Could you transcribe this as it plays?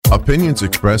Opinions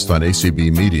expressed on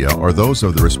ACB Media are those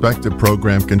of the respective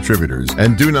program contributors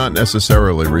and do not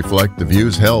necessarily reflect the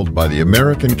views held by the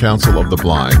American Council of the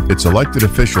Blind, its elected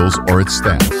officials, or its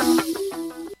staff.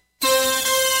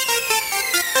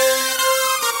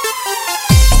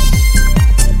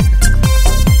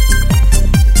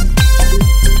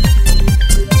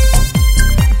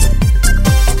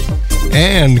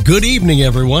 And good evening,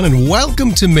 everyone, and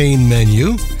welcome to Main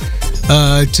Menu.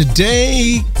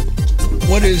 Today,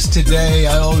 what is today?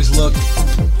 I always look.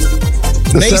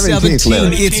 May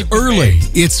 17th. It's early.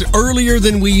 It's earlier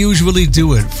than we usually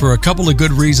do it for a couple of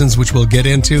good reasons, which we'll get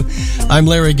into. I'm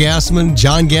Larry Gassman.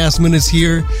 John Gassman is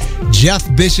here.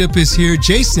 Jeff Bishop is here.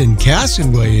 Jason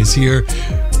Castonway is here.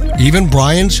 Even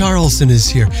Brian Charlson is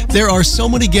here. There are so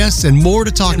many guests and more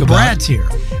to talk about. Brad's here.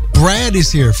 Brad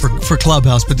is here for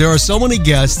Clubhouse, but there are so many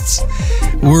guests.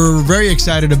 We're very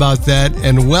excited about that,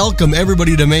 and welcome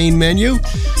everybody to Main Menu.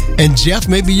 And Jeff,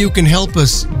 maybe you can help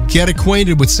us get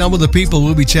acquainted with some of the people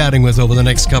we'll be chatting with over the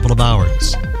next couple of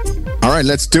hours. All right,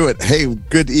 let's do it. Hey,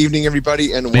 good evening,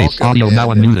 everybody, and Space welcome. audio now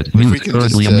unmuted. Mute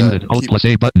currently unmuted. Alt plus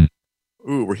A button.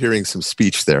 Ooh, we're hearing some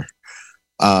speech there.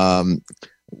 We're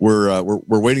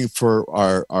waiting for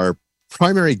our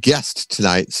primary guest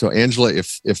tonight. So, Angela,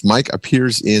 if Mike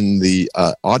appears in the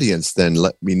audience, then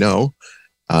let me know.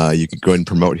 You can go ahead and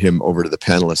promote him over to the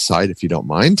panelist side if you don't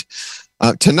mind.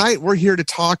 Tonight, we're here to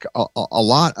talk a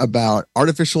lot about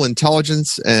artificial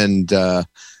intelligence, and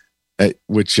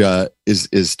which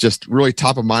is just really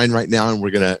top of mind right now. And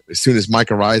we're gonna, as soon as Mike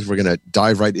arrives, we're gonna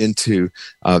dive right into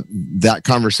that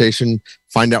conversation.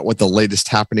 Find out what the latest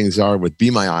happenings are with Be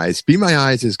My Eyes. Be My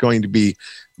Eyes is going to be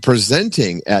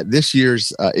presenting at this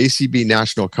year's ACB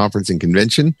National Conference and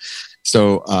Convention.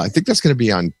 So I think that's going to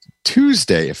be on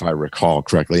Tuesday, if I recall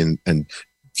correctly. And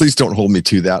please don't hold me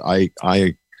to that. I'm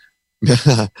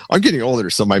getting older,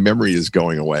 so my memory is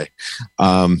going away.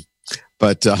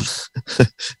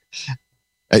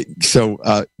 So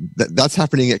that's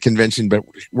happening at convention, but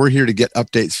we're here to get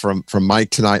updates from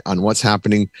Mike tonight on what's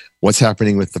happening with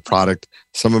the product.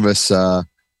 Some of us are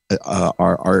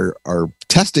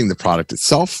testing the product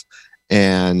itself,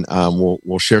 and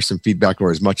we'll share some feedback,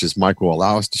 or as much as Mike will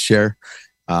allow us to share.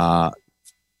 And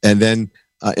then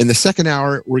in the second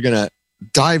hour, we're going to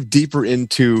dive deeper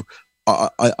into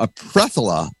a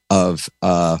plethora of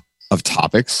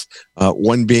topics.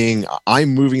 One being, I'm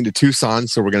moving to Tucson,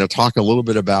 so we're going to talk a little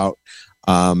bit about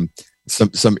some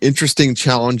interesting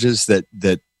challenges that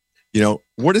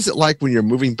what is it like when you're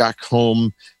moving back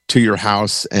home to your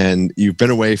house and you've been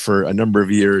away for a number of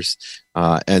years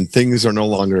and things are no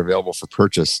longer available for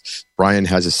purchase. Brian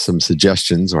has some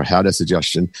suggestions, or had a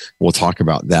suggestion. We'll talk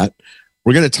about that.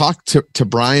 We're going to talk to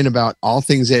Brian about all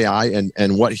things AI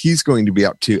and what he's going to be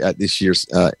up to at this year's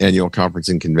annual conference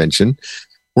and convention.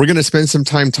 We're going to spend some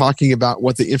time talking about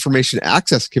what the Information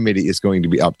Access Committee is going to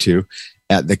be up to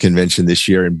at the convention this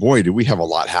year. And boy, do we have a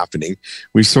lot happening.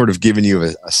 We've sort of given you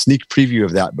a sneak preview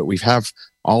of that, but we have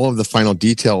all of the final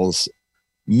details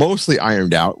mostly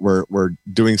ironed out. We're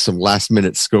doing some last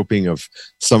minute scoping of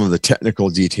some of the technical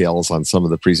details on some of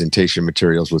the presentation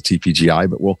materials with TPGI,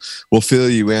 but we'll fill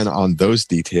you in on those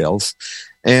details.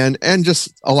 And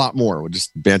just a lot more. We'll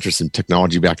just banter some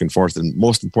technology back and forth. And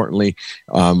most importantly,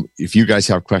 if you guys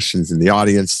have questions in the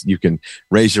audience, you can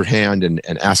raise your hand and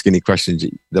ask any questions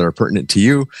that are pertinent to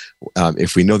you.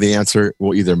 If we know the answer,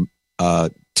 we'll either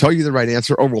tell you the right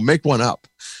answer or we'll make one up.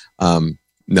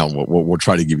 We'll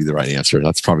try to give you the right answer.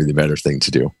 That's probably the better thing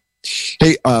to do.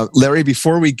 Hey, Larry,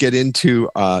 before we get into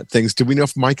things, do we know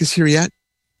if Mike is here yet?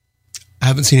 I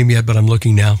haven't seen him yet, but I'm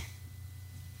looking now.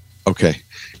 Okay.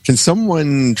 Can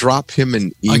someone drop him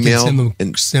an email? I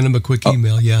can send him a quick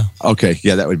email, yeah. Okay,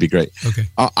 yeah, that would be great. Okay.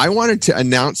 I wanted to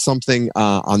announce something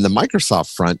on the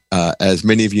Microsoft front. As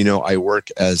many of you know, I work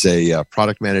as a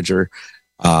product manager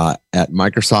at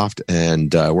Microsoft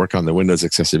and work on the Windows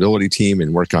accessibility team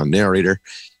and work on Narrator.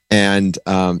 And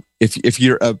if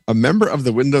you're a member of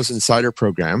the Windows Insider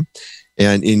program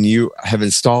and you have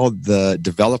installed the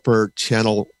developer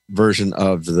channel version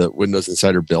of the Windows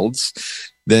Insider builds,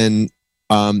 then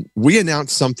we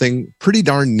announced something pretty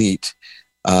darn neat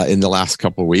in the last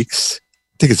couple of weeks.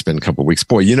 I think it's been a couple of weeks.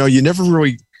 Boy, you never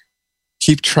really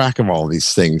keep track of all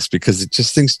these things because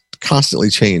things constantly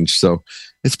change. So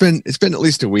it's been at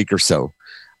least a week or so.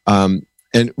 And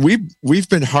we've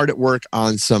been hard at work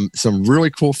on some really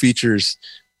cool features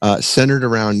centered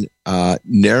around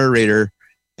Narrator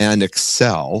and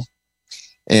Excel.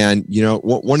 And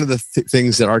one of the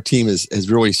things that our team has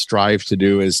really strived to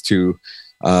do is to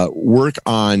work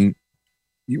on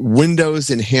Windows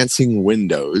enhancing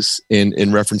Windows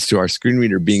in reference to our screen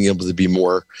reader being able to be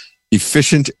more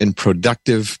efficient and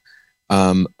productive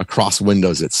across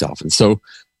Windows itself. And so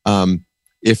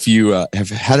if you have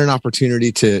had an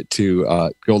opportunity to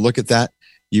go look at that,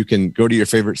 you can go to your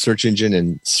favorite search engine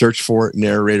and search for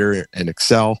Narrator and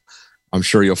Excel. I'm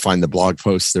sure you'll find the blog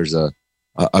post. There's a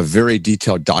very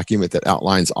detailed document that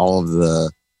outlines all of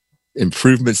the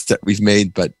improvements that we've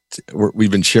made, but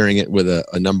we've been sharing it with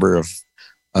a number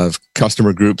of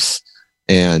customer groups,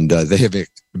 and they have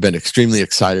been extremely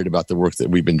excited about the work that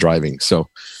we've been driving. So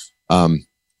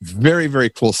very, very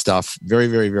cool stuff. Very,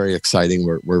 very, very exciting.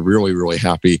 We're really, really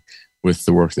happy with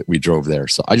the work that we drove there.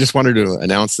 So I just wanted to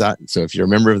announce that. So if you're a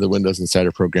member of the Windows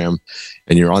Insider program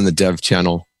and you're on the dev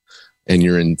channel and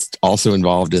you're also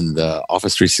involved in the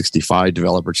Office 365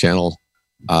 developer channel,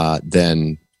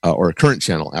 then or a current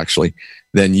channel actually,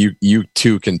 then you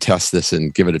too can test this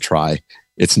and give it a try.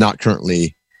 It's not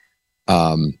currently,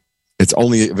 it's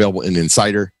only available in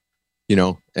Insider,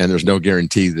 and there's no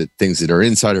guarantee that things that are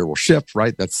Insider will ship,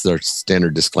 right? That's their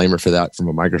standard disclaimer for that from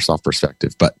a Microsoft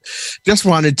perspective. But just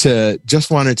wanted to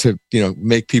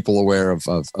make people aware of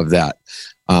that.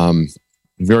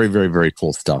 Very, very, very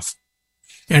cool stuff.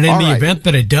 And in the event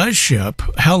that it does ship,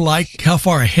 how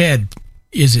far ahead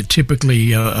is it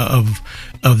typically of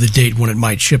the date when it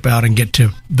might ship out and get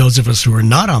to those of us who are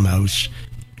not on those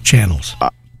channels?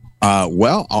 I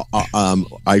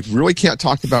really can't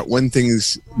talk about when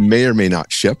things may or may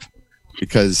not ship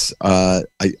because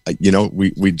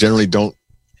we generally don't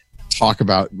talk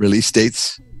about release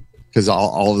dates because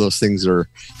all of those things are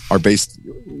based.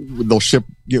 They'll ship.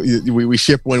 We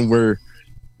ship when we're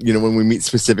when we meet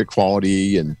specific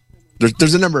quality, and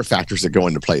there's a number of factors that go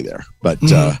into play there. But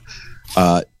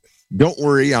don't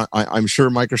worry, I'm sure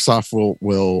Microsoft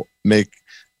will make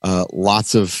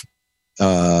lots of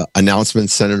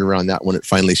announcements centered around that when it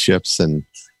finally ships and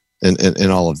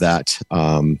all of that.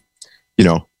 But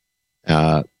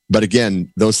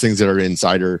again, those things that are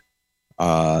Insider,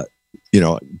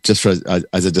 just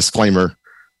as a disclaimer,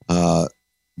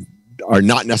 are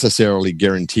not necessarily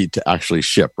guaranteed to actually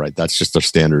ship, right? That's just a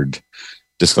standard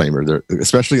disclaimer. They're,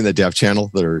 especially in the dev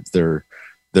channel, they're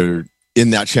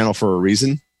in that channel for a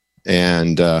reason.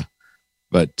 And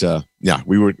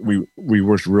we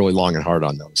worked really long and hard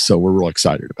on those, so we're real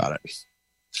excited about it.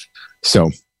 So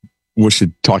we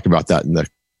should talk about that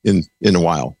in a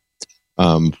while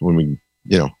when we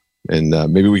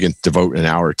and maybe we can devote an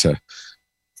hour to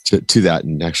that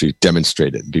and actually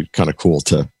demonstrate it. It'd be kind of cool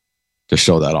to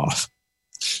show that off.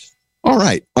 All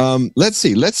right. Let's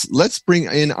see. Let's bring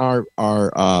in our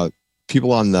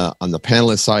people on the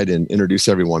panelist side and introduce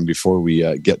everyone before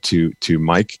we get to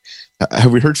Mike.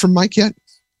 Have we heard from Mike yet?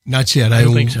 Not yet. I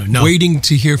don't think so. No. Waiting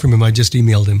to hear from him. I just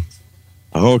emailed him.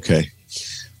 Okay.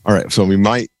 All right. So we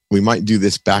might do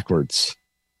this backwards.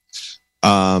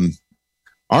 All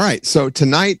right. So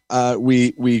tonight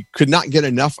we could not get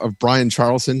enough of Brian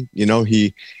Charlson.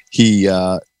 He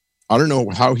I don't know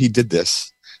how he did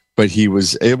this, but he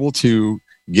was able to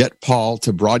get Paul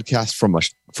to broadcast from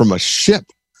a ship,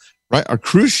 right? A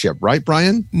cruise ship, right,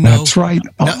 Brian? No, that's right.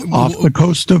 Off the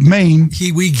coast of Maine.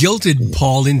 We guilted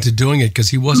Paul into doing it because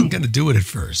he wasn't going to do it at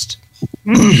first.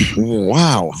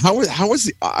 Wow. How was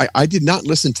the, I did not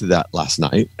listen to that last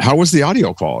night. How was the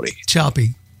audio quality?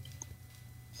 Choppy.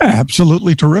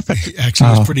 Absolutely terrific.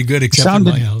 Actually, it was pretty good, except in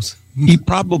my house. He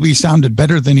probably sounded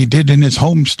better than he did in his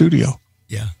home studio.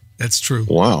 Yeah, that's true.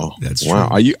 Wow. That's true.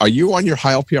 Are you on your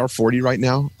high LPR 40 right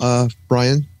now,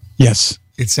 Brian? Yes.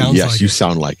 It sounds yes, like you it.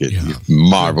 sound like it. Yeah. You have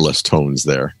marvelous tones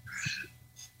there.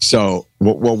 So,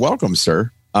 well, welcome,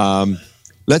 sir.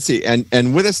 Let's see,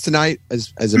 and with us tonight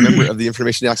as a member of the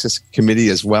Information Access Committee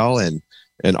as well, and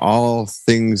all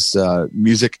things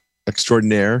music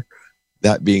extraordinaire,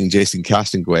 that being Jason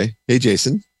Castonguay. Hey,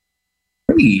 Jason.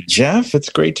 Hey, Jeff. It's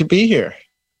great to be here.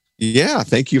 Yeah,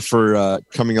 thank you for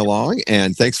coming along,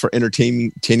 and thanks for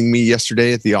entertaining me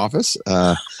yesterday at the office.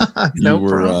 No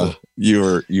problem. You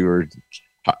were.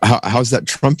 How's that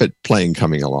trumpet playing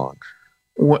coming along?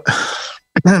 Well,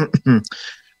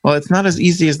 it's not as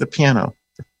easy as the piano.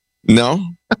 No.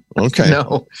 Okay.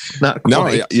 No, not quite. No,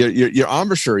 your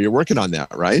embouchure. You're working on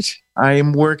that, right? I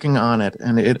am working on it,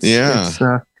 and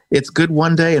it's good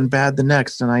one day and bad the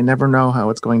next, and I never know how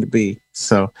it's going to be.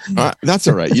 So that's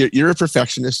all right. You're a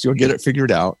perfectionist. You'll get it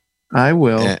figured out. I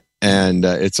will. And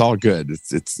it's all good.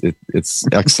 It's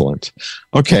excellent.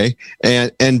 Okay.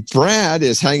 And Brad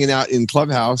is hanging out in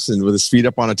Clubhouse and with his feet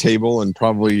up on a table and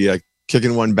probably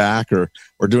kicking one back or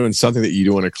doing something that you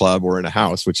do in a club or in a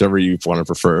house, whichever you want to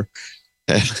prefer.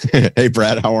 Hey,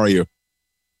 Brad, how are you?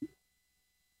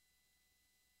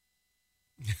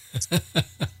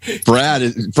 Brad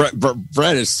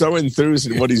is so enthused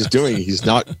in what he's doing, he's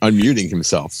not unmuting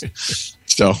himself.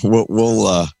 So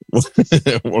we'll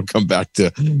come back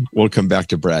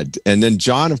to Brad, and then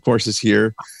John, of course, is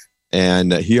here,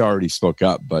 and he already spoke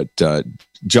up. But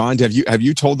John, have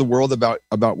you told the world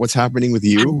about what's happening with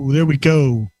you? Oh, there we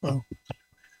go.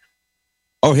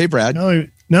 Oh, hey, Brad. Now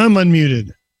I'm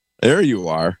unmuted. There you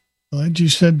are. Glad you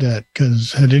said that,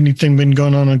 because had anything been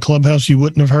going on in Clubhouse, you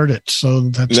wouldn't have heard it. So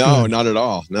that's good. Not at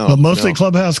all. No, but mostly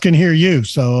Clubhouse can hear you,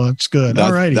 so it's good.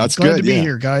 All righty, that's glad good to be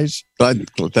here, guys. Glad,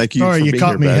 thank you. Sorry, you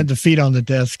caught me. Brad. Had the feet on the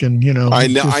desk, and I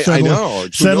know. I know.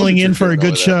 Settling in for a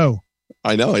good show.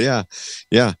 I know. Yeah.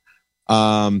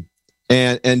 And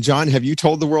John, have you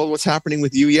told the world what's happening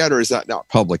with you yet, or is that not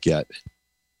public yet?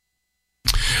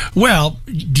 Well,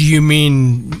 do you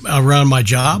mean around my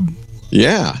job?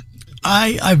 Yeah.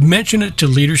 I've mentioned it to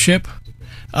leadership,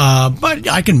 but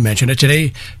I can mention it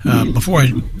today. Before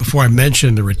I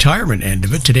mention the retirement end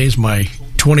of it, today's my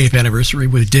 20th anniversary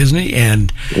with Disney,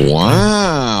 and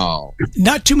wow,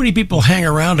 not too many people hang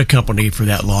around a company for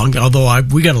that long. Although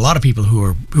we got a lot of people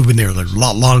who've been there a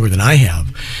lot longer than I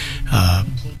have,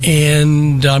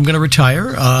 and I'm going to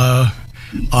retire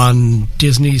on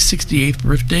Disney's 68th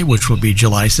birthday, which will be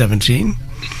July 17.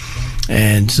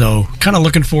 And so kind of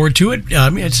looking forward to it.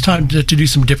 It's time to do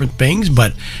some different things,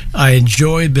 but I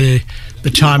enjoyed the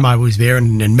time I was there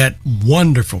and met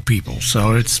wonderful people.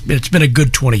 So it's been a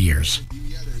good 20 years.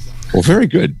 Well, very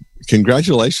good.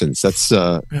 Congratulations. That's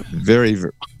very,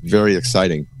 very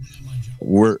exciting.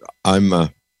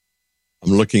 I'm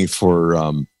looking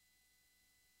for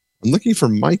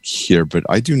Mike here, but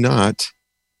I do not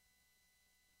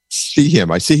see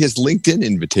him. I see his LinkedIn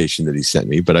invitation that he sent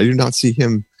me, but I do not see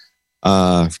him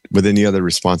with any other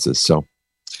responses. So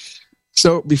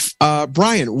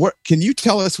Brian, what can you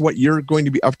tell us what you're going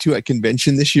to be up to at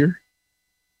convention this year?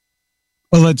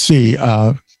 Well, let's see.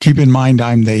 Keep in mind,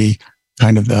 I'm the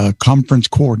kind of the conference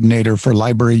coordinator for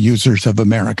Library Users of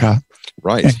America.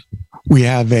 Right. And we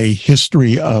have a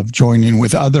history of joining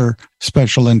with other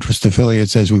special interest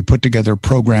affiliates as we put together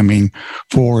programming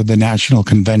for the national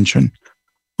convention.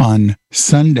 On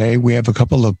Sunday, we have a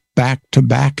couple of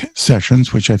back-to-back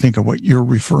sessions, which I think are what you're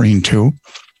referring to.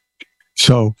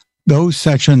 So those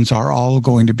sessions are all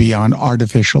going to be on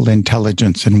artificial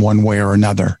intelligence in one way or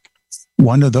another.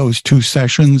 One of those two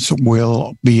sessions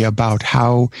will be about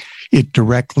how it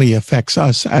directly affects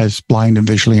us as blind and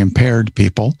visually impaired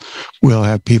people. We'll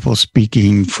have people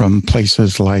speaking from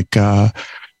places like the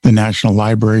National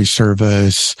Library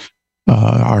Service,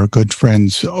 our good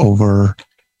friends over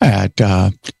at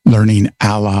Learning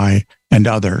Ally, and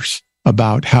others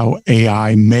about how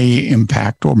AI may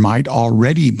impact or might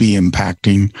already be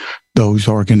impacting those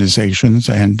organizations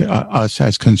and us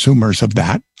as consumers of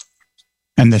that.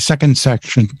 And the second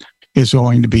section is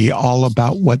going to be all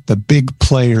about what the big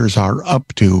players are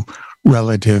up to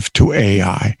relative to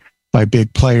AI. By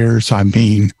big players, I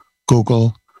mean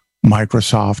Google,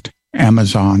 Microsoft,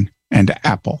 Amazon, and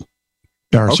Apple.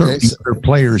 There are certainly other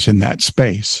players in that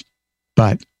space,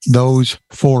 but those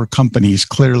four companies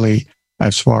clearly,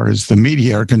 as far as the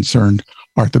media are concerned,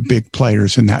 are the big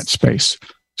players in that space.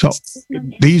 So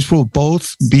these will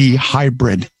both be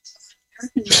hybrid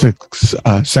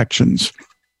sections.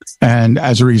 And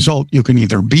as a result, you can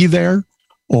either be there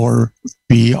or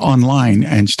be online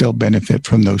and still benefit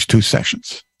from those two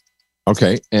sessions.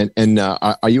 Okay. And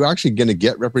are you actually going to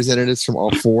get representatives from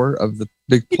all four of the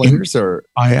big players? Or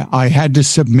I had to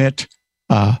submit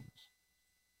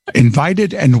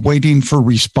invited and waiting for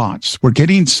response. We're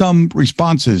getting some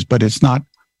responses, but it's not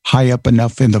high up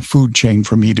enough in the food chain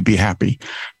for me to be happy.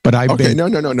 But I've been no.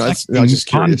 I was just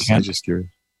curious.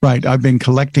 Right. I've been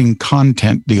collecting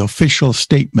content, the official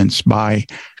statements by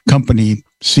company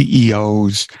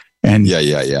CEOs and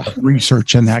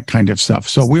research and that kind of stuff.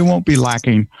 So we won't be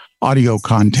lacking audio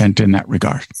content in that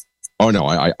regard. Oh no,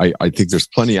 I think there's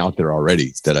plenty out there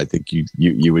already that I think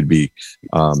you would be,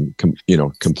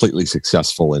 completely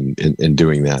successful in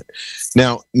doing that.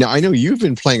 Now I know you've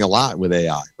been playing a lot with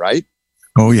AI, right?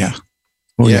 Oh yeah.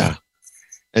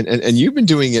 And you've been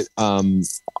doing it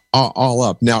all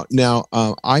up. Now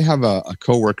I have a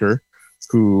coworker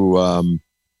who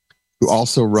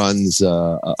also runs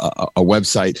a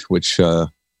website, which I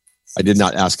did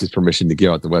not ask his permission to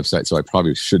give out the website, so I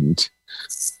probably shouldn't.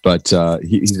 But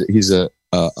he's a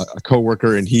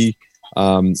coworker, and he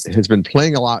has been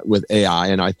playing a lot with AI.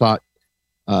 And I thought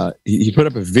he put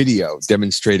up a video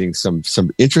demonstrating some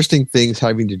interesting things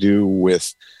having to do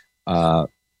with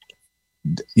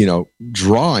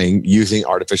drawing using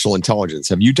artificial intelligence.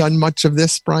 Have you done much of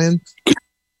this, Brian?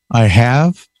 I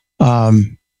have.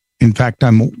 In fact,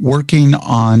 I'm working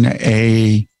on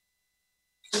a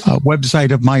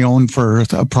website of my own for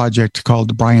a project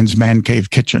called Brian's Man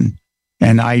Cave Kitchen.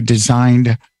 And I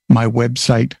designed my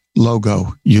website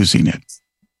logo using it.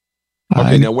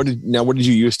 Okay, now what did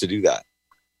you use to do that?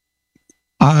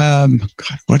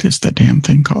 God, what is the damn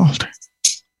thing called?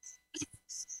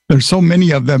 There's so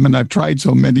many of them, and I've tried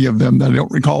so many of them that I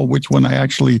don't recall which one I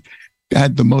actually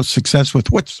had the most success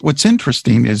with. What's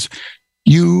interesting is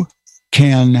you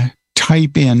can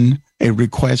type in a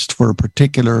request for a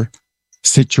particular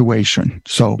situation.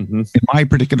 So in my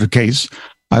particular case,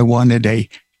 I wanted a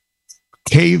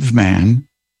caveman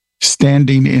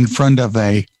standing in front of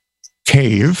a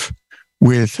cave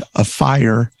with a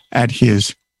fire at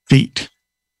his feet.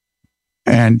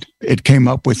 And it came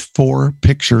up with 4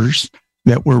 pictures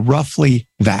that were roughly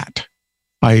that.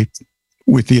 I,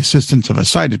 with the assistance of a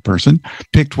sighted person,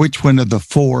 picked which one of the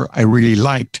 4 I really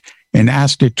liked and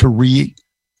asked it to redo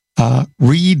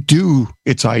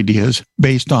its ideas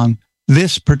based on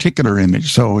this particular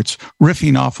image. So it's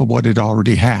riffing off of what it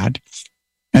already had.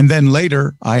 And then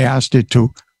later, I asked it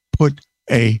to put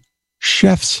a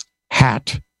chef's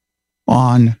hat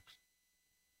on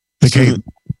the cave,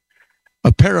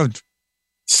 a pair of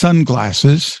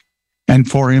sunglasses, and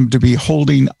for him to be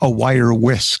holding a wire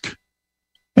whisk.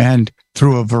 And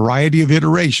through a variety of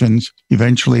iterations,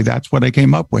 eventually that's what I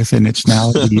came up with, and it's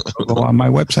now on my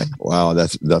website. Wow,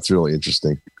 that's really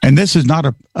interesting. And this is not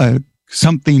a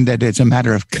something that is a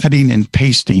matter of cutting and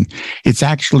pasting. It's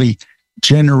actually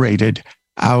generated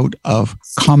out of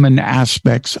common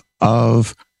aspects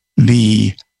of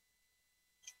the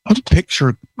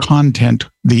picture content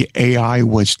the AI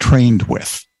was trained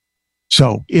with.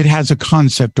 So it has a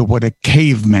concept of what a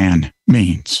caveman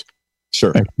means.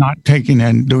 Sure. It's not taking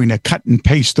and doing a cut and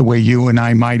paste the way you and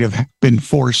I might have been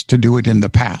forced to do it in the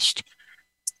past.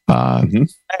 I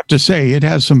have to say, it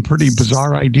has some pretty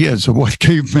bizarre ideas of what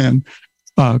caveman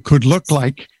could look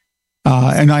like.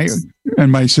 And I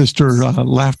and my sister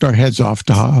laughed our heads off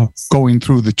to going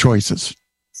through the choices.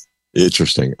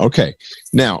 Interesting. Okay.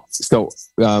 Now, so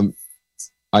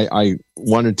I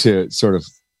wanted to sort of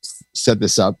set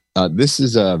this up. This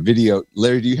is a video.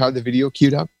 Larry, do you have the video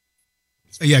queued up?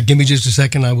 Yeah, give me just a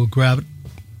second. I will grab it.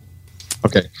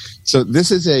 Okay. So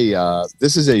this is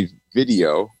a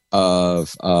video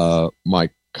of my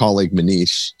colleague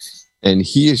Manish, and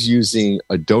he is using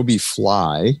Adobe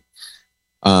Fly.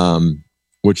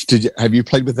 Which have you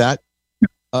played with that?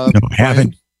 No, I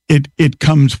haven't. It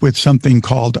comes with something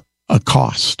called a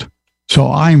cost. So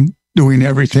I'm doing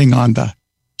everything on the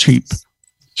cheap.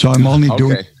 So I'm only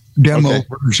doing demo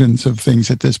versions of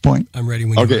things at this point. I'm ready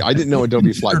when you're ready. I didn't know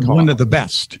Adobe Fly. One of the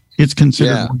best. It's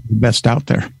considered one of the best out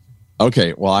there.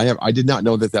 Okay. Well, I did not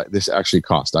know that this actually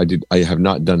cost. I have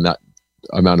not done that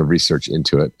amount of research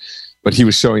into it, but he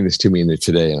was showing this to me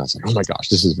today, and I was like, oh my gosh,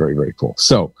 this is very, very cool.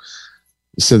 So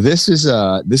this is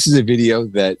a video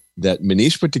that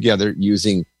Manish put together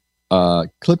using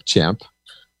Clipchamp,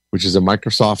 which is a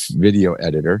Microsoft video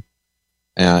editor.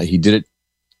 He did it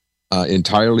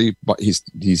entirely, but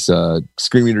he's a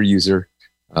screen reader user,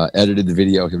 edited the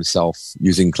video himself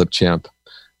using Clipchamp,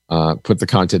 put the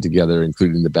content together,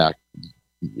 including the back,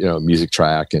 music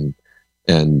track and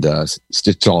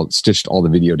stitched all the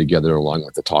video together along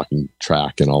with the talking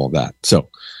track and all of that. So,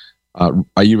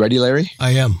 are you ready, Larry?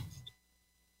 I am.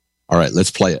 All right,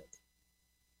 let's play it.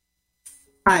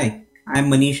 Hi, I'm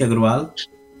Manish Agarwal.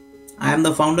 I am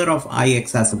the founder of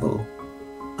iAccessible.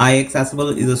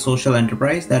 iAccessible is a social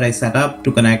enterprise that I set up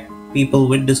to connect people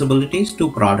with disabilities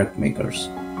to product makers.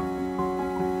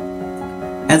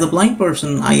 As a blind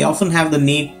person, I often have the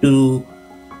need to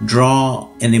draw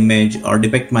an image or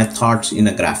depict my thoughts in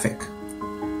a graphic.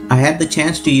 I had the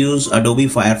chance to use Adobe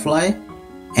Firefly,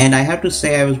 and I have to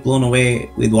say I was blown away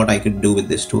with what I could do with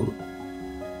this tool.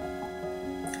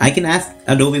 I can ask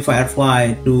Adobe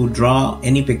Firefly to draw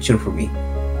any picture for me.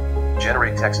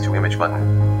 Generate text to image button.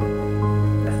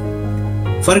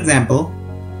 For example,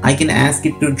 I can ask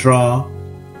it to draw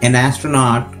an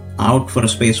astronaut out for a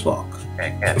spacewalk.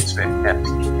 And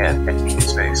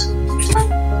space.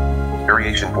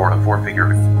 Variation for a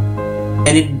 4-figure.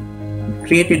 And it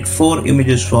created 4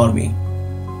 images for me.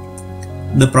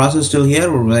 The process still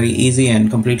here were very easy and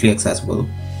completely accessible.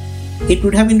 It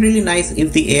would have been really nice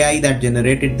if the AI that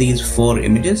generated these 4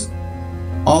 images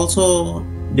also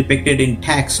depicted in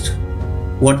text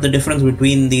what the difference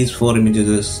between these 4 images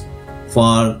is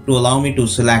to allow me to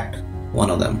select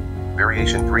one of them.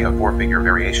 Variation 3 of 4-figure,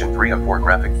 variation 3 of 4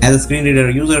 graphic. As a screen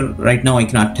reader user, right now I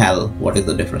cannot tell what is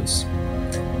the difference.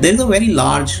 There is a very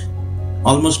large,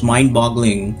 almost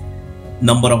mind-boggling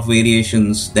number of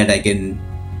variations that I can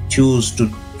choose to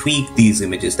tweak these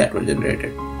images that were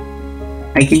generated.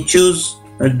 I can choose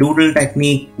a doodle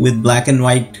technique with black and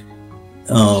white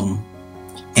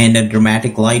and a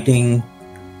dramatic lighting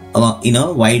in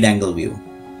a wide angle view.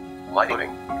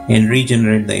 Lighting. And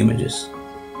regenerate the images.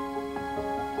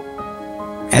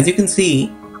 As you can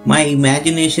see, my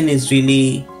imagination is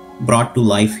really brought to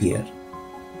life here.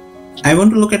 I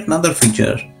want to look at another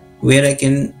feature where I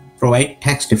can provide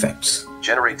text effects.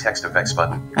 Generate text effects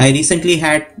button. I recently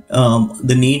had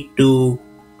the need to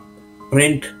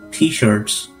print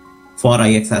t-shirts for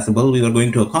iAccessible. We were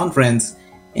going to a conference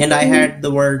and I had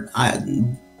the word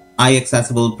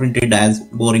iAccessible printed as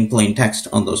boring plain text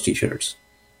on those t-shirts.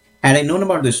 Had I known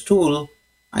about this tool,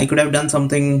 I could have done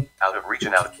something out of reach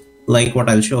and out. Like what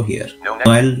I'll show here. So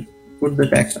I'll put the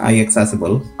text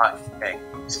iAccessible.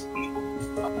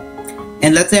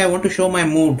 And let's say I want to show my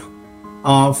mood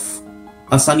of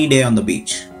a sunny day on the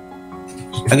beach.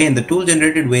 Again, the tool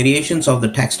generated variations of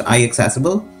the text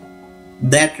iAccessible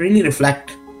that really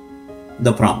reflect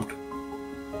the prompt.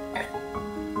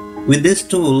 With this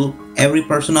tool, every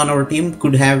person on our team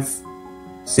could have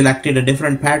selected a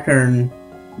different pattern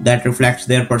that reflects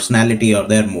their personality or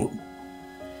their mood.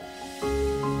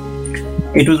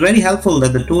 It was very helpful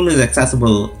that the tool is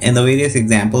accessible and the various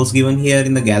examples given here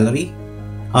in the gallery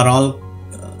are all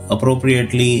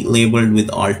appropriately labeled with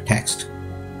alt text.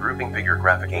 Grouping figure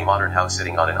graphic, a modern house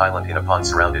sitting on an island in a pond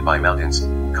surrounded by mountains.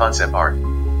 Concept art.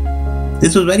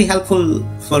 This was very helpful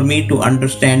for me to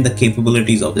understand the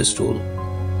capabilities of this tool.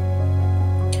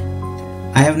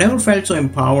 I have never felt so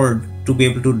empowered to be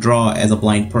able to draw as a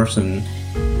blind person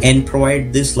and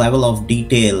provide this level of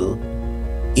detail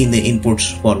in the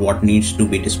inputs for what needs to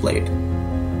be displayed.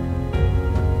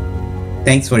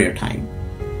 Thanks for your time.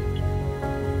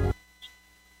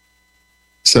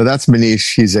 So that's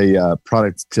Manish. He's a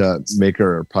product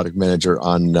maker or product manager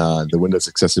on the Windows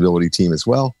accessibility team as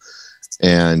well.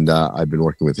 And I've been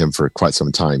working with him for quite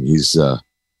some time. He's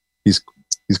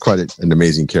quite an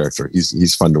amazing character.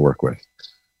 He's fun to work with.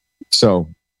 So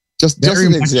just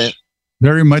an example.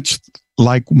 Very much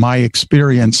like my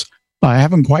experience. I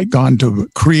haven't quite gone to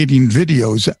creating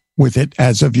videos with it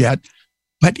as of yet,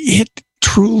 but it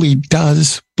truly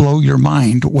does blow your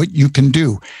mind what you can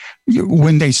do.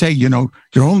 When they say, you're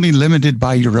only limited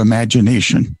by your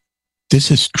imagination, this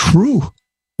is true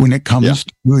when it comes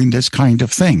to doing this kind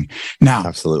of thing. Now,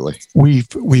 absolutely,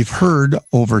 we've heard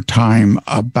over time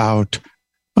about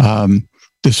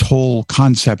this whole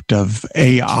concept of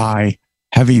AI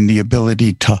having the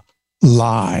ability to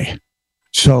lie.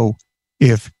 So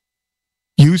if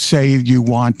you say you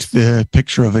want the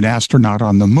picture of an astronaut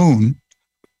on the moon,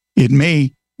 it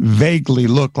may vaguely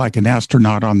look like an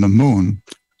astronaut on the moon,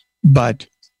 but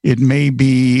it may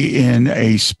be in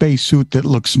a spacesuit that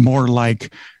looks more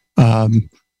like, an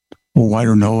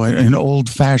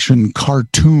old-fashioned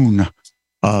cartoon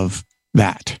of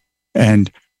that.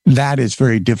 And that is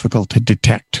very difficult to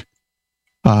detect.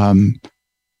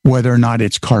 Whether or not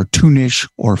it's cartoonish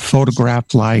or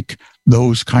photograph-like,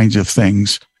 those kinds of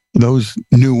things, those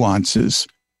nuances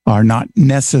are not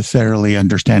necessarily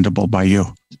understandable by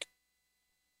you.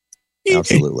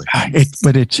 Absolutely.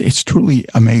 But it's truly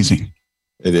amazing.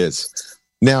 It is.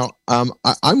 Now,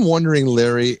 I'm wondering,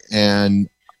 Larry and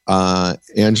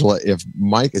Angela, if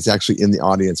Mike is actually in the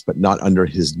audience, but not under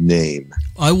his name.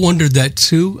 I wondered that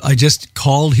too. I just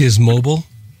called his mobile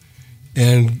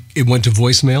and it went to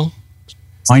voicemail.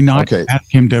 Why not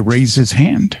ask him to raise his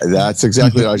hand? That's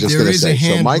exactly what I was just going to say. There is a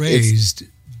hand raised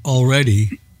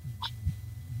already,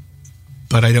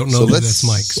 but I don't know that that's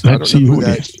Mike's. Let's see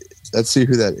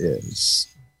who that is.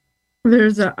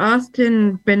 There's an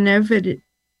Austin Benavides.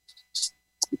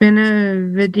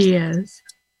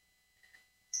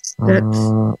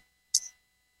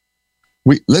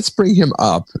 Let's bring him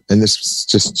up and let's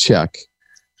just check,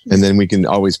 and then we can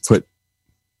always don't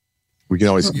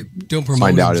promote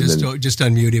find him, out, just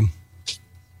unmute him.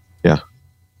 Yeah.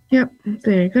 Yep.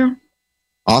 There you go.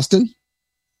 Austin,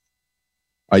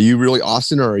 are you really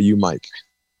Austin or are you Mike?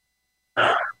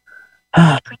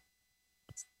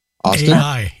 Austin?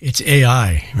 AI. It's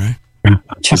AI, right?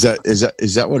 Is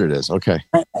that what it is? Okay.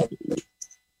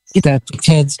 That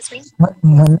kids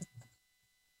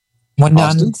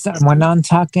when I'm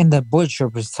talking, the butcher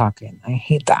was talking. I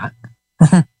hate that.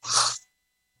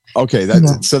 Okay,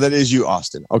 so that is you,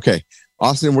 Austin. Okay,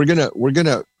 Austin, we're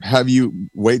gonna have you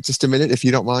wait just a minute if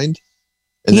you don't mind,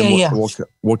 and then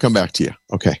we'll come back to you.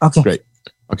 Okay. Great.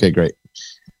 Okay, great.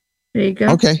 There you go.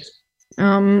 Okay.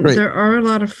 Great. There are a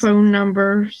lot of phone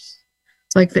numbers,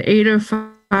 like the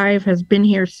 805 has been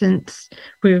here since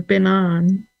we've been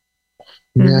on.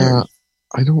 Yeah,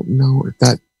 I don't know if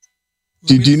that.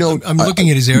 Do you know? I'm looking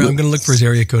at his area. I'm going to look for his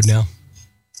area code now.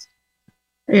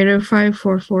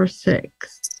 805-446.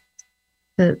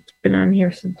 That's been on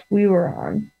here since we were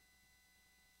on.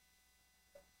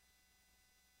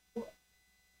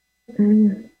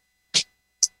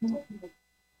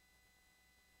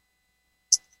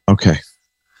 Okay.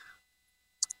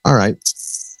 All right.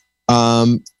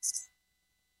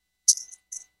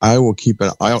 I will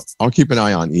I'll keep an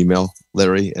eye on email,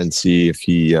 Larry, and see if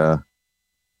he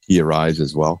arrives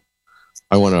as well.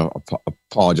 I want to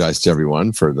apologize to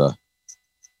everyone for the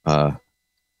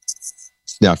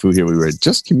snafu here. We were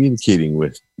just communicating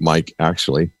with Mike,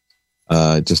 actually,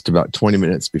 just about 20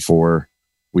 minutes before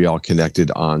we all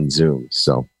connected on Zoom.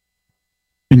 So,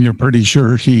 and you're pretty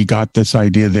sure he got this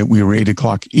idea that we were 8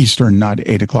 o'clock Eastern, not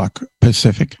 8 o'clock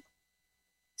Pacific?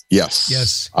 Yes.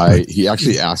 He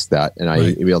actually asked that, and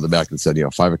I emailed it back and said,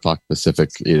 5 o'clock Pacific,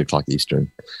 8 o'clock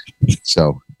Eastern.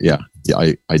 So, yeah,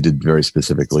 I did very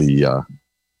specifically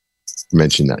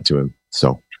mention that to him.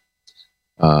 So,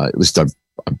 at least I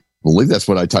believe that's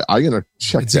what I'm going to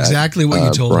check It's exactly what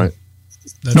you told him.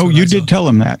 No, you did tell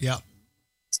him that. Yeah.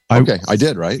 Okay, I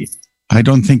did, right? I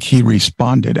don't think he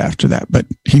responded after that, but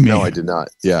he may. No, I did not.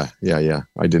 Yeah.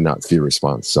 I did not see a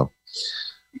response. So,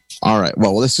 all right.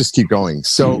 Well, let's just keep going.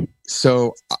 So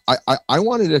I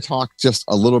wanted to talk just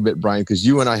a little bit, Brian, because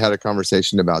you and I had a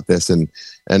conversation about this, and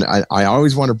I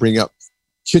always want to bring up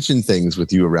kitchen things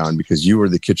with you around because you are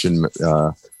the kitchen,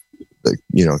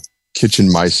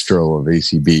 kitchen maestro of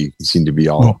ACB. You seem to be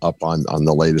all up on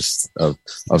the latest of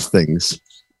things.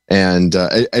 And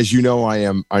as you know,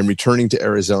 I'm returning to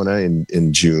Arizona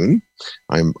in June.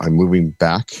 I'm moving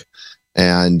back,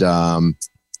 and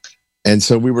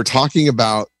so we were talking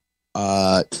about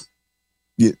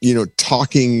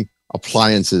talking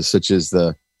appliances such as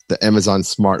the Amazon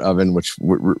Smart Oven, which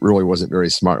really wasn't very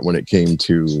smart when it came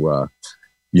to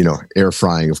air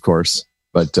frying, of course,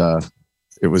 but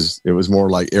it was more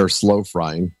like air slow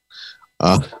frying.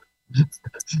 But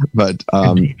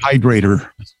dehydrator.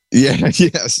 Yeah.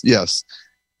 Yes.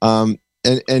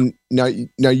 And now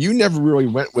you never really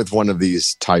went with one of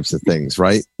these types of things,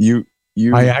 right?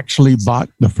 I actually bought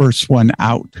the first one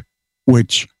out,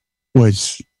 which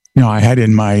was, I had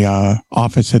in my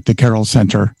office at the Carroll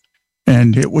Center,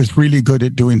 and it was really good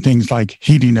at doing things like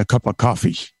heating a cup of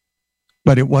coffee,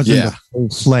 but it wasn't a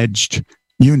full-fledged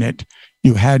unit.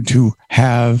 You had to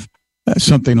have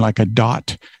something like a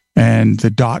dot, and the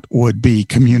dot would be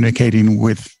communicating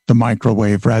with the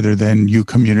microwave rather than you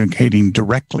communicating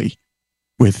directly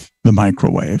with the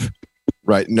microwave.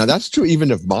 Right. Now that's true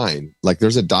even of mine. Like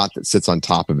there's a dot that sits on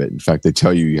top of it. In fact, they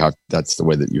tell you that's the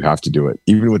way that you have to do it.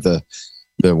 Even with the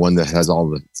one that has all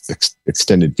the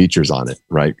extended features on it,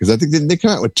 right? Because I think they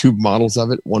came out with two models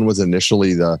of it. One was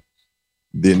initially the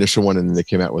initial one, and then they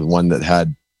came out with one that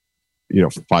had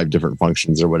 5 different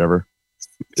functions or whatever.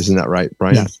 Isn't that right,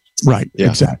 Brian? Yeah. Right. Yeah,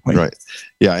 exactly. Right.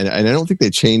 Yeah. And I don't think they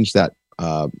changed that,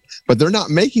 but they're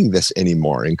not making this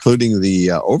anymore, including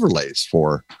the overlays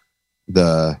for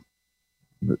the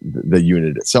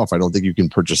unit itself. I don't think you can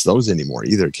purchase those anymore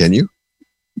either. Can you?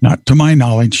 Not to my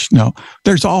knowledge. No,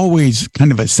 there's always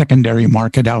kind of a secondary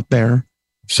market out there.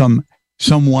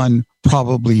 Someone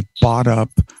probably bought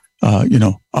up,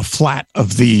 a flat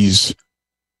of these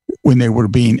when they were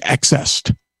being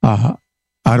accessed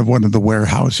out of one of the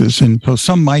warehouses. And so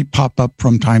some might pop up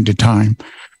from time to time,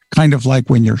 kind of like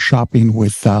when you're shopping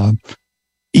with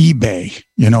eBay.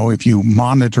 If you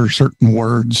monitor certain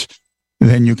words,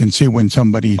 then you can see when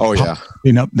somebody pops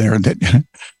up there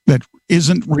that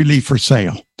isn't really for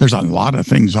sale. There's a lot of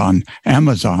things on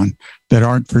Amazon that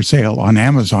aren't for sale on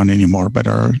Amazon anymore, but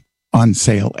are on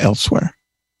sale elsewhere.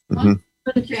 Mm-hmm.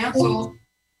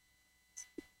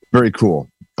 Very cool.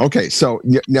 Okay, so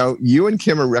now you and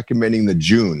Kim are recommending the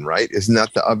June, right? Isn't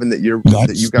that the oven that you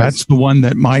guys? That's the one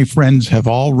that my friends have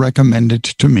all recommended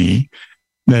to me.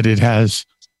 That it has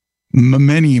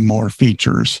many more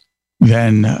features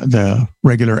than the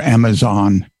regular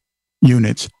Amazon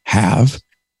units have.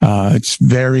 It's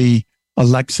very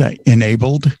Alexa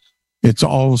enabled. It's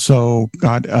also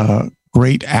got a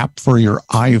great app for your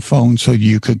iPhone, so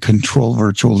you could control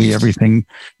virtually everything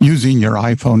using your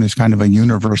iPhone as kind of a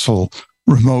universal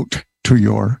remote to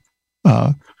your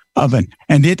oven.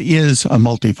 And it is a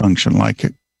multifunction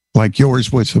like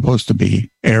yours was supposed to be: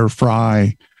 air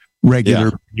fry,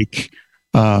 regular bake,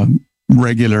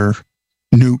 regular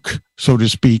nuke, so to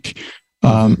speak,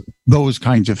 those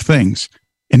kinds of things.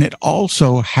 And it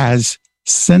also has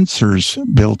sensors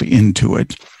built into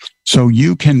it. So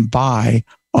you can buy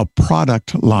a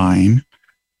product line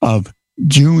of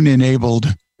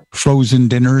June-enabled frozen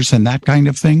dinners and that kind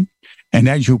of thing. And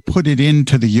as you put it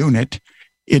into the unit,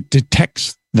 it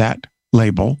detects that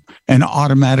label and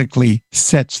automatically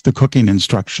sets the cooking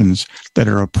instructions that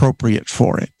are appropriate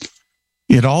for it.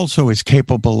 It also is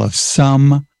capable of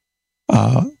some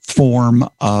form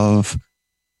of,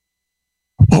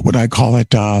 what would I call it,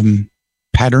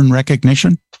 pattern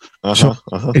recognition.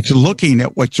 It's looking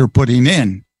at what you're putting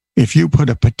in. If you put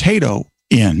a potato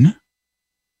in,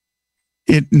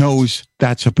 it knows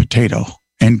that's a potato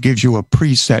and gives you a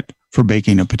preset for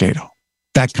baking a potato,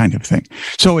 that kind of thing.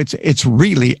 So it's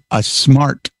really a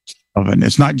smart oven.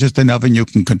 It's not just an oven you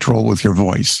can control with your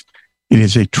voice. It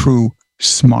is a true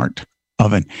smart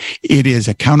oven. It is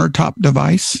a countertop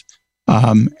device,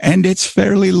 and it's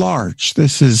fairly large.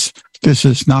 This is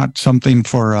not something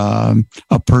for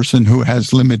a person who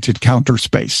has limited counter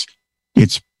space.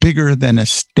 It's bigger than a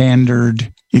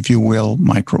standard, if you will,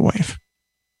 microwave.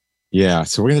 Yeah,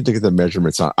 so we're going to get the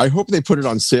measurements on. I hope they put it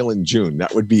on sale in June.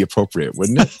 That would be appropriate,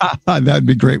 wouldn't it? That'd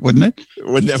be great, wouldn't it?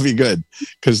 Wouldn't that be good?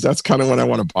 Because that's kind of when I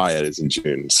want to buy it, is in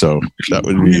June. So that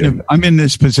would be. I'm in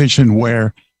this position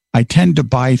where I tend to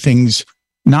buy things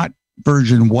not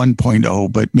version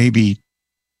 1.0, but maybe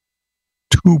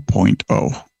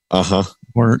 2.0.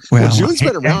 Well, June's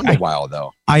been around a while,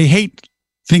 though. I hate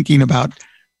thinking about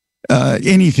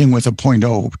anything with a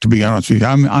 0.0, to be honest with you.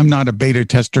 I'm not a beta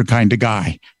tester kind of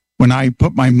guy. When I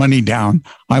put my money down,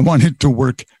 I want it to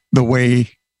work the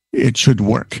way it should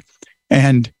work.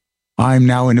 And I'm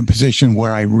now in a position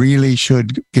where I really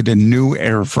should get a new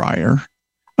air fryer.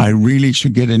 I really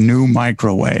should get a new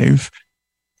microwave.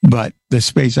 But the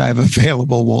space I have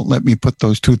available won't let me put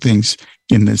those two things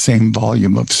in the same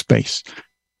volume of space.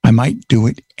 I might do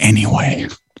it anyway.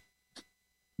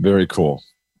 Very cool.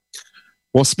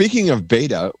 Well, speaking of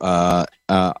beta, I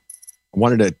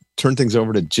wanted to turn things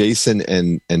over to Jason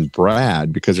and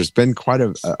Brad, because there's been quite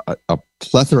a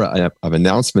plethora of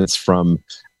announcements from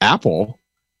Apple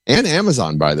and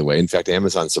Amazon, by the way. In fact,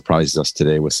 Amazon surprised us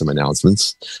today with some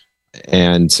announcements.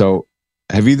 And so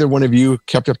have either one of you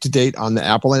kept up to date on the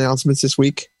Apple announcements this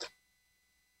week?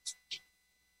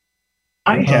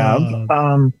 I have.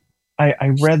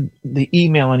 I read the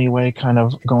email anyway, kind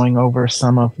of going over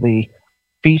some of the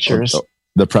features.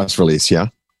 The press release, yeah?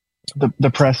 The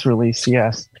press release,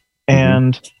 yes.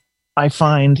 And I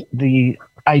find the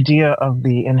idea of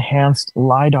the enhanced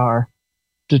LiDAR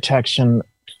detection,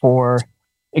 for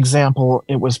example,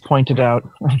 it was pointed out,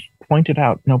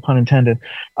 no pun intended,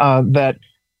 that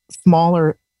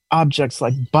smaller objects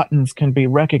like buttons can be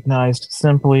recognized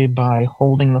simply by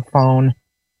holding the phone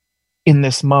in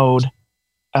this mode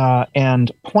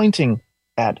and pointing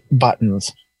at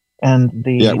buttons. And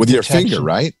with your finger,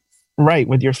 right? Right,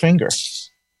 with your finger.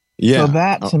 Yeah. So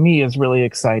that to me is really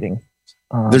exciting.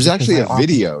 There's actually a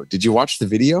video. Did you watch the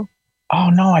video?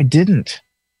 Oh no, I didn't.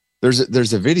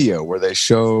 There's a video where they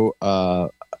show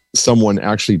someone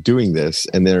actually doing this,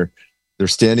 and they're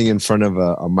standing in front of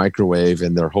a microwave,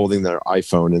 and they're holding their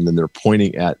iPhone, and then they're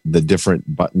pointing at the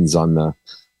different buttons on the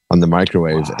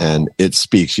microwave, and it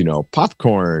speaks,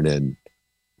 popcorn and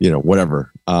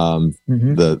whatever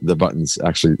the buttons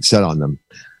actually set on them.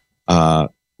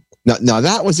 Now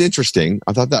that was interesting.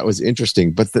 I thought that was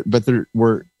interesting, but there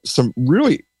were some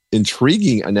really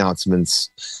intriguing announcements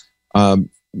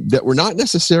that were not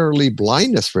necessarily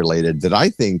blindness related, that I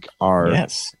think are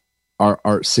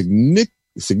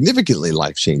significantly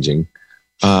life changing.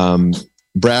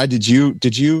 Brad, did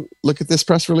you look at this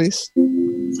press release?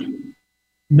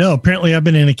 No, apparently I've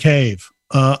been in a cave.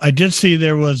 I did see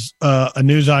there was a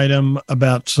news item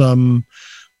about some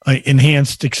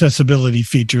enhanced accessibility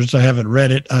features. I haven't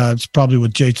read it. It's probably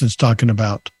what Jason's talking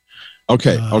about.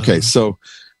 Okay. So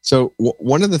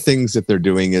one of the things that they're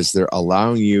doing is they're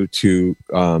allowing you to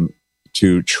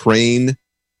train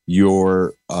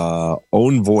your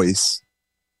own voice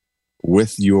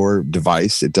with your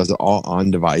device. It does it all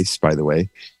on device, by the way.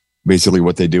 Basically,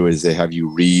 what they do is they have you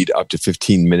read up to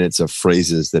 15 minutes of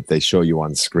phrases that they show you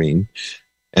on screen,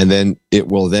 and then it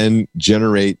will then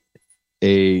generate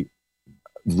a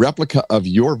replica of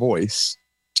your voice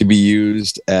to be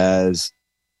used as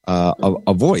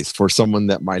a voice for someone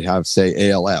that might have, say,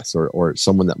 ALS or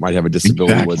someone that might have a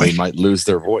disability where they might lose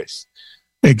their voice.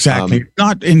 Exactly.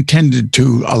 Not intended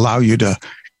to allow you to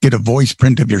get a voice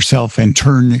print of yourself and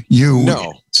turn you.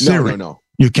 No.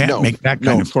 You can't make that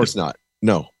kind of. Of course not.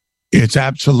 No. It's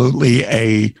absolutely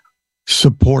a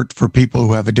support for people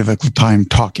who have a difficult time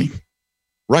talking.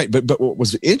 Right. But what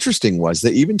was interesting was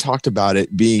they even talked about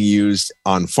it being used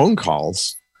on phone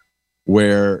calls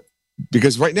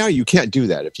because right now you can't do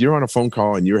that. If you're on a phone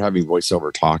call and you're having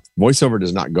voiceover talk, voiceover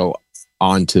does not go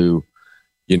onto,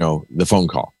 the phone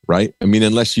call, right? I mean,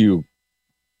 unless you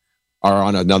are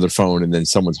on another phone, and then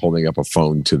someone's holding up a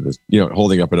phone to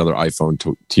holding up another iPhone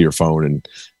to your phone and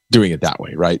doing it that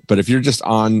way, right? But if you're just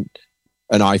on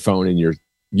an iPhone and you're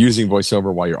using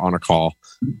VoiceOver while you're on a call,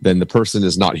 then the person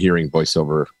is not hearing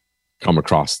VoiceOver come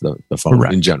across the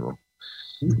phone in general.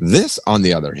 This, on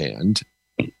the other hand,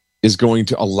 is going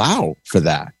to allow for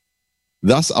that,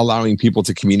 thus allowing people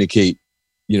to communicate,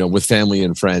 with family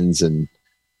and friends and,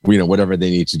 whatever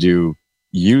they need to do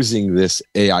using this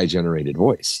AI generated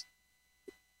voice.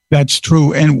 That's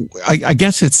true. And I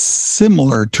guess it's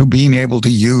similar to being able to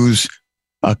use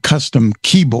a custom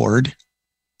keyboard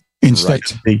instead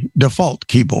of the default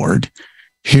keyboard.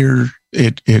 Here,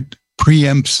 it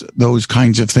preempts those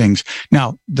kinds of things.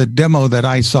 Now, the demo that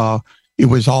I saw, it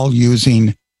was all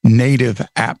using native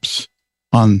apps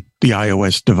on the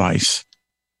iOS device,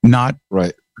 not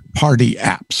party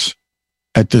apps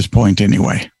at this point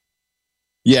anyway.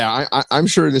 Yeah, I'm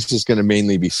sure this is going to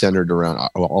mainly be centered around,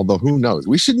 although who knows?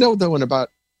 We should know, though, in about,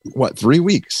 3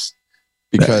 weeks,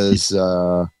 because,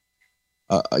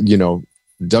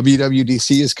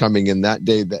 WWDC is coming in that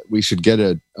day that we should get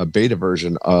a beta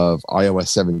version of iOS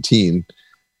 17.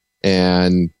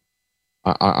 And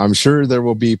I'm sure there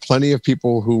will be plenty of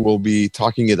people who will be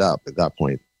talking it up at that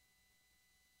point.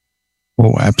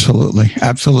 Oh, absolutely.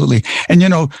 Absolutely. And,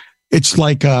 it's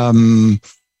like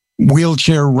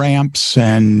wheelchair ramps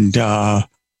and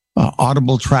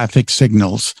audible traffic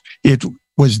signals. It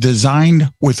was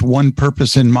designed with one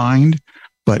purpose in mind,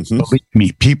 but believe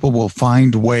me, people will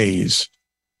find ways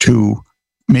to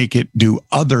make it do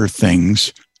other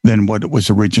things than what it was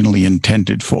originally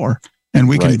intended for. And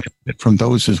we can benefit from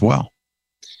those as well.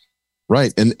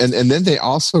 Right. And then they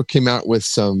also came out with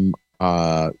some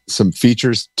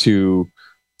features to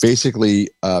basically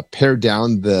pare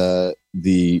down the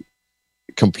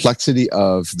complexity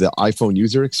of the iPhone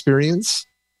user experience.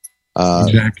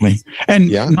 Exactly.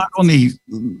 And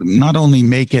not only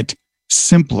make it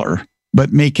simpler,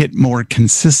 but make it more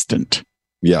consistent.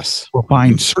 Yes. We'll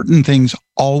find certain things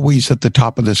always at the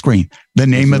top of the screen. The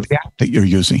name of the app that you're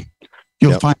using.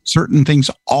 You'll find certain things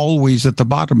always at the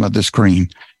bottom of the screen.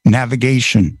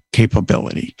 Navigation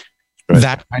capability,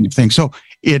 that kind of thing. So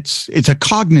it's a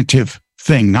cognitive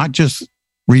thing, not just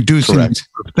reducing the number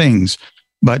of things,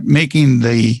 but making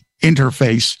the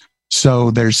interface so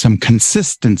there's some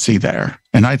consistency there.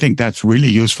 And I think that's really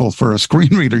useful for a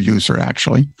screen reader user,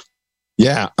 actually.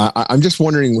 Yeah, I'm just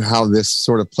wondering how this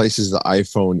sort of places the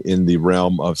iPhone in the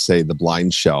realm of, say, the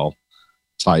blind shell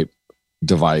type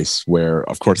device, where,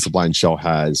 of course, the blind shell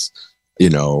has,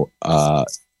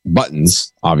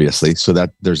 buttons, obviously, so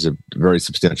that there's a very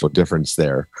substantial difference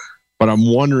there. But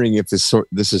I'm wondering if this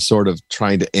is sort of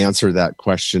trying to answer that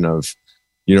question of,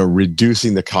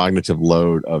 reducing the cognitive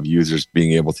load of users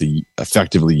being able to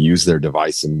effectively use their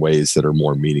device in ways that are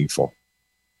more meaningful.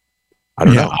 I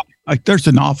don't know. There's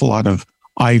an awful lot of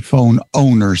iPhone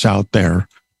owners out there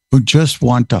who just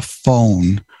want a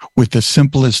phone with the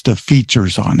simplest of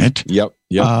features on it. Yep.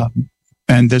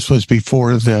 And this was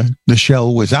before the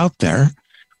shell was out there.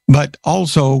 But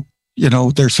also,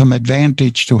 there's some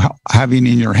advantage to having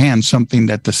in your hand something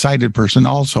that the sighted person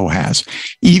also has.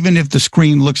 Even if the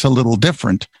screen looks a little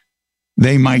different,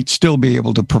 they might still be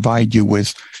able to provide you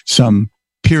with some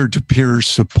peer-to-peer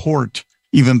support,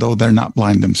 even though they're not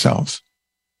blind themselves.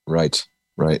 Right.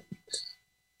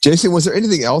 Jason, was there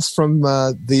anything else from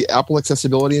the Apple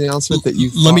accessibility announcement that you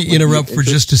Let me interrupt for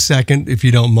just a second, if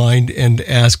you don't mind, and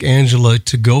ask Angela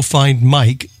to go find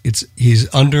Mike.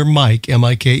 He's under Mike,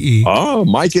 M-I-K-E. Oh,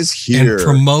 Mike is here. And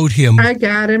promote him. I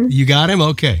got him. You got him?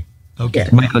 Okay.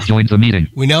 Mike has joined the meeting.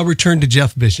 We now return to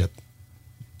Jeff Bishop.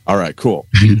 All right, cool.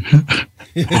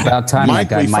 About time Mike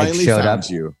showed up.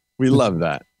 You. We love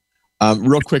that.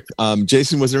 Real quick,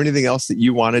 Jason, was there anything else that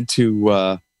you wanted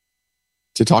to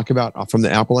talk about from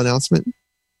the Apple announcement?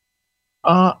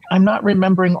 I'm not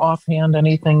remembering offhand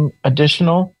anything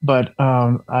additional, but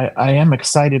I am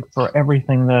excited for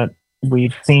everything that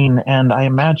we've seen, and I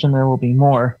imagine there will be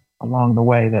more along the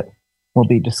way that will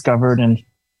be discovered. And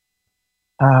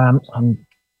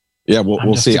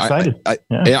we'll see. Excited.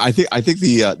 I think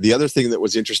the other thing that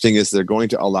was interesting is they're going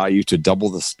to allow you to double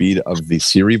the speed of the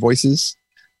Siri voices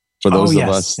for those of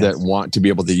us that want to be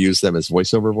able to use them as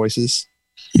voiceover voices.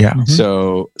 Yeah.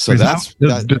 So that's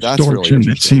really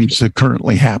it seems to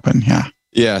currently happen. Yeah.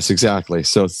 Yes, exactly.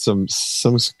 So some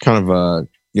kind of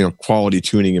quality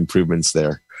tuning improvements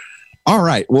there. All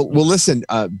right. Well, listen.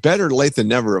 Better late than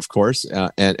never, of course,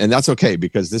 and that's okay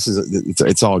because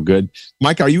it's all good.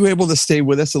 Mike, are you able to stay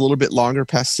with us a little bit longer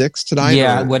past 6 tonight?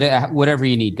 Yeah, whatever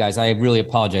you need, guys. I really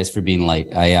apologize for being late.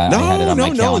 I had it on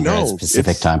my calendar at a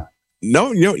specific time.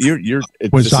 No, you're.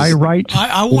 Was I right?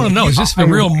 I want to know: is this a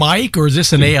real mic or is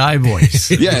this an AI voice?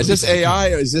 Yeah, is this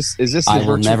AI? Or is this? I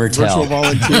will never tell.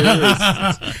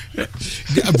 Volunteer?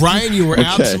 Brian, you were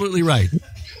absolutely right.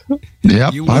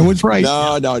 Yep, I was right.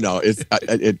 No.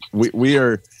 We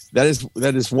are. That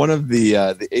is one of the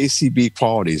ACB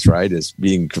qualities, right? Is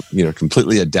being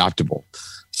completely adaptable.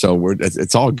 So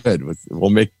it's all good.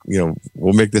 We'll make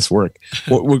this work.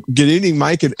 Well, good evening,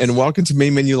 Mike, and welcome to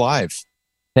Main Menu Live.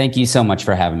 Thank you so much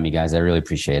for having me, guys. I really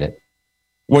appreciate it.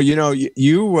 Well, you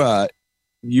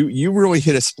really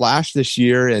hit a splash this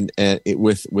year, and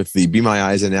with the Be My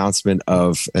Eyes announcement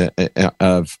of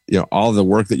all the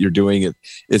work that you're doing.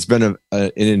 It's been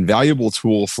an invaluable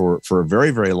tool for a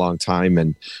very, very long time.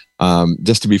 And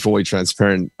just to be fully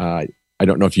transparent, I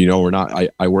don't know if you know or not.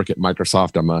 I work at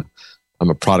Microsoft. I'm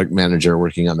a product manager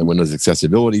working on the Windows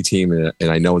accessibility team, and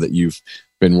I know that you've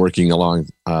been working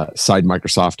alongside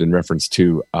Microsoft in reference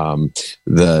to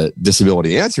the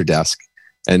Disability Answer Desk,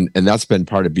 and that's been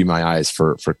part of Be My Eyes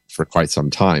for quite some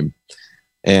time.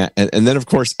 And then of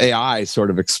course AI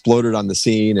sort of exploded on the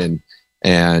scene,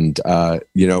 and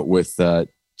with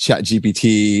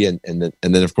ChatGPT and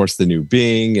then of course the new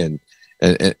Bing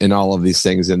and all of these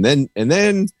things, and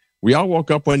then we all woke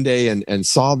up one day and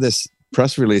saw this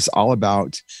press release all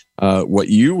about what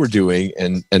you were doing,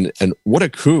 and what a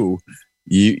coup!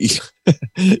 You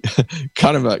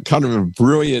kind of a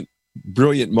brilliant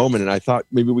moment, and I thought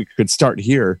maybe we could start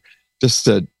here, just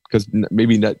because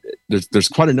maybe not, there's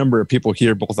quite a number of people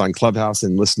here, both on Clubhouse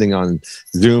and listening on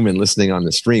Zoom and listening on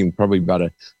the stream, probably about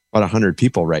 100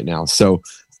 people right now. So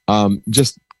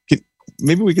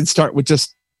maybe we can start with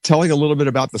just telling a little bit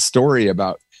about the story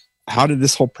about how did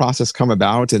this whole process come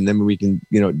about, and then we can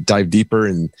dive deeper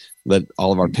and let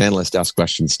all of our panelists ask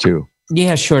questions too.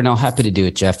 Yeah, sure. No, happy to do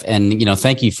it, Jeff. And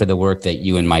thank you for the work that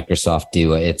you and Microsoft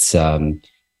do. It's I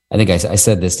think I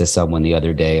said this to someone the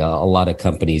other day. A lot of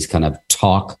companies kind of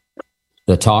talk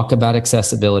about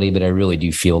accessibility, but I really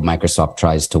do feel Microsoft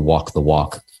tries to walk the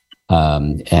walk,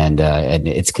 and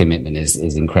its commitment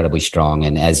is incredibly strong.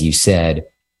 And as you said,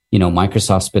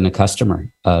 Microsoft's been a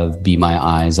customer of Be My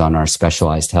Eyes on our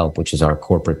specialized help, which is our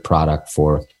corporate product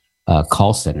for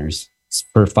call centers,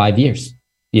 for 5 years.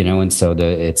 And so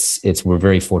we're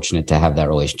very fortunate to have that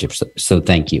relationship. So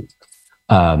thank you.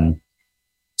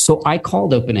 So I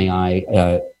called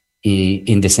OpenAI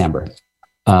in December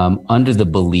under the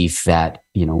belief that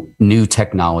new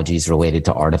technologies related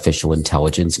to artificial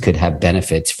intelligence could have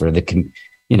benefits for the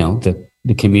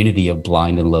community of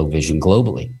blind and low vision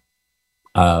globally.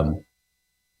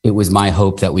 It was my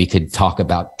hope that we could talk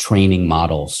about training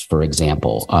models, for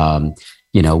example.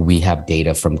 We have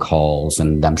data from calls,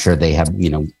 and I'm sure they have,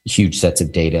 huge sets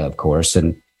of data, of course.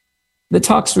 And the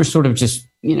talks were sort of just,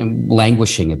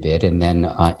 languishing a bit. And then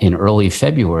in early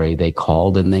February, they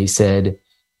called and they said,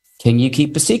 "Can you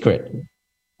keep a secret?"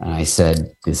 And I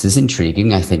said, "This is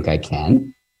intriguing. I think I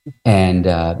can." And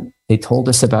they told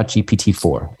us about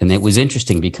GPT-4. And it was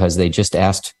interesting because they just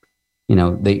asked,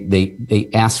 they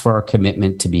asked for our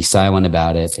commitment to be silent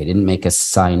about it. They didn't make us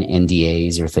sign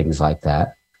NDAs or things like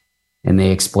that. And they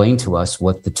explained to us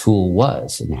what the tool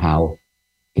was and how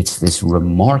it's this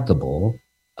remarkable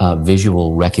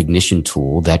visual recognition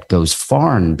tool that goes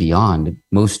far and beyond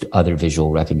most other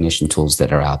visual recognition tools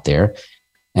that are out there.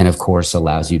 And of course,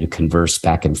 allows you to converse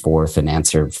back and forth and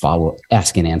ask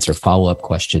and answer follow-up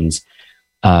questions.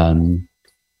 And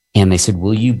they said,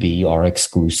 "Will you be our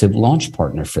exclusive launch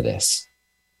partner for this?"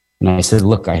 And I said,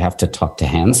 "Look, I have to talk to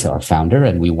Hans, our founder,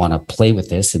 and we want to play with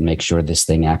this and make sure this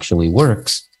thing actually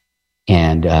works."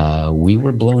 And we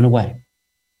were blown away,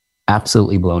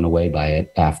 absolutely blown away by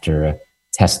it after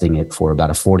testing it for about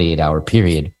a 48-hour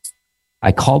period.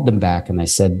 I called them back and I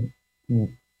said,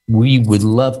 "We would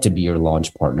love to be your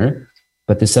launch partner,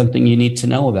 but there's something you need to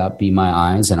know about Be My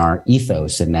Eyes and our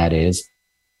ethos, and that is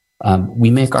we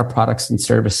make our products and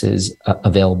services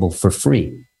available for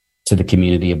free to the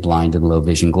community of blind and low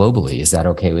vision globally. Is that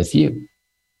okay with you?"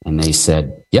 And they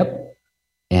said, "Yep."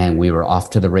 And we were off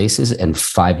to the races. And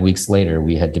 5 weeks later,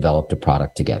 we had developed a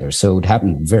product together. So it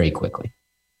happened very quickly.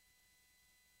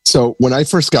 So when I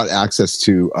first got access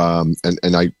to,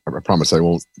 and I promise I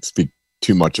won't speak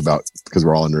too much about, because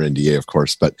we're all under NDA, of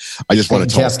course, but I just want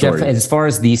to tell a story. Jeff, as far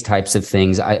as these types of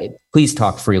things, please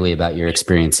talk freely about your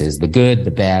experiences, the good,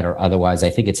 the bad, or otherwise. I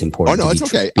think it's important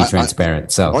to be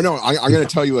transparent. I'm going to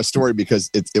tell you a story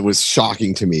because it was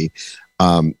shocking to me.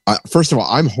 First of all,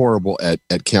 I'm horrible at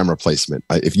camera placement.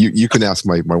 If you can ask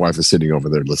my wife is sitting over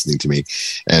there listening to me,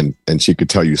 and she could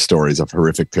tell you stories of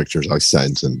horrific pictures I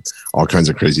sent and all kinds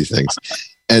of crazy things.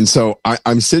 And so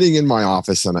I'm sitting in my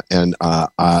office and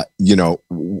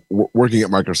working at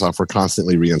Microsoft. We're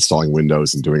constantly reinstalling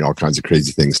Windows and doing all kinds of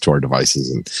crazy things to our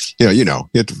devices. And we're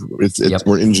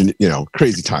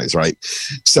crazy times, right?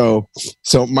 So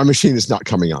my machine is not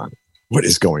coming on. What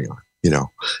is going on?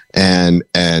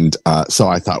 So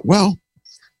I thought, well,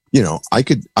 I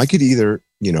could either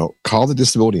call the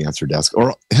disability answer desk,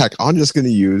 or heck, I'm just going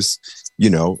to use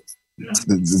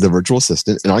the virtual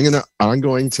assistant, and I'm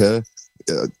going to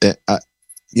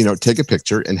take a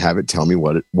picture and have it tell me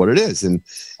what it is. And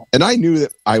I knew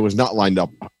that I was not lined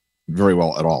up very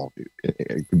well at all.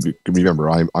 Remember,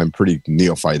 I'm pretty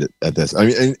neophyte at this. I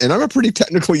mean, and I'm a pretty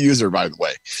technical user, by the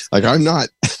way. Like, I'm not.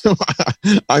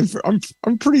 I'm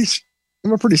a pretty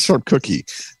sharp cookie,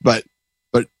 but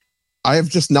I have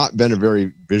just not been a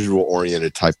very visual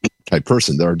oriented type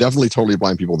person. There are definitely totally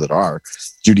blind people that are.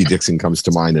 Judy Dixon comes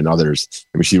to mind, and others.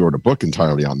 I mean, she wrote a book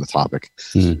entirely on the topic.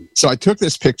 Mm-hmm. So I took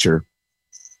this picture,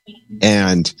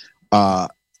 and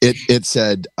it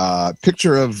said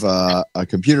picture of a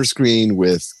computer screen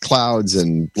with clouds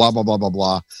and blah blah blah blah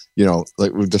blah.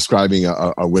 Like we're describing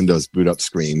a Windows boot up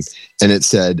screen, and it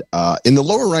said in the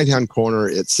lower right hand corner,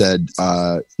 it said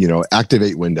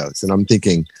activate Windows, and I'm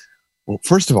thinking, well,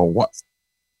 first of all,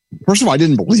 I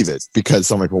didn't believe it, because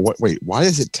I'm like, well, wait, why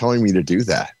is it telling me to do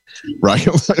that? Right?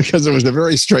 Because it was a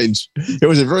very,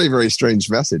 very strange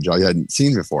message I hadn't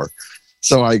seen before.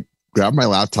 So I grabbed my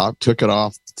laptop, took it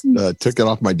off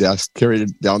my desk, carried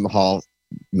it down the hall,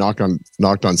 knocked on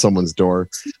someone's door,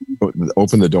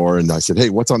 opened the door, and I said,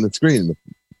 hey, what's on the screen?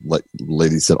 The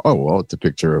lady said, oh, well, it's a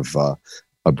picture of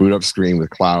a boot up screen with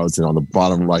clouds, and on the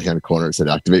bottom right hand corner it said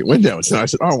activate Windows. And I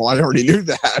said, oh, well, I already knew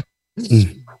that.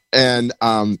 And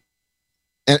I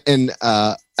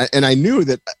knew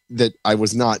that I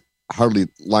was not hardly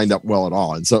lined up well at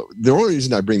all. And so the only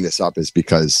reason I bring this up is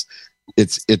because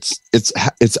it's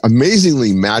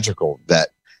amazingly magical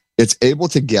that it's able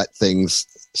to get things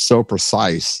so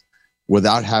precise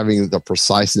without having the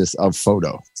preciseness of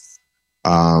photo.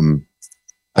 I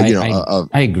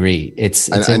agree. It's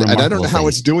and I don't know how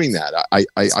it's doing that. I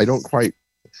don't quite.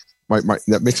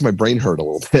 That makes my brain hurt a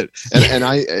little bit. And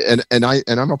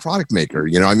I'm a product maker.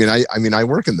 I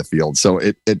work in the field. So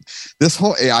this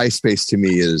whole AI space to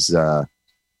me is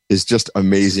just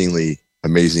amazingly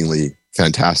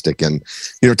fantastic. And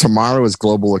tomorrow is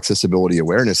Global Accessibility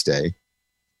Awareness Day.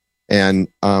 And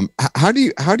how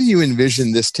do you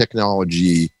envision this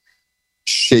technology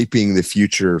shaping the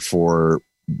future for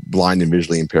blind and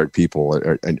visually impaired people?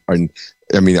 Are you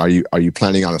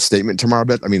planning on a statement tomorrow,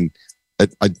 Beth? I mean,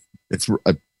 it's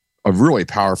a really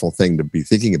powerful thing to be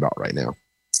thinking about right now.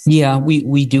 Yeah,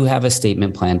 we do have a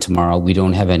statement plan tomorrow. We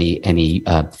don't have any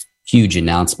huge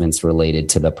announcements related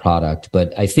to the product,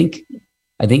 but I think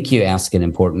you ask an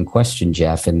important question,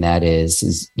 Jeff, and that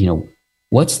is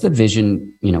what's the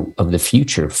vision of the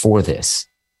future for this?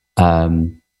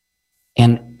 And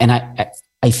I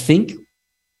think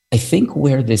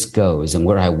where this goes, and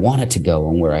where I want it to go,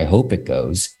 and where I hope it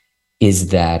goes,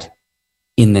 is that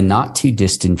in the not too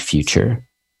distant future,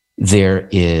 there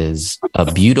is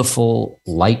a beautiful,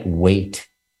 lightweight,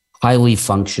 highly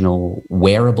functional,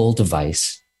 wearable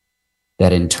device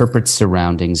that interprets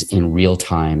surroundings in real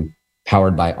time,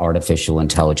 powered by artificial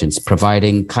intelligence,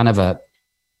 providing kind of a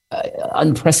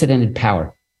unprecedented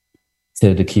power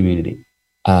to the community.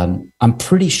 I'm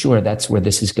pretty sure that's where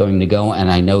this is going to go, and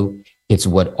I know it's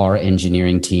what our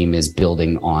engineering team is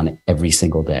building on every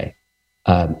single day.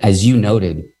 As you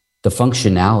noted, the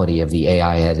functionality of the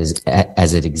AI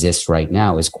as it exists right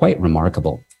now is quite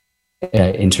remarkable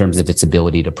in terms of its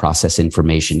ability to process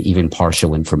information, even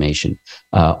partial information,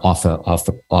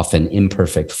 off an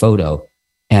imperfect photo,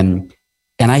 and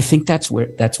I think that's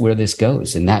where this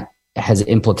goes, and that has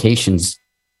implications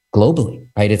globally,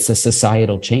 right? It's a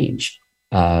societal change,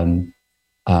 and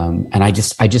I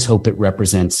just hope it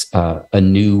represents a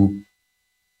new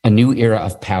era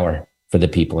of power for the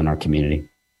people in our community.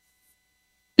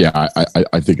 Yeah,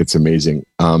 I think it's amazing.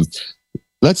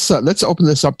 Let's open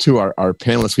this up to our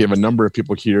panelists. We have a number of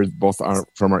people here, both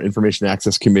from our Information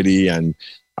Access Committee and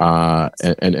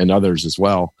others as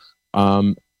well.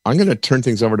 I'm going to turn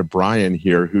things over to Brian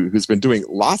here, who's been doing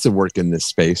lots of work in this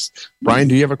space. Brian,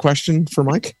 do you have a question for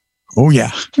Mike? Oh,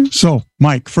 yeah. So,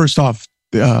 Mike, first off,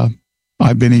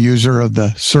 I've been a user of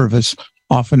the service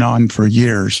off and on for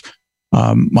years.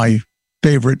 My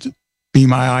favorite Be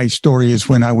My Eye story is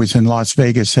when I was in Las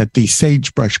Vegas at the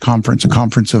Sagebrush Conference, a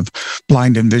conference of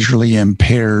blind and visually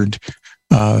impaired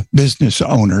business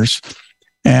owners.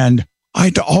 And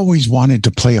I'd always wanted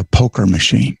to play a poker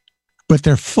machine, but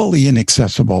they're fully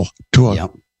inaccessible to a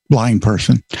blind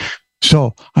person.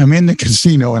 So I'm in the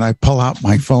casino and I pull out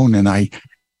my phone and I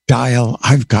dial.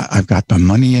 I've got the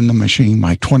money in the machine.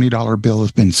 My $20 bill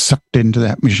has been sucked into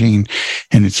that machine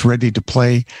and it's ready to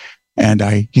play. And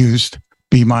I used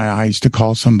Be My Eyes to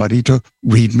call somebody to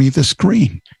read me the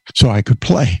screen so I could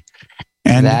play.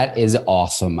 And that is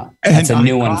awesome. That's a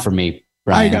new one for me,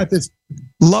 Brian. I got this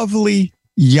lovely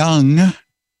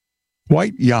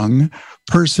quite young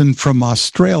person from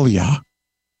Australia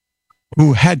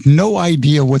who had no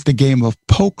idea what the game of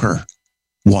poker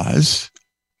was.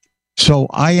 So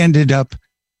I ended up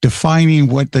defining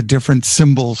what the different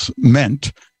symbols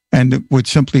meant and would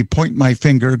simply point my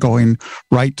finger going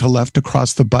right to left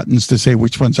across the buttons to say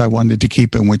which ones I wanted to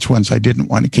keep and which ones I didn't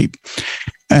want to keep.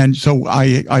 And so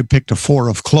I picked a 4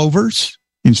 of clovers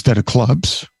instead of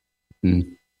clubs,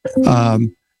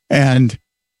 and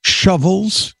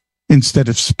shovels instead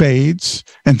of spades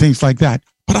and things like that.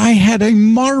 But I had a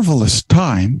marvelous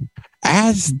time,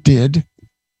 as did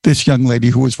this young lady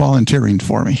who was volunteering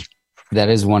for me. That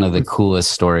is one of the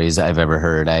coolest stories I've ever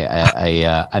heard.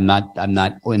 I'm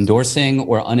not endorsing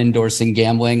or unendorsing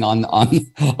gambling on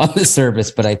the service,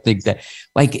 but I think that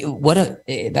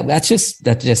that's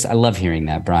just I love hearing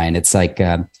that, Brian. It's like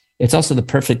it's also the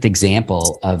perfect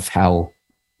example of how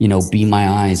Be My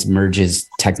Eyes merges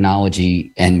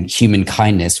technology and human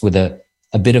kindness with a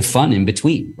bit of fun in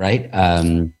between, right?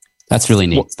 That's really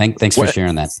neat. Thanks for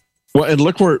sharing that. Well, and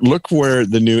look where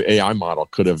the new AI model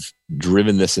could have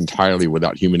driven this entirely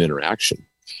without human interaction.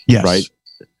 Yes. Right.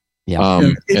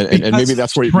 Yeah. And maybe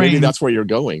that's where you're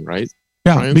going, right?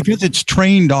 Yeah. Brian? Because it's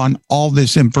trained on all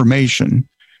this information,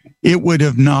 it would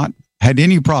have not had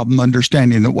any problem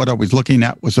understanding that what I was looking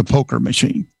at was a poker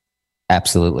machine.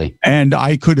 Absolutely. And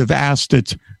I could have asked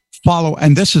it follow.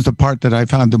 And this is the part that I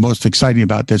found the most exciting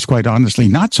about this, quite honestly,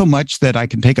 not so much that I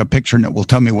can take a picture and it will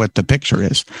tell me what the picture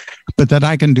is, but that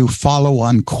I can do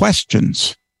follow-on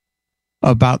questions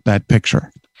about that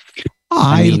picture.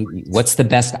 I mean, what's the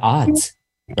best odds,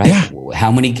 right? Yeah.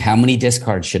 How many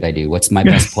discards should I do? What's my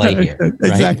best play here?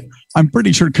 Exactly. Right? I'm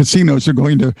pretty sure casinos are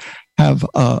going to have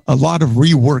a lot of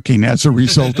reworking as a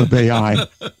result of AI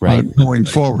going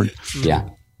forward. Yeah.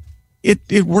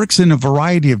 It works in a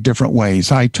variety of different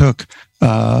ways. I took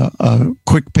a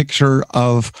quick picture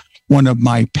of one of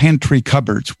my pantry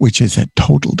cupboards, which is a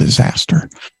total disaster.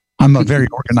 I'm a very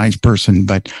organized person,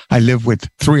 but I live with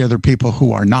 3 other people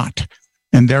who are not,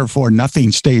 and therefore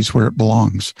nothing stays where it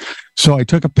belongs. So I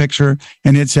took a picture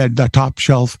and it said the top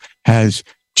shelf has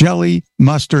jelly,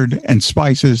 mustard, and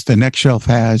spices. The next shelf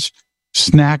has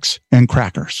snacks and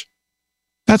crackers.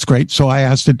 That's great. So I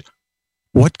asked it,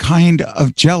 what kind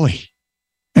of jelly?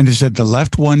 And it said the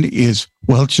left one is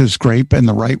Welch's grape and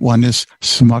the right one is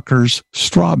Smucker's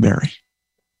strawberry.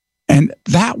 And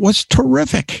that was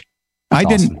terrific. I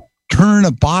didn't turn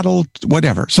a bottle,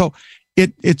 whatever. So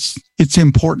it's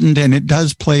important, and it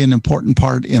does play an important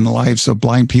part in the lives of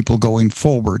blind people going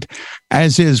forward,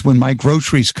 as is when my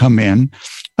groceries come in.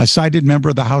 A sighted member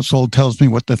of the household tells me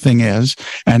what the thing is,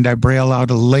 and I braille out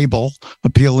a label, a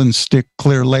peel and stick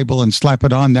clear label, and slap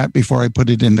it on that before I put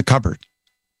it in the cupboard.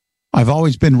 I've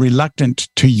always been reluctant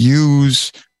to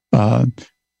use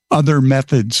other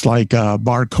methods like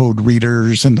barcode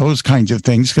readers and those kinds of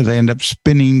things, because I end up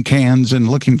spinning cans and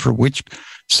looking for which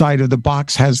side of the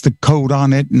box has the code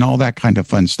on it and all that kind of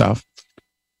fun stuff.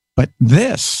 But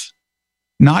this,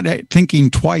 not thinking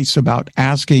twice about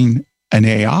asking an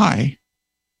AI,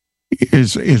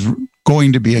 is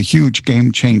going to be a huge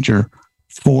game changer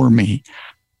for me.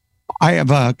 I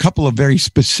have a couple of very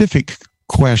specific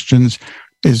questions,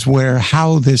 is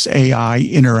how this AI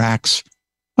interacts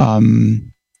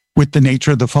with the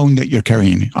nature of the phone that you're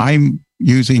carrying. I'm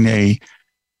using a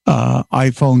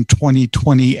iPhone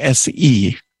 2020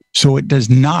 SE, so it does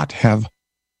not have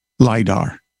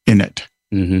LiDAR in it.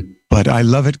 Mm-hmm. But I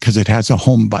love it because it has a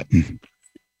home button.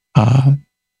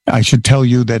 I should tell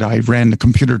you that I ran the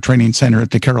computer training center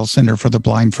at the Carroll Center for the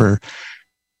Blind for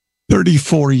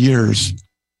 34 years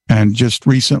and just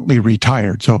recently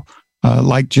retired. So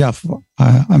like Jeff,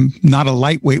 I'm not a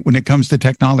lightweight when it comes to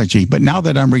technology, but now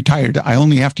that I'm retired, I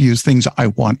only have to use things I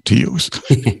want to use,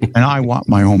 and I want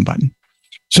my home button.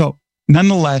 So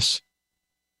nonetheless,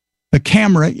 the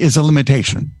camera is a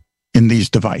limitation in these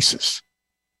devices.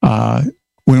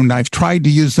 When I've tried to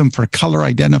use them for color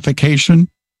identification,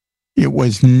 it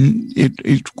was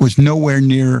nowhere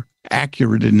near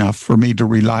accurate enough for me to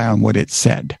rely on what it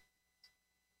said.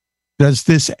 Does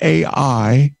this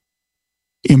AI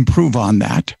improve on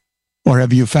that? Or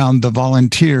have you found the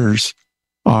volunteers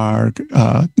are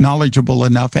knowledgeable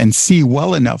enough and see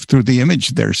well enough through the image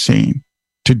they're seeing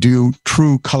to do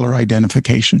true color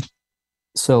identification?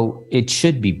 So it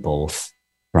should be both.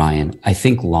 Brian, I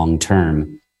think long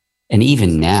term, and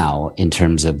even now in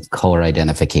terms of color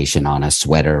identification on a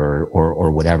sweater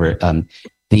or whatever,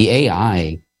 the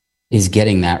AI is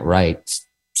getting that right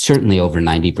certainly over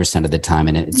 90% of the time.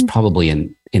 And it's probably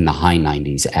in the high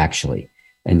 90s, actually.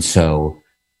 And so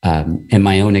in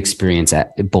my own experience,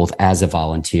 both as a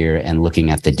volunteer and looking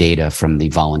at the data from the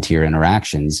volunteer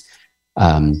interactions,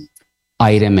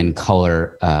 item and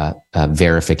color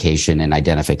verification and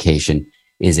identification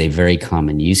is a very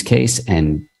common use case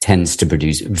and tends to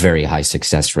produce very high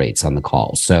success rates on the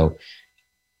call. So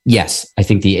yes, I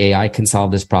think the AI can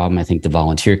solve this problem. I think the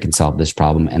volunteer can solve this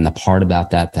problem. And the part about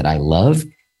that I love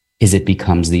is it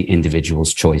becomes the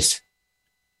individual's choice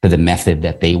for the method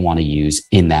that they want to use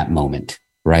in that moment,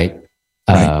 right?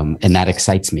 And that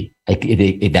excites me.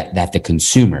 That the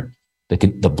consumer,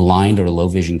 the blind or low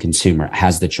vision consumer,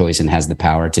 has the choice and has the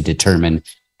power to determine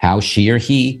how she or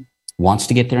he wants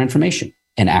to get their information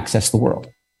and access the world,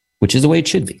 which is the way it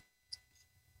should be.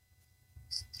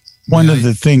 One of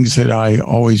the things that I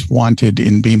always wanted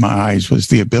in Be My Eyes was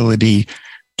the ability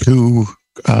to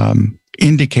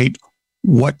indicate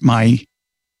what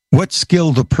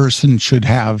skill the person should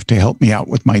have to help me out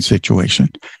with my situation.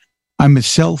 I'm a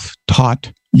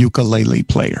self-taught ukulele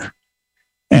player,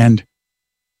 and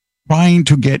trying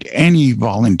to get any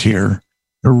volunteer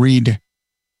to read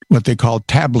what they call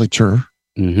tablature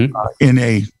in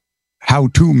a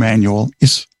how-to manual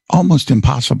is almost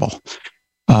impossible.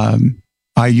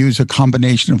 I use a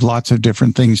combination of lots of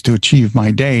different things to achieve my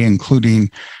day,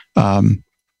 including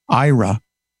IRA,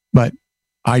 but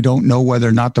I don't know whether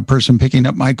or not the person picking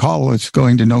up my call is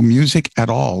going to know music at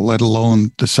all, let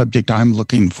alone the subject I'm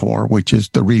looking for, which is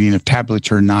the reading of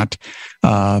tablature, not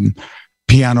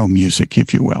piano music,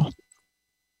 if you will.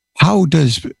 How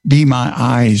does Be My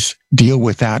Eyes deal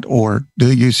with that, or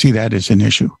do you see that as an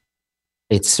issue?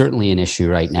 It's certainly an issue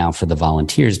right now for the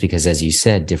volunteers because, as you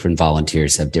said, different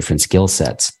volunteers have different skill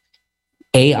sets.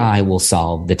 AI will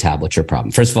solve the tablature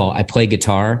problem. First of all, I play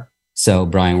guitar, so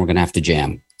Brian, we're going to have to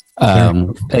jam.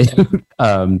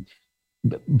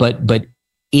 But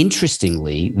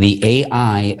interestingly, the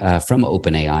AI from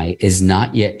OpenAI is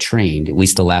not yet trained. At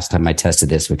least the last time I tested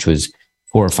this, which was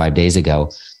 4 or 5 days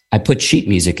ago, I put sheet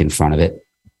music in front of it,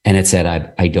 and it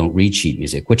said I don't read sheet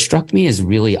music, which struck me as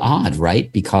really odd, right?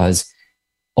 Because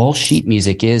all sheet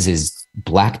music is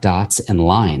black dots and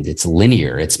lines. It's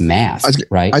linear. It's math,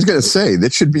 right? I was going to say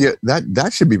that should be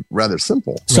that should be rather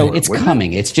simple. So it's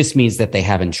coming. It just means that they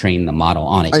haven't trained the model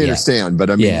on it. I understand, but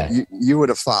I mean, you would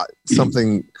have thought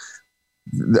something.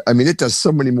 I mean, it does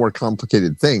so many more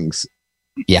complicated things.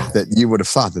 Yeah, that you would have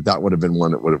thought that would have been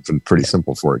one that would have been pretty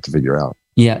simple for it to figure out.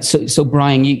 Yeah. So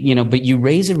Brian, but you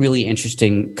raise a really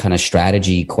interesting kind of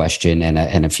strategy question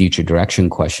and a future direction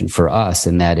question for us,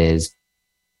 and that is,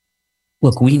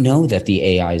 look, we know that the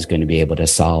AI is going to be able to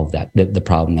solve the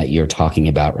problem that you're talking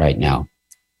about right now.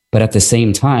 But at the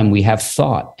same time, we have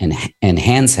thought, and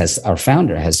Hans our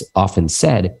founder has often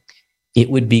said, it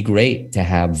would be great to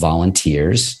have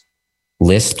volunteers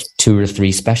list 2 or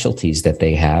 3 specialties that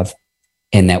they have,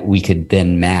 and that we could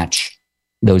then match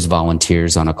those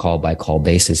volunteers on a call by call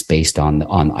basis based on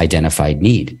identified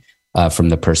need from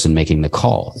the person making the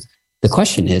call. The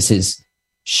question is,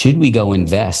 should we go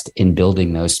invest in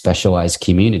building those specialized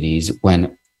communities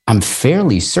when I'm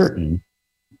fairly certain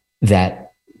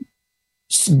that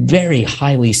very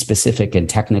highly specific and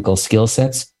technical skill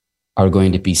sets are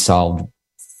going to be solved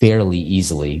fairly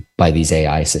easily by these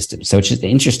AI systems? So it's just an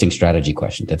interesting strategy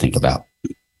question to think about.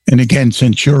 And again,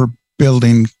 since you're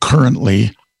building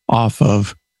currently off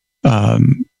of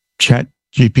Chat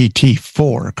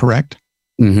GPT-4, correct?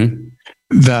 Mm-hmm.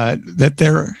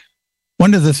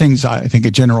 One of the things I think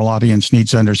a general audience needs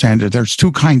to understand is there's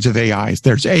 2 kinds of AIs.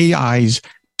 There's AIs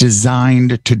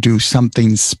designed to do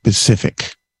something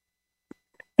specific.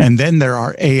 And then there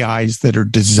are AIs that are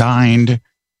designed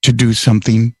to do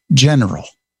something general.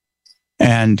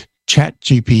 And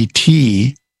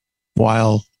ChatGPT,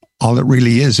 while all it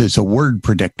really is a word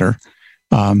predictor,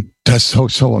 does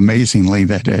so amazingly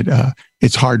that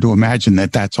it's hard to imagine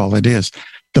that that's all it is.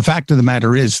 The fact of the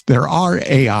matter is there are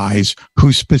AIs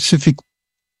whose specific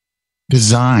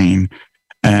design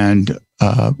and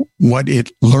what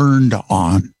it learned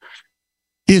on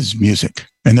is music.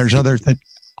 And there's others that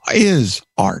is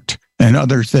art, and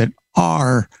others that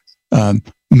are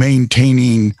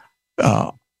maintaining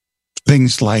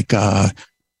things like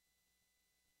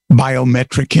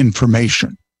biometric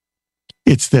information.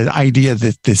 It's the idea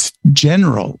that this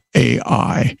general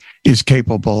AI is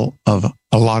capable of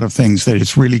a lot of things that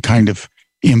is really kind of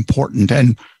important.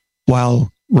 And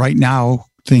while right now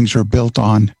things are built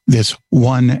on this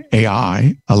one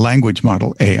AI, a language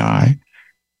model AI,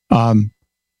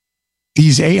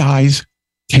 these AIs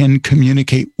can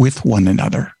communicate with one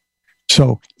another.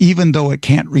 So even though it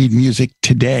can't read music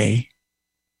today,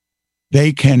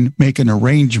 they can make an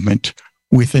arrangement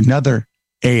with another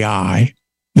AI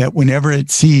that whenever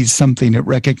it sees something it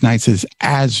recognizes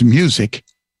as music,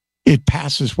 it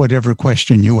passes whatever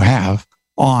question you have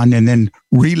on and then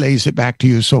relays it back to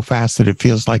you so fast that it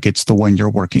feels like it's the one you're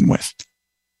working with.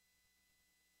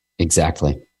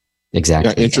 Exactly.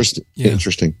 Yeah, interesting. Yeah.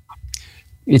 Interesting.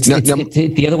 It's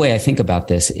the other way I think about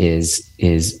this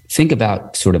is think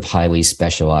about sort of highly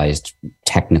specialized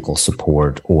technical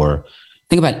support, or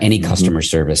think about any customer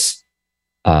service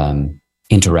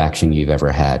interaction you've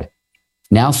ever had.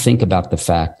 Now think about the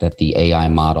fact that the AI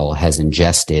model has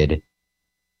ingested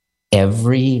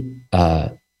every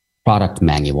product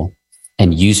manual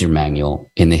and user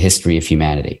manual in the history of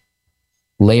humanity.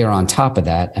 Layer on top of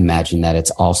that, imagine that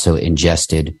it's also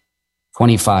ingested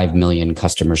 25 million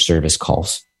customer service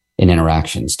calls and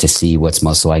interactions to see what's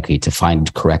most likely to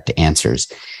find correct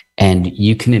answers. And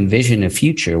you can envision a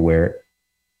future where,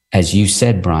 as you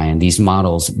said, Brian, these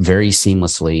models very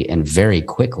seamlessly and very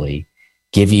quickly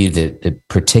give you the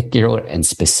particular and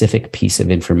specific piece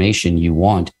of information you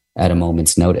want at a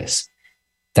moment's notice.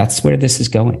 That's where this is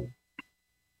going.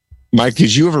 Mike,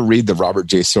 did you ever read the Robert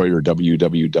J. Sawyer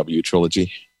WWW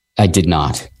trilogy? I did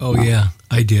not. Oh, yeah,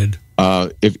 I did.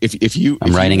 If you,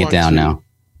 I'm writing it down now.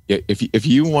 If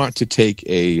you want to take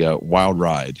a wild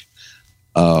ride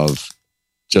of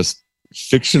just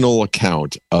fictional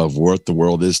account of what the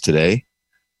world is today,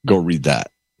 go read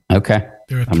that. Okay,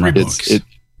 there are three books.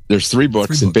 There's three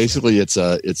books, and basically it's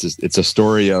a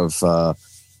story of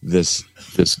this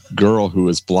girl who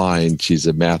is blind. She's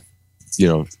a math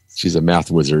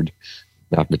wizard,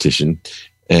 mathematician,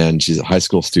 and she's a high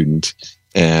school student,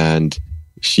 and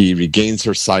she regains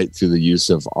her sight through the use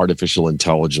of artificial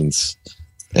intelligence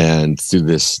and through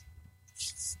this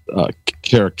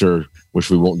character,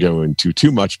 which we won't go into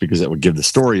too much because that would give the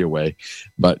story away,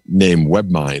 but named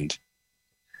WebMind.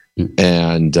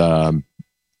 And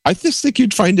I just think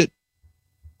you'd find it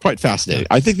quite fascinating.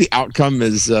 I think the outcome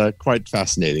is quite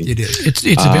fascinating. It is.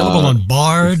 It's available on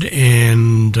Bard,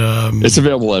 and it's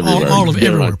available everywhere.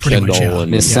 Everywhere, pretty much. Yeah.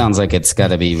 This sounds like it's got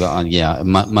to be on. Yeah,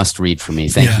 must read for me.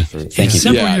 Thank you. Thank you.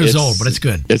 Several years old, but it's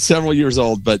good. It's several years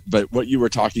old, but what you were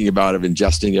talking about of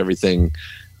ingesting everything,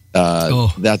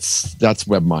 that's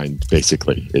WebMind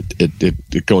basically.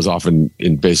 It goes off and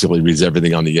basically reads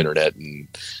everything on the internet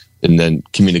and then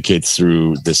communicates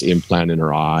through this implant in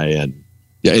her eye. And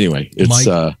yeah, anyway, it's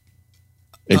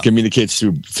it communicates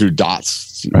through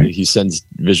dots. Right. He sends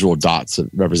visual dots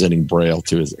representing Braille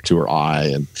to her eye.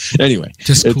 And anyway,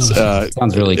 just cool.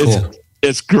 Sounds really cool.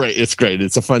 It's great. It's great.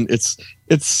 It's a fun. It's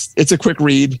a quick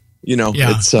read. You know,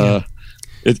 it's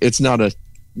not a,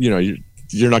 you know,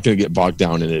 you're not going to get bogged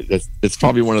down in it. It's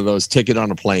probably one of those, take it on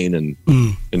a plane and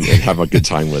have a good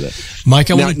time with it.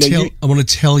 Mike, I want to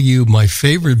tell you my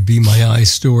favorite Be My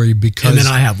Eyes story, because, and then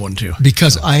I have one too.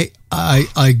 Because I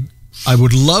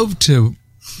would love to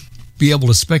be able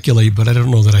to speculate, but I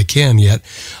don't know that I can yet,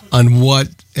 on what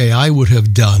AI would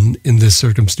have done in this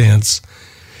circumstance.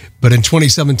 But in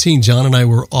 2017, John and I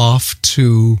were off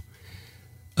to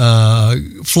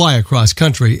fly across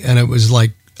country, and it was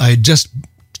like I had just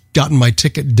gotten my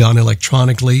ticket done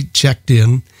electronically, checked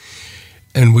in,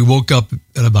 and we woke up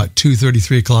at about 2:30,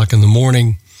 3 o'clock in the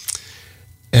morning,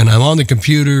 and I'm on the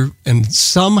computer, and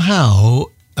somehow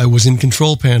I was in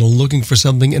control panel looking for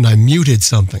something, and I muted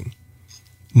something.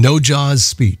 No JAWS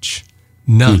speech.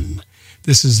 None.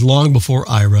 This is long before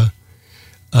IRA.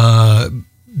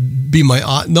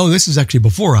 This is actually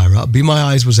before IRA. Be My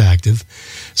Eyes was active.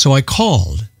 So I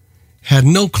called. Had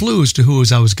no clue as to who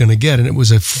I was going to get, and it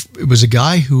was a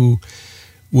guy who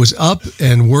was up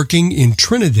and working in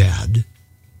Trinidad.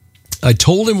 I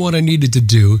told him what I needed to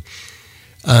do,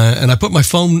 and I put my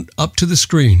phone up to the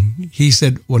screen. He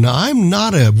said, "Well, now I'm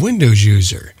not a Windows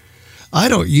user. I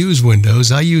don't use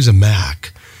Windows. I use a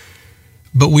Mac.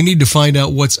 But we need to find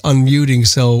out what's unmuting."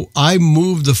 So I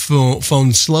moved the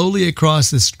phone slowly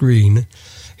across the screen.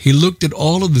 He looked at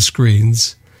all of the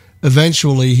screens.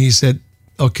 Eventually, he said,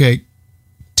 "Okay,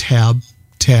 tab,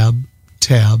 tab,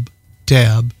 tab,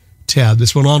 tab, tab."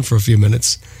 This went on for a few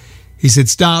minutes. He said,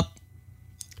 "Stop.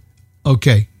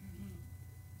 Okay.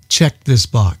 Check this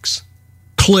box."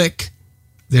 Click.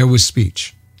 There was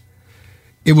speech.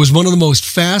 It was one of the most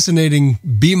fascinating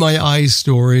Be My Eyes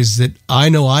stories that I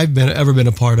know I've ever been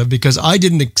a part of, because I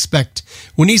didn't expect,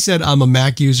 when he said I'm a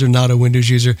Mac user, not a Windows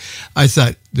user, I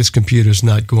thought this computer's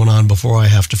not going on before I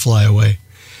have to fly away.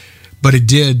 But it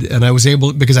did, and I was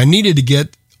able, because I needed to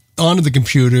get onto the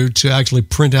computer to actually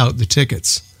print out the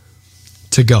tickets.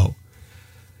 to go.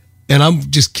 And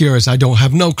I'm just curious. I don't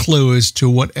have no clue as to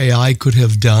what AI could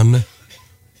have done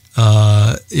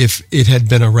if it had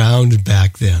been around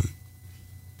back then.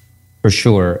 For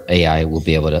sure, AI will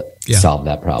be able to solve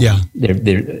that problem. Yeah.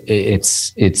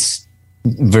 It's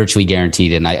virtually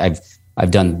guaranteed. And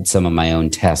I've done some of my own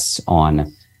tests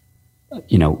on,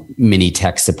 mini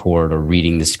tech support or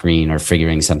reading the screen or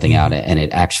figuring something out, and it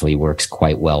actually works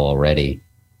quite well already.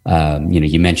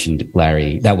 You mentioned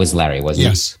Larry. That was Larry, wasn't it?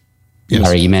 Yes.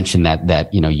 Larry, you mentioned that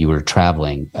you were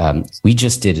traveling. We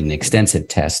just did an extensive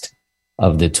test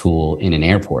of the tool in an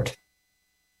airport.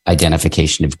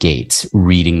 Identification of gates,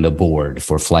 reading the board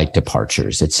for flight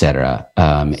departures, et cetera.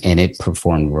 And it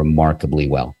performed remarkably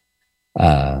well.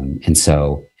 And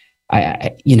so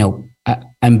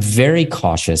I'm very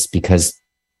cautious because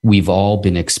we've all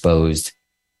been exposed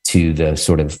to the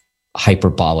sort of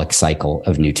hyperbolic cycle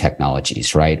of new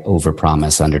technologies, right?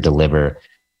 Overpromise, underdeliver,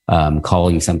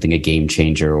 calling something a game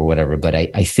changer or whatever. But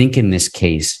I think in this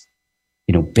case,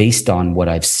 based on what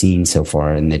I've seen so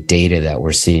far and the data that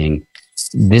we're seeing,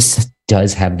 this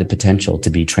does have the potential to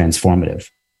be transformative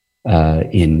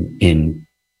in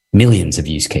millions of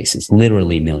use cases,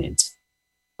 literally millions.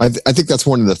 I think that's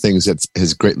one of the things that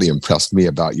has greatly impressed me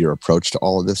about your approach to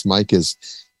all of this, Mike, is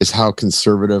how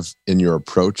conservative in your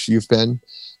approach you've been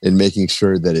in making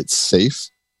sure that it's safe,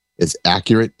 it's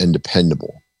accurate, and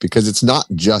dependable. Because it's not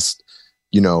just,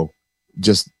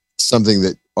 just something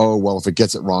that, if it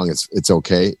gets it wrong, it's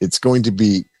okay. It's going to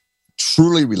be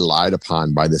truly relied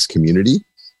upon by this community.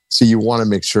 So you want to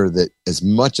make sure that as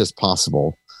much as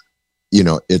possible,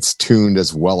 it's tuned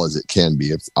as well as it can be.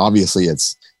 It's obviously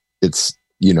it's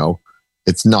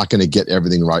not going to get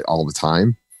everything right all the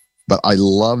time, but I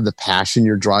love the passion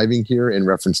you're driving here in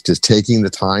reference to taking the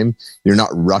time. You're not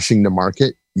rushing to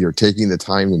market. You're taking the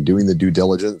time and doing the due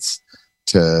diligence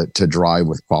to drive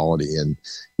with quality. And,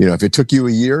 if it took you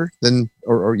a year, then,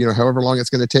 or however long it's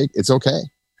going to take, it's okay.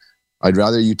 I'd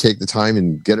rather you take the time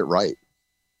and get it right.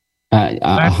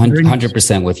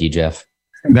 100% with you, Jeff.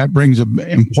 That brings an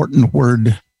important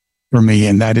word for me,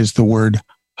 and that is the word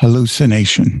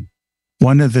hallucination.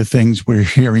 One of the things we're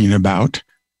hearing about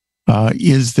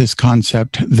is this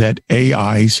concept that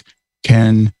AIs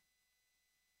can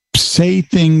say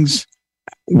things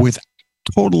with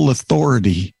total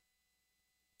authority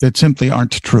that simply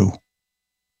aren't true.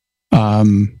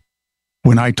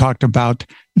 When I talked about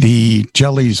the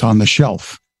jellies on the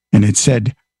shelf and it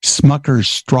said Smucker's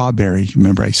strawberry,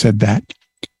 remember I said that?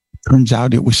 Turns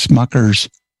out it was Smucker's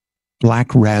black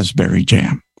raspberry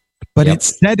jam. But it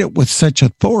said it with such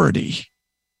authority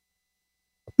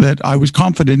that I was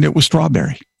confident it was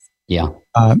strawberry. Yeah.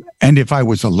 And if I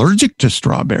was allergic to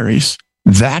strawberries,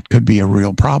 that could be a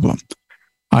real problem.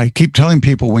 I keep telling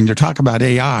people when you talk about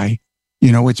AI,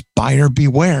 it's buyer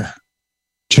beware.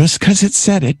 Just because it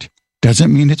said it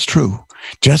doesn't mean it's true.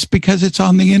 Just because it's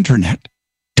on the internet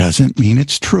doesn't mean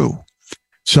it's true.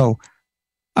 So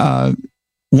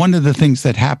one of the things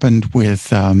that happened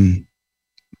with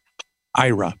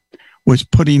IRA was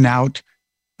putting out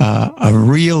a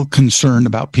real concern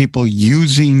about people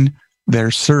using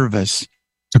their service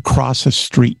to cross a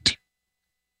street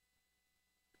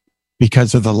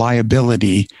because of the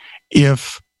liability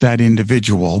if that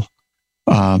individual,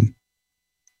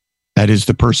 that is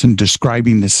the person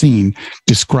describing the scene,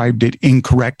 described it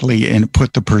incorrectly and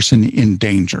put the person in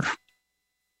danger.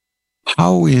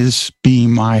 How is Be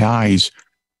My Eyes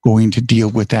going to deal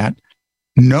with that,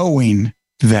 knowing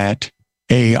that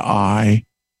AI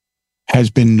has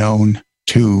been known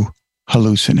to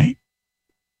hallucinate?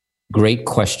 Great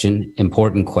question,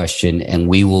 important question, and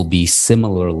we will be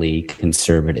similarly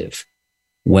conservative.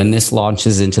 When this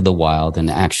launches into the wild, and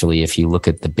actually if you look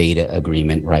at the beta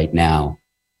agreement right now,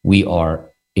 we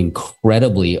are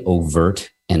incredibly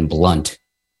overt and blunt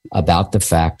about the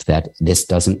fact that this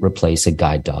doesn't replace a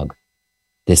guide dog.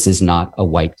 This is not a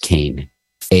white cane.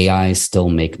 AIs still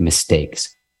make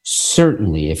mistakes.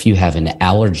 Certainly, if you have an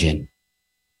allergen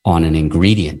on an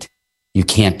ingredient, you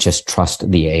can't just trust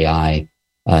the AI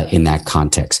in that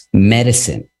context.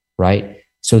 Medicine, right?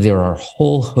 So there are a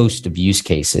whole host of use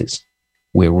cases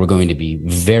where we're going to be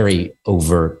very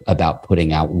overt about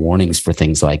putting out warnings for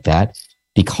things like that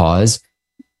because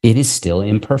it is still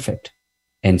imperfect.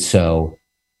 And so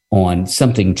on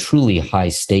something truly high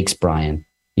stakes, Brian,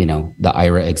 the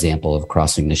IRA example of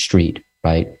crossing the street,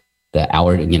 right?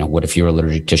 What if you're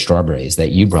allergic to strawberries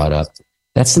that you brought up?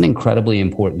 That's an incredibly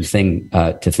important thing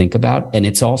to think about. And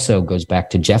it's also goes back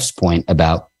to Jeff's point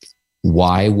about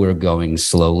why we're going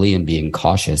slowly and being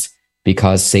cautious,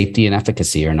 because safety and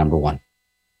efficacy are number one.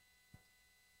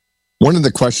 One of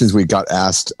the questions we got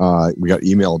asked, we got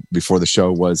emailed before the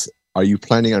show was, are you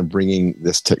planning on bringing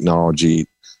this technology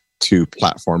to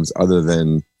platforms other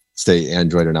than, say,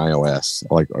 Android and iOS,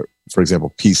 like, for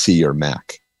example, PC or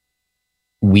Mac?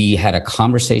 We had a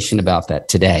conversation about that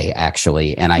today,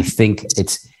 actually, and I think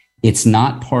it's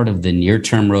not part of the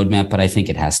near-term roadmap, but I think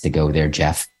it has to go there,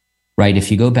 Jeff. Right?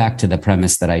 If you go back to the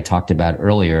premise that I talked about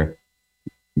earlier,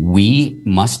 we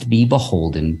must be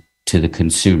beholden to the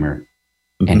consumer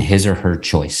and his or her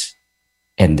choice.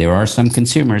 And there are some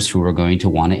consumers who are going to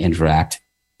want to interact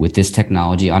with this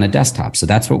technology on a desktop. So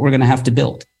that's what we're going to have to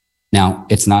build. Now,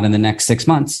 it's not in the next 6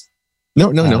 months.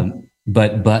 No.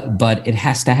 But it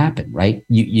has to happen, right?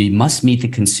 You must meet the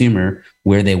consumer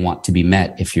where they want to be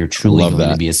met if you're truly going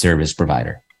to be a service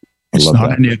provider. It's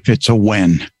not an if, it's a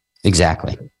when.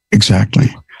 Exactly.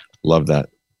 Love that.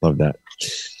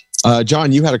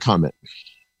 John, you had a comment.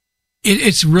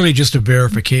 It's really just a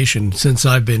verification. Since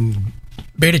I've been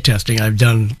beta testing, I've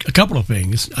done a couple of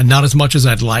things. Not as much as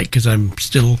I'd like because I'm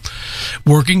still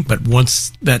working, but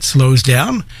once that slows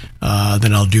down,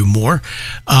 then I'll do more.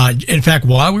 In fact,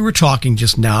 while we were talking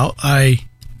just now, I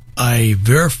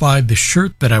verified the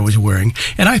shirt that I was wearing,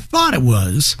 and I thought it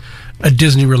was a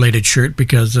Disney-related shirt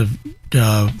because of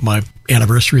my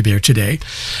anniversary there today.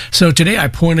 So today I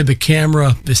pointed the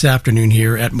camera this afternoon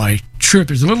here at my shirt.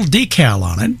 There's a little decal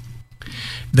on it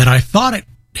that I thought it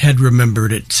had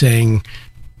remembered it saying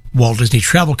Walt Disney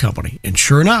Travel Company. And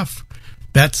sure enough,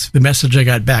 that's the message I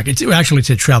got back. It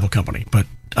said travel company, but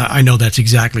I know that's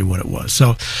exactly what it was.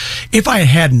 So if I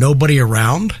had nobody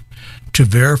around to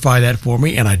verify that for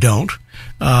me, and I don't,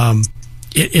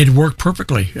 it worked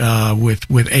perfectly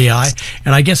with AI.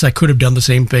 And I guess I could have done the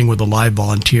same thing with a live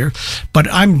volunteer, but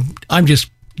I'm just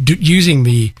using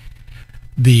the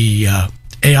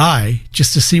AI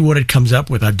just to see what it comes up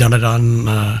with. I've done it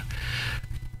on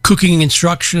cooking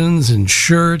instructions and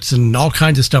shirts and all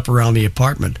kinds of stuff around the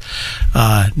apartment.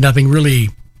 Nothing really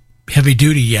heavy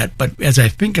duty yet, but as I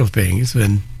think of things,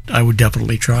 then I would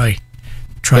definitely try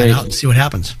it out and see what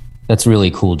happens. That's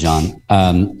really cool, John.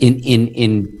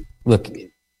 Look,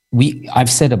 I've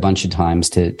said a bunch of times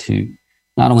to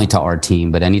not only to our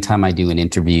team, but anytime I do an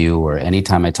interview or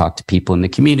anytime I talk to people in the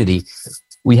community,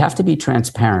 we have to be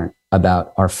transparent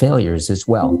about our failures as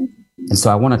well. And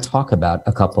so I want to talk about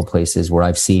a couple of places where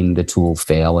I've seen the tool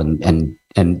fail and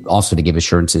also to give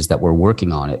assurances that we're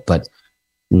working on it. But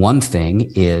one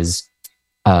thing is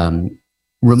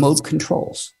remote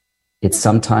controls. It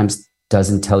sometimes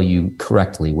doesn't tell you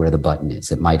correctly where the button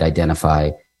is. It might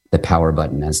identify the power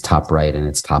button as top right and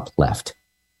it's top left.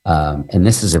 And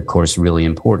this is, of course, really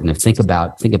important. Think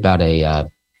about a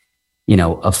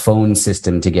phone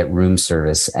system to get room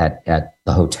service at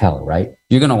the hotel, right?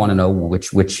 You're going to want to know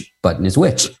which button is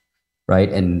which, right?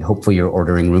 And hopefully you're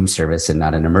ordering room service and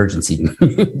not an emergency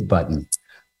button.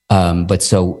 But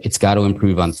so it's got to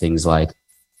improve on things like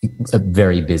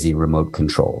very busy remote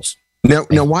controls.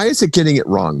 Now, why is it getting it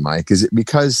wrong, Mike? Is it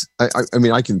because, I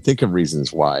mean, I can think of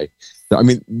reasons why. I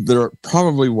mean, there are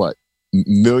probably,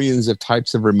 millions of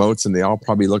types of remotes and they all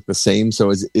probably look the same. So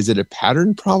is it a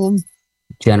pattern problem?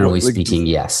 Generally speaking,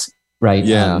 yes. Right.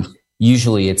 Yeah.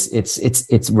 Usually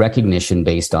it's recognition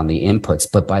based on the inputs,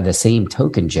 but by the same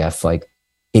token, Jeff, like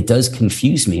it does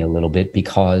confuse me a little bit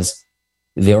because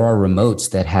there are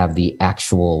remotes that have the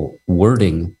actual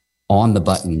wording on the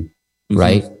button,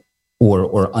 right?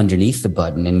 Or underneath the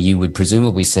button. And you would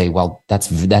presumably say, well, that's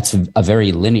a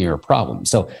very linear problem.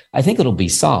 So I think it'll be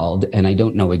solved. And I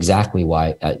don't know exactly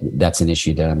why that's an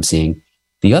issue that I'm seeing.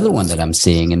 The other one that I'm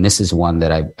seeing, and this is one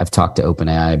that I've talked to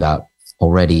OpenAI about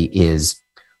already, is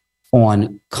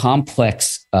on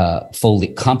complex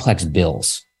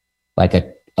bills, like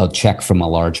a check from a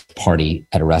large party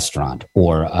at a restaurant,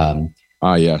 or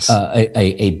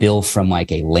a bill from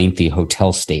like a lengthy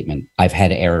hotel statement. I've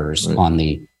had errors on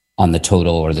the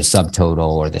total or the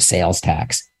subtotal or the sales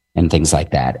tax and things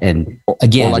like that. And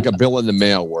again, or like a bill in the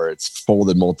mail where it's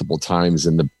folded multiple times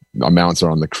and the amounts are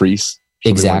on the crease.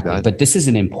 Exactly. Like but this is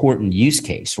an important use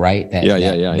case, right?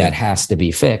 That has to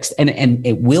be fixed, and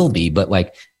it will be. But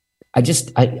like,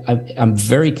 I'm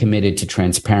very committed to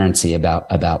transparency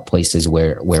about places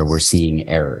where we're seeing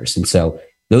errors. And so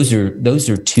those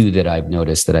are two that I've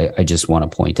noticed that I just want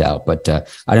to point out. But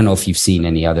I don't know if you've seen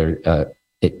any other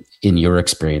in your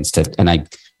experience. And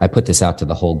I put this out to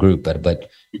the whole group, but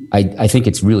I think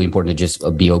it's really important to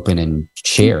just be open and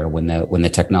share when the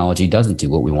technology doesn't do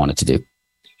what we want it to do.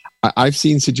 I've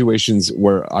seen situations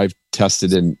where I've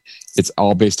tested and it's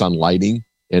all based on lighting.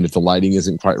 And if the lighting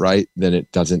isn't quite right, then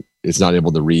it's not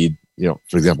able to read,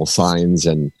 for example, signs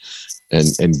and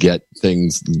get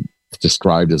things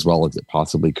described as well as it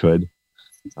possibly could.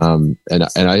 And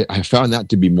I found that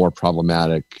to be more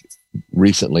problematic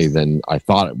recently than I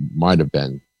thought it might have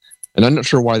been. And I'm not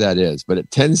sure why that is, but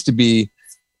it tends to be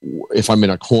if I'm in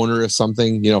a corner of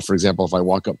something, for example, if I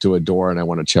walk up to a door and I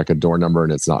want to check a door number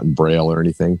and it's not in Braille or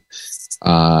anything,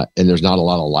 and there's not a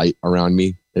lot of light around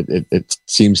me, it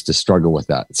seems to struggle with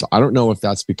that. So I don't know if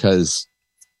that's because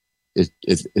if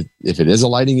it is a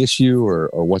lighting issue or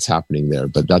what's happening there,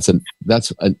 but that's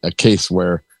a case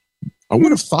where I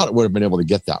would have thought it would have been able to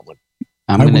get that one.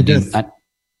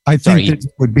 I think it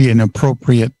would be an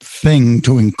appropriate thing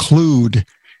to include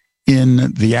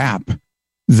in the app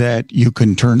that you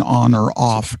can turn on or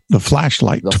off the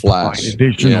flashlight to provide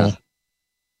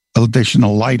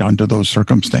additional light under those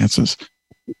circumstances.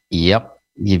 Yep.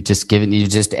 You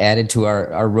just added to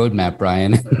our roadmap,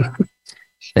 Brian.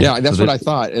 Yeah, that's what I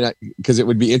thought. And because it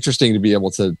would be interesting to be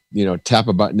able to, tap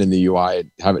a button in the UI,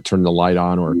 have it turn the light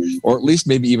on, or at least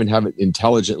maybe even have it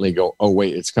intelligently go, oh,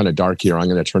 wait, it's kind of dark here. I'm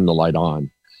going to turn the light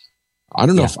on. I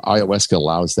don't know if iOS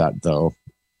allows that, though.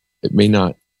 It may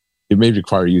not. It may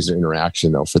require user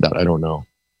interaction, though, for that. I don't know.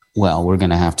 Well, we're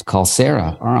going to have to call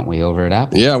Sarah, aren't we, over at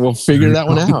Apple? Yeah, we'll figure that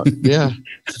one out. Yeah.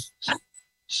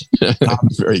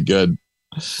 Very good.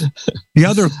 The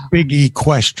other biggie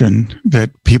question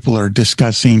that people are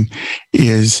discussing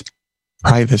is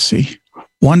privacy.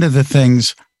 One of the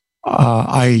things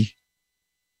I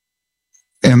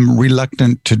am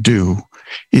reluctant to do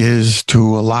is to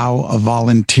allow a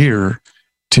volunteer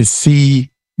to see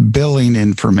billing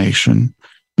information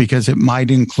because it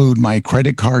might include my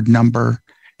credit card number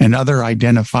and other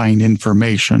identifying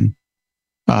information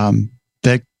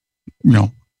that,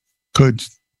 could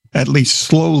at least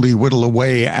slowly whittle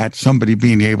away at somebody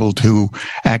being able to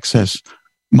access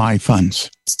my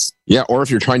funds. Yeah, or if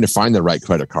you're trying to find the right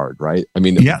credit card, right? I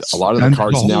mean, a lot of the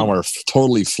cards now are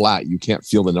totally flat. You can't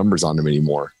feel the numbers on them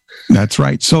anymore. That's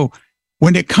right. So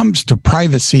when it comes to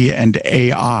privacy and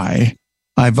AI,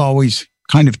 I've always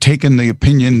kind of taken the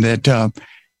opinion that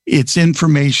it's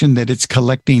information that it's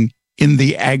collecting in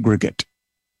the aggregate,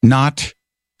 not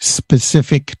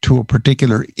specific to a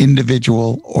particular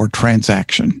individual or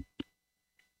transaction.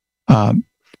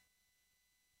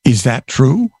 Is that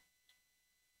true?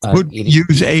 Would you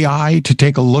use AI to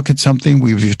take a look at something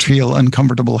we would feel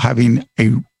uncomfortable having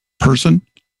a person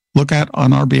look at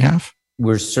on our behalf?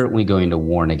 We're certainly going to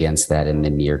warn against that in the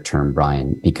near term,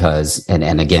 Brian, because,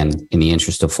 and again, in the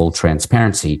interest of full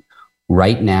transparency,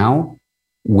 right now,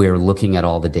 we're looking at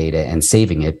all the data and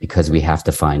saving it because we have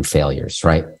to find failures,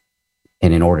 right?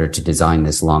 And in order to design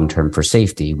this long-term for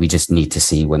safety, we just need to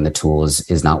see when the tool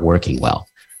is not working well.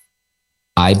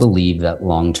 I believe that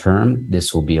long-term,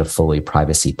 this will be a fully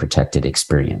privacy protected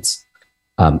experience.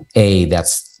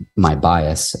 That's my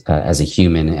bias as a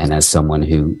human and as someone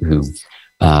who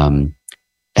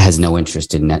has no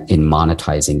interest in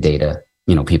monetizing data,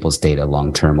 people's data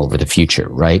long-term over the future,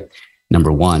 right?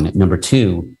 Number one. Number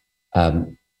two,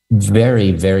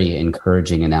 very, very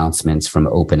encouraging announcements from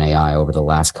OpenAI over the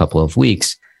last couple of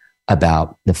weeks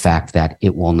about the fact that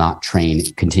it will not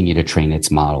continue to train its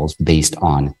models based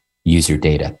on user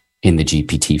data in the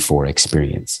GPT-4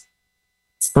 experience.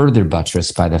 Further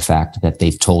buttressed by the fact that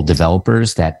they've told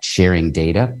developers that sharing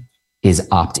data is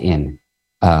opt-in,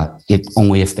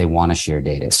 only if they want to share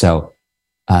data. So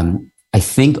I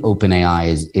think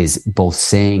OpenAI is both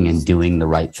saying and doing the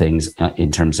right things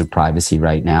in terms of privacy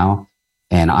right now.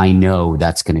 And I know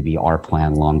that's going to be our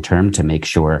plan long-term to make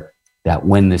sure that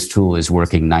when this tool is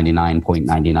working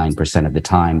 99.99% of the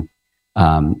time,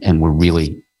 and we're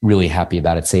really, really happy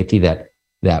about its safety, that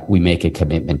we make a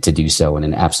commitment to do so in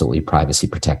an absolutely privacy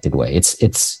protected way. It's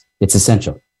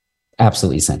essential,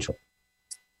 absolutely essential.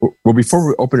 Well, before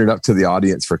we open it up to the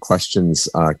audience for questions,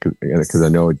 because I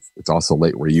know it's also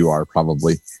late where you are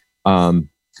probably, I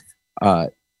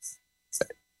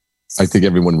think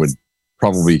everyone would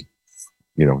probably,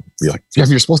 be like, Jeff,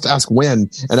 you're supposed to ask when.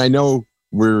 And I know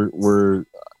we're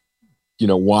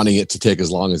wanting it to take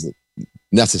as long as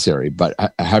necessary, but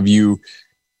have you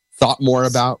thought more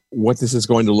about what this is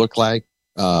going to look like?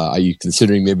 Are you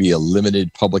considering maybe a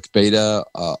limited public beta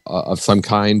of some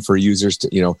kind for users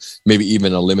to, maybe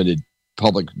even a limited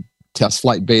public test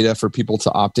flight beta for people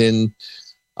to opt in?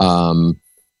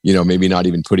 Maybe not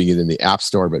even putting it in the App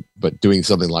Store, but doing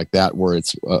something like that where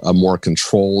it's a more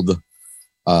controlled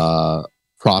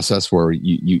process where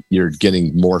you're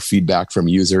getting more feedback from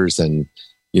users and,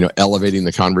 elevating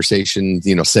the conversation,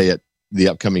 say at the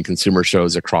upcoming consumer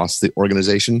shows across the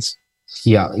organizations?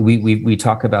 Yeah, we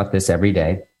talk about this every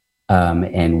day.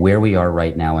 And where we are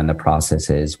right now in the process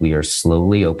is we are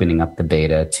slowly opening up the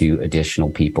beta to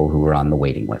additional people who are on the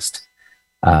waiting list.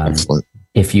 Excellent.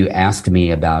 If you asked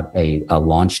me about a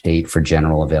launch date for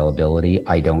general availability,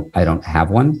 I don't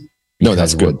have one. No,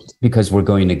 that's good. Because we're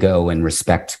going to go and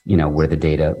respect, where the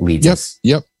data leads us.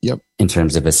 Yep. In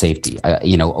terms of a safety,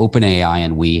 OpenAI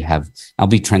and I'll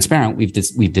be transparent.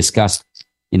 We've discussed,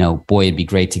 boy, it'd be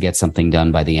great to get something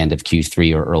done by the end of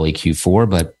Q3 or early Q4,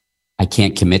 but I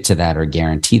can't commit to that or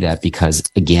guarantee that because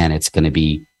again, it's going to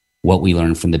be what we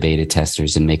learn from the beta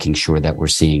testers and making sure that we're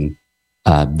seeing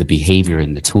the behavior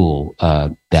in the tool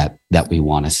that we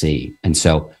want to see. And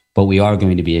so, but we are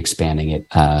going to be expanding it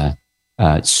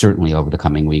certainly over the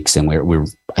coming weeks, and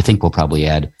I think we'll probably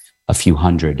add a few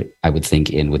hundred, I would think,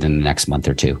 within the next month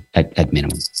or two at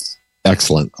minimum.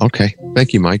 Excellent. Okay,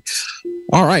 thank you, Mike.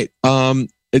 All right.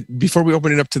 Before we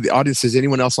open it up to the audience, does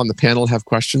anyone else on the panel have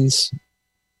questions?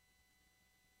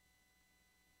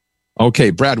 Okay,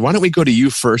 Brad, why don't we go to you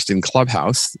first in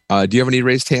Clubhouse? Do you have any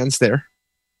raised hands there?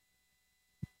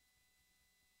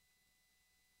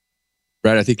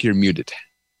 Brad, I think you're muted.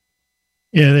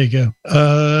 Yeah, there you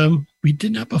go. We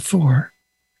did not before.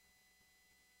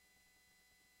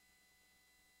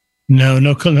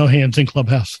 No hands in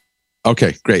Clubhouse.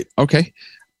 Okay, great. Okay.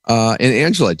 And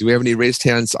Angela, do we have any raised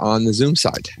hands on the Zoom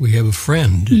side? We have a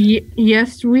friend.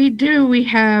 Yes, we do. We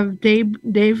have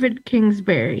David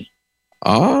Kingsbury.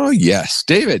 Oh, yes.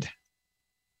 David.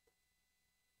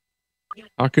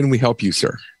 How can we help you,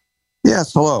 sir?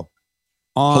 Yes, hello.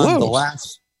 Hello.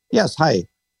 Yes, hi.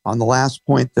 On the last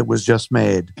point that was just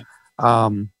made, I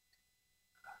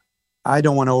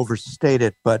don't want to overstate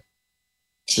it, but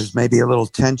there's maybe a little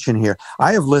tension here.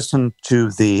 I have listened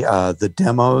to the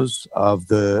demos of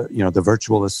the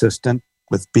virtual assistant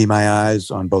with Be My Eyes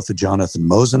on both the Jonathan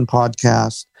Mosen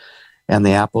podcast and the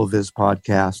AppleViz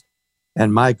podcast.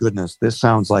 And my goodness, this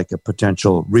sounds like a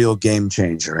potential real game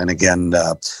changer. And again,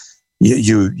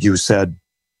 you said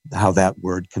how that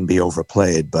word can be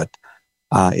overplayed, but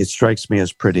it strikes me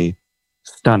as pretty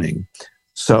stunning.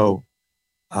 So,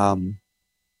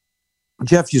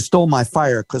 Jeff, you stole my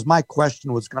fire because my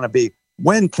question was going to be,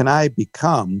 when can I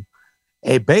become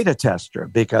a beta tester?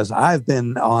 Because I've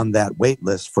been on that wait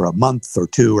list for a month or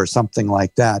two or something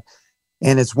like that.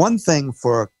 And it's one thing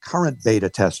for current beta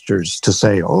testers to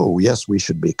say, oh, yes, we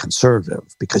should be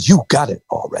conservative because you got it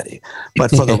already.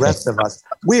 But for the rest of us,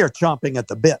 we are chomping at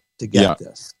the bit to get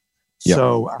this. Yeah.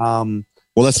 So,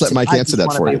 well, let's let Mike answer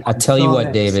that for you. I'll tell you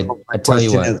what, David. I tell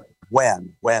you what.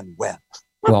 When?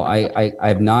 Well,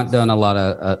 I've not done a lot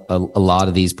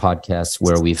of these podcasts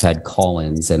where we've had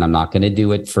call-ins, and I'm not going to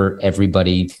do it for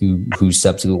everybody who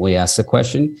subsequently asks a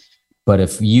question. But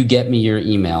if you get me your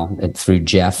email through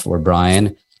Jeff or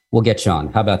Brian, we'll get you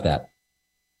on. How about that?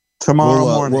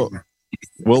 Tomorrow morning,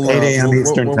 8 a.m.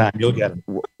 Eastern time. You'll get it.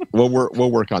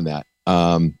 We'll work on that.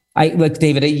 Look,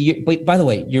 David. By the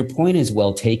way, your point is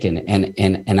well taken,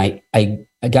 and I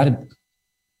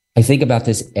think about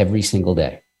this every single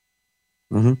day.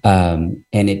 Mm-hmm.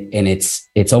 And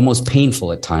it's almost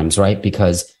painful at times, right?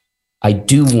 Because I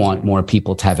do want more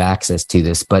people to have access to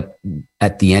this, but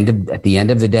at the end of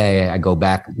the day, I go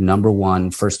back, number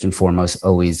one, first and foremost,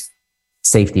 always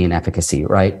safety and efficacy,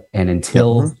 right? And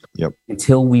until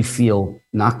we feel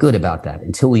not good about that,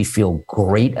 until we feel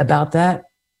great about that,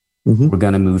 we're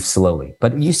going to move slowly.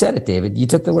 But you said it, David. You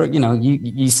took the word.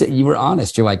 You said, you were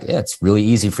honest. You're like, yeah, it's really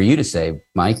easy for you to say,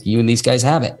 Mike. You and these guys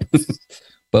have it.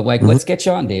 But let's get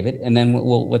you on, David, and then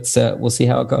we'll see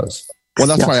how it goes. Well,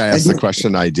 that's why I asked the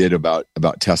question I did about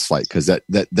test flight, because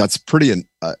that's pretty.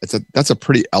 That's a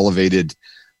pretty elevated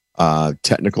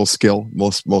technical skill.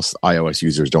 Most iOS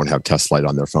users don't have test flight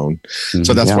on their phone,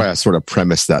 so that's why I sort of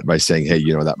premised that by saying, hey,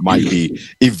 that might be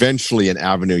eventually an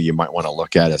avenue you might want to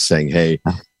look at as saying, hey,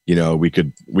 we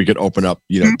could open up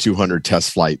 200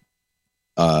 test flight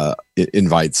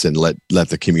invites and let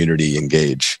the community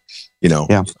engage. And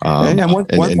one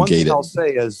thing I'll say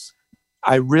is,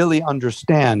 I really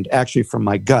understand, actually, from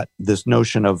my gut, this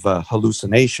notion of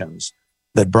hallucinations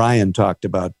that Brian talked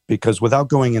about, because without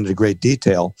going into great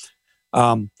detail,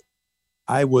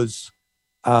 I was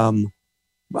a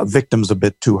victim's a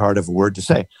bit too hard of a word to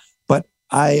say, but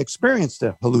I experienced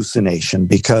a hallucination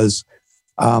because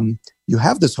you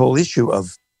have this whole issue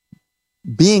of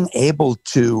being able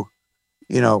to,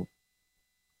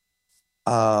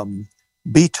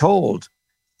 be told,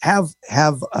 have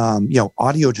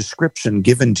audio description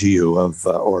given to you of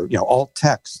or alt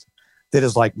text that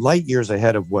is like light years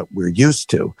ahead of what we're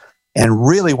used to, and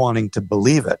really wanting to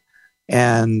believe it.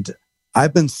 And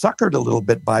I've been suckered a little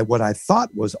bit by what I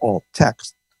thought was alt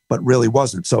text, but really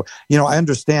wasn't. So I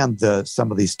understand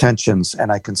some of these tensions,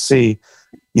 and I can see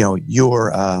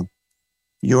your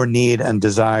need and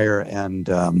desire and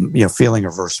feeling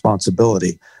of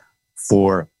responsibility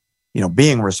for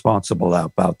being responsible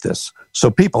about this,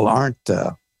 so people aren't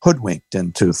hoodwinked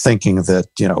into thinking that,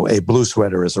 a blue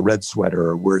sweater is a red sweater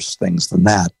or worse things than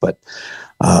that. But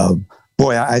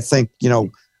boy, I think,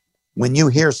 when you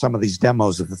hear some of these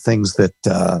demos of the things that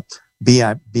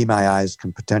Be My Eyes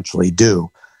can potentially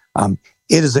do, for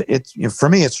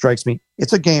me, it strikes me,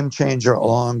 it's a game changer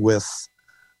along with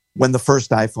when the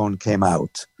first iPhone came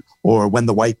out or when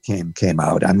the white came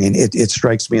out. I mean, it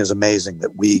strikes me as amazing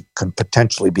that we can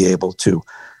potentially be able to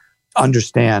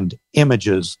understand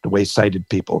images the way sighted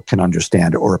people can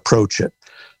understand or approach it.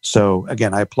 So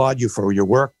again, I applaud you for your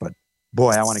work, but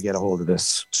boy, I want to get a hold of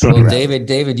this. Well,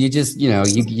 David, you just,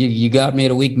 you got me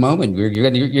at a weak moment. You're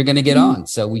going to get on.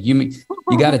 So you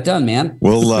got it done, man.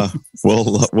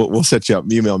 We'll set you up.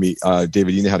 Email me,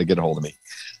 David. You know how to get a hold of me.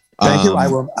 Thank you.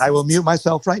 I will mute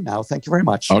myself right now. Thank you very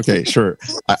much. Okay, sure.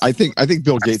 I think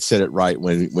Bill Gates said it right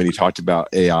when he talked about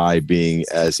AI being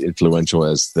as influential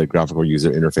as the graphical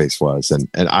user interface was, and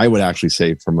I would actually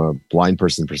say from a blind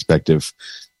person perspective,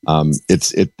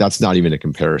 that's not even a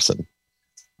comparison.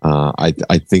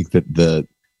 I think that the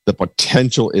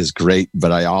potential is great,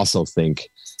 but I also think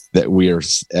that we are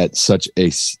at such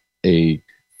a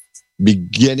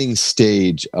beginning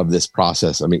stage of this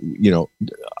process. I mean,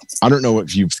 I don't know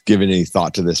if you've given any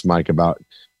thought to this, Mike, about,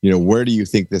 where do you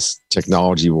think this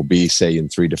technology will be, say, in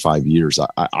 3 to 5 years?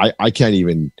 I can't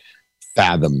even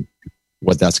fathom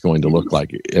what that's going to look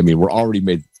like. I mean, we're already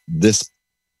made this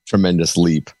tremendous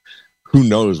leap. Who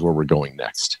knows where we're going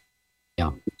next?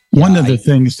 Yeah. One of the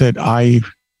things that I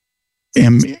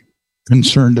am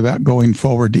concerned about going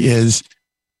forward is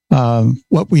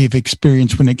what we've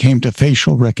experienced when it came to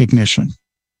facial recognition.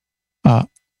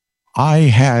 I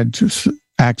had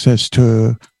access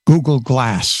to Google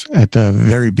Glass at the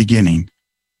very beginning. I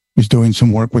was doing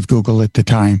some work with Google at the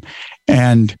time,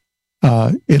 and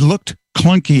it looked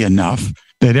clunky enough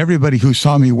that everybody who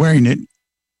saw me wearing it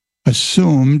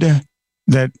assumed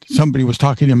that somebody was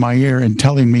talking in my ear and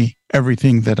telling me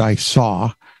everything that I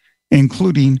saw,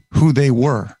 including who they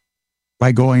were,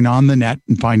 by going on the net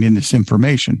and finding this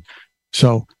information.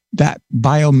 So that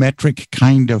biometric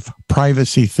kind of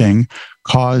privacy thing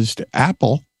caused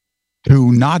Apple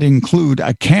to not include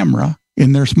a camera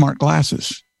in their smart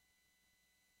glasses.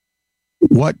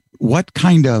 What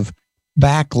kind of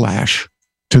backlash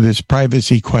to this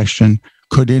privacy question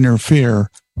could interfere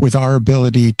with our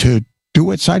ability to do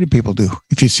what sighted people do?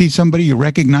 If you see somebody, you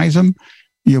recognize them,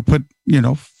 you put,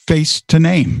 face to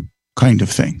name kind of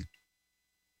thing.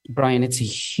 Brian, it's a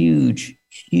huge,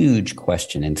 huge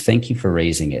question, and thank you for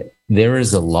raising it. There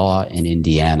is a law in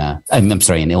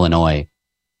in Illinois,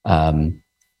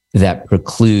 that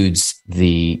precludes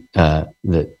the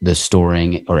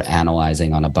storing or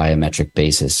analyzing on a biometric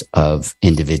basis of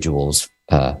individuals'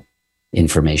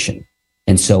 information.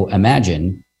 And so,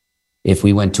 imagine if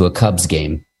we went to a Cubs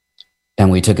game and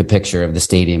we took a picture of the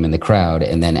stadium and the crowd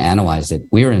and then analyzed it.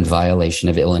 We're in violation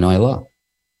of Illinois law,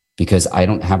 because I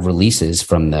don't have releases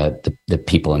from the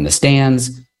people in the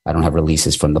stands. I don't have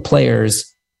releases from the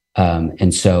players.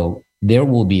 And so there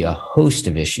will be a host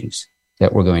of issues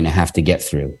that we're going to have to get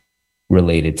through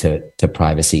related to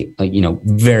privacy,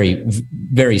 very,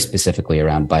 very specifically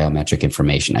around biometric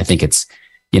information. I think it's,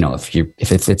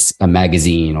 if it's a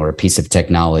magazine or a piece of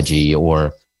technology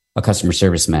or a customer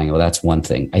service manual, that's one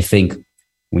thing. I think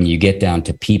when you get down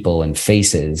to people and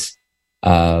faces,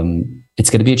 it's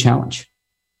going to be a challenge.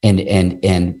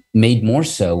 And made more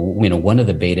so, one of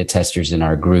the beta testers in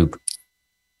our group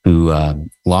who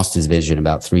lost his vision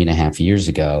about 3.5 years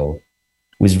ago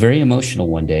was very emotional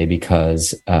one day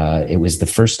because it was the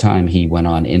first time he went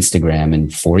on Instagram in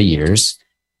 4 years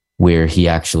where he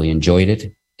actually enjoyed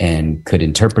it and could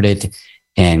interpret it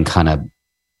and kind of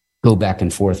go back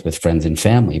and forth with friends and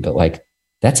family. But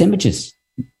that's images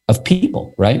of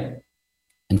people, right?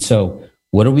 And so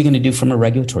what are we going to do from a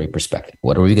regulatory perspective?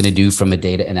 What are we going to do from a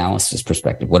data analysis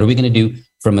perspective? What are we going to do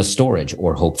from a storage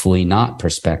or hopefully not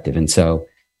perspective? And so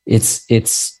it's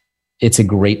a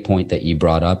great point that you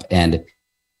brought up. And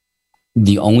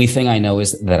the only thing I know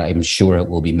is that I'm sure it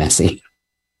will be messy.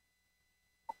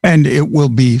 And it will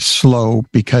be slow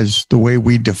because the way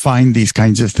we define these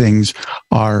kinds of things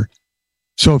are,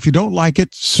 so if you don't like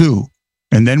it, sue.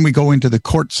 And then we go into the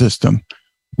court system,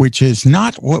 which is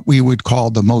not what we would call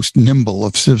the most nimble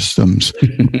of systems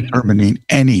determining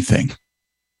anything.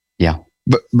 Yeah.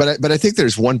 But I think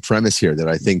there's one premise here that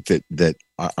I think that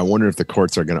I wonder if the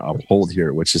courts are going to uphold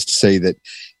here, which is to say that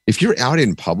if you're out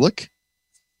in public,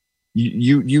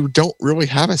 you don't really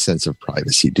have a sense of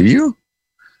privacy, do you?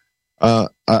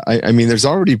 I mean, there's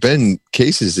already been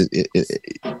cases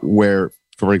where,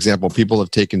 for example, people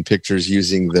have taken pictures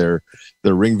using their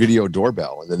Ring video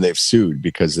doorbell, and then they've sued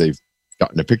because they've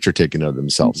gotten a picture taken of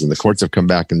themselves. And the courts have come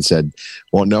back and said,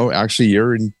 well, no, actually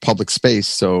you're in public space,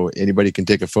 so anybody can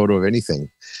take a photo of anything.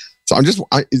 So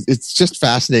it's just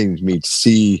fascinating to me to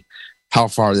see how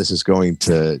far this is going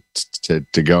to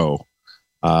go.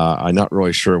 I'm not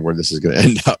really sure where this is going to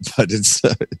end up, but it's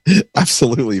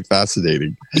absolutely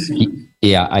fascinating.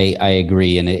 Yeah, I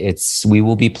agree. And we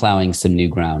will be plowing some new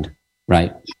ground,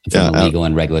 right? From a legal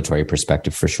and regulatory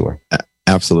perspective, for sure.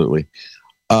 Absolutely.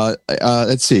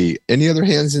 Let's see. Any other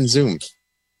hands in Zoom?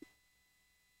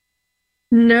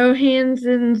 No hands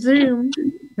in Zoom.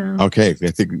 No. Okay.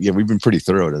 I think, we've been pretty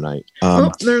thorough tonight.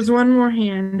 There's one more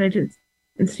hand. I didn't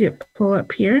see it pull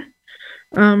up here.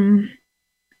 Let's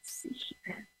see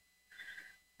here.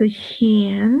 The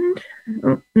hand.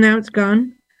 Oh, now it's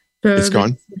gone. So it's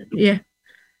gone? Yeah.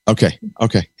 Okay.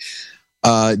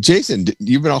 Jason,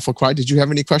 you've been awful quiet. Did you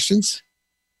have any questions?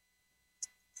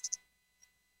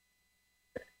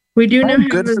 We do know.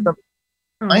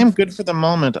 I am good for the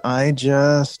moment. I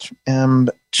just am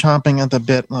chomping at the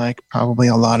bit, like probably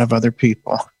a lot of other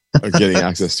people. Getting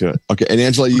access to it. Okay. And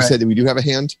Angela, you said that we do have a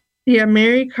hand? Yeah,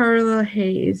 Mary Carla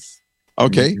Hayes.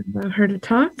 Okay. Allow her to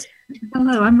talk.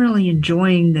 Hello, I'm really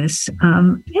enjoying this.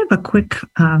 I have a quick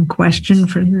question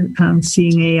for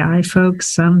Seeing AI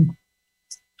folks. You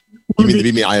mean the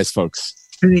Be My Eyes folks?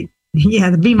 The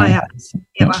Be My Eyes.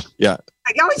 Yeah.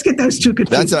 I always get those two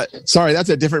confused. That's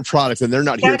a different product, and they're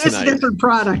not here tonight. That is a different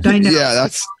product. I know. Yeah,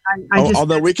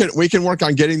 although we can work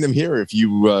on getting them here if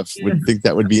you would think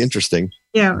that would be interesting.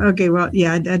 Yeah. Okay. Well,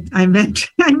 yeah. I meant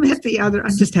the other.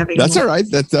 I'm just having. That's all right.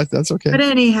 That's okay. But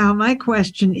anyhow, my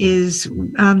question is,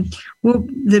 will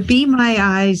the Be My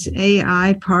Eyes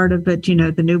AI part of it,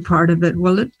 the new part of it,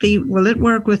 will it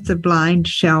work with the Blind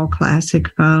Shell Classic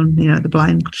phone? The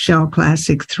Blind Shell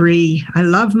Classic 3. I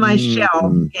love my Shell,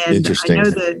 and I know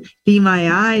that Be My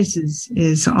Eyes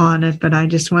is on it, but I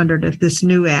just wondered if this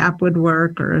new app would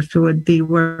work, or if it would be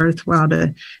worthwhile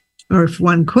or if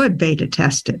one could beta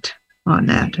test it on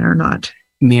that or not.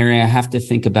 Mary, I have to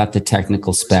think about the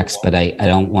technical specs, but I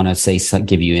don't want to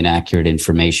give you inaccurate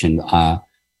information. I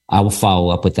will follow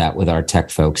up with that with our tech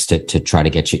folks to try to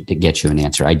get you an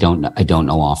answer. I don't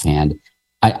know offhand.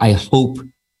 I hope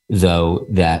though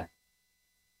that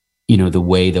the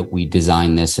way that we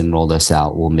design this and roll this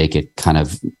out will make it kind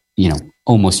of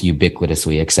almost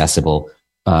ubiquitously accessible,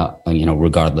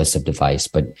 regardless of device.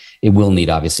 But it will need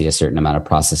obviously a certain amount of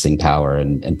processing power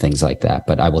and things like that.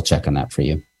 But I will check on that for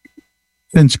you.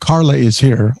 Since Carla is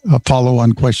here, a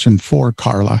follow-on question for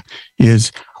Carla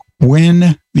is,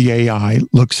 when the AI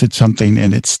looks at something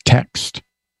and it's text,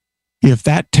 if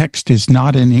that text is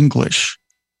not in English,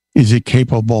 is it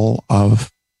capable of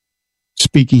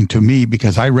speaking to me,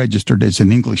 because I registered as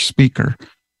an English speaker,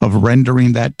 of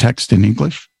rendering that text in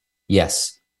English?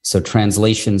 Yes. So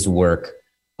translations work.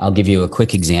 I'll give you a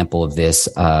quick example of this.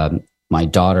 My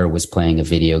daughter was playing a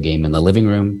video game in the living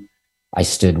room. I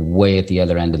stood way at the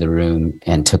other end of the room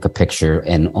and took a picture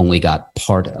and only got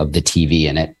part of the TV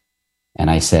in it. And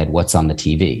I said, "What's on the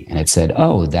TV?" And it said,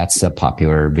 "Oh, that's a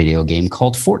popular video game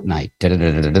called Fortnite."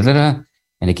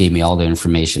 And it gave me all the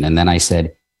information. And then I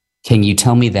said, "Can you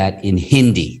tell me that in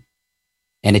Hindi?"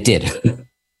 And it did.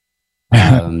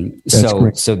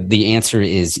 So the answer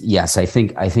is yes. I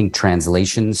think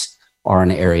translations are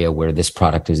an area where this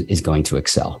product is going to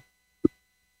excel.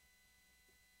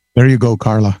 There you go,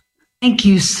 Carla. Thank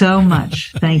you so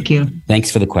much. Thank you.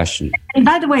 Thanks for the question. And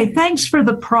by the way, thanks for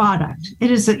the product. It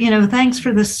is, thanks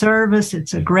for the service.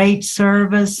 It's a great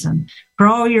service, and for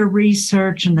all your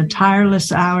research and the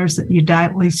tireless hours that you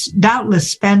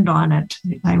doubtless spend on it.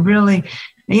 I really,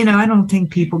 I don't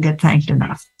think people get thanked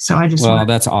enough. So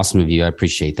that's awesome of you. I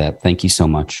appreciate that. Thank you so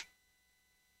much.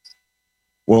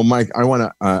 Well, Mike, I want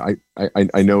to,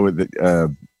 I know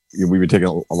that, we've been taking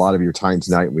a lot of your time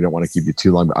tonight. We don't want to keep you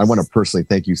too long, but I want to personally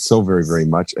thank you so very, very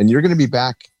much. And you're going to be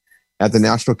back at the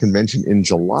National Convention in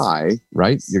July,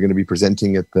 right? You're going to be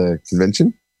presenting at the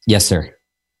convention? Yes, sir.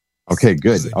 Okay,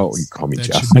 good. Oh, you call me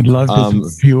Jeff. I'd love to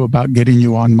talk to you about getting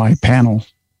you on my panel.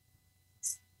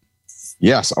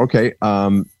 Yes. Okay.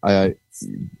 I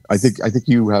think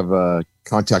you have a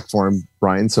contact form,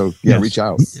 Brian. So yes. Reach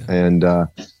out and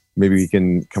maybe we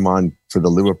can come on for the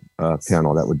Lua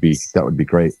panel. That would be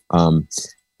great.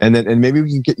 And maybe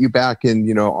we can get you back in,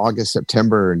 August,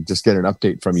 September, and just get an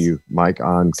update from you, Mike,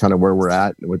 on kind of where we're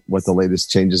at, what the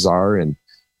latest changes are, and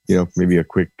maybe a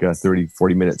quick 30,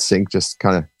 40-minute sync, just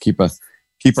kind of keep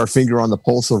our finger on the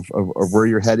pulse of where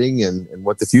you're heading and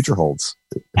what the future holds.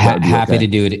 Happy to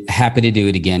do it. Happy to do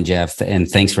it again, Jeff. And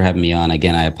thanks for having me on.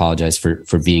 Again, I apologize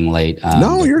for being late.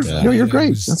 You're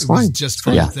great. That's fine. Just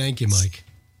fine. Yeah. Thank you, Mike.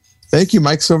 Thank you,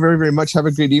 Mike, so very, very much. Have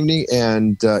a great evening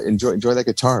and enjoy that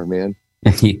guitar, man.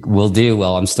 Will do.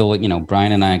 Well, I'm still,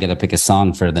 Brian and I got to pick a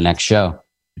song for the next show.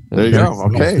 There you go.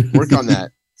 Okay, work on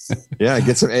that. Yeah,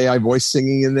 get some AI voice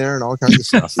singing in there and all kinds of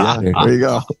stuff. Yeah, there you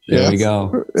go. There we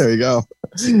go. There you go.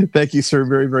 Thank you, sir,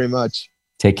 very, very much.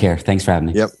 Take care. Thanks for having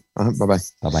me. Yep. Bye-bye.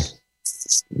 Bye-bye.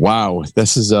 Wow,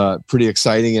 this is pretty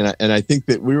exciting, and I think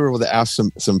that we were able to ask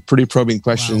some pretty probing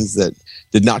questions that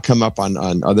did not come up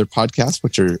on other podcasts,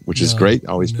 which is great.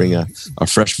 Always bring a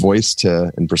fresh voice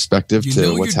and perspective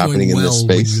to what's happening in this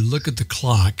space. When you look at the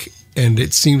clock, and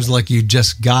it seems like you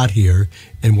just got here,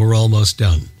 and we're almost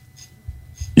done.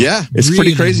 Yeah, it's really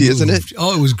pretty crazy, isn't it?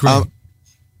 Oh, it was great.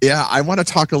 Yeah, I want to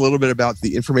talk a little bit about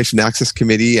the Information Access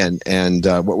Committee and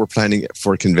what we're planning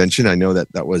for a convention. I know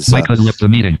that was Michael left the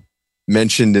meeting.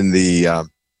 Mentioned in the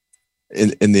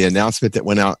in the announcement that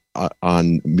went out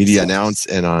on Media Announce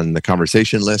and on the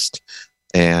conversation list,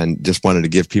 and just wanted to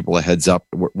give people a heads up.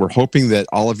 We're hoping that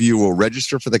all of you will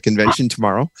register for the convention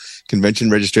tomorrow. Convention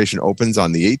registration opens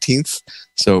on the 18th.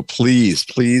 So please,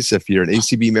 if you're an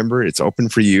ACB member, it's open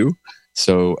for you.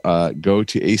 So go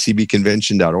to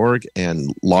acbconvention.org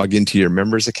and log into your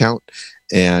members account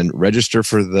and register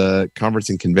for the conference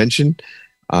and convention.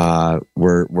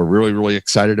 We're really, really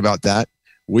excited about that.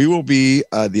 We will be,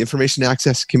 the Information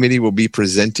Access Committee will be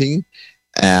presenting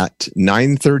at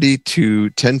 9:30 to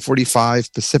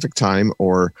 10:45 Pacific time,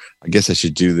 or I guess I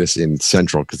should do this in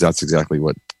Central because that's exactly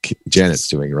what Janet's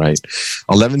doing, right?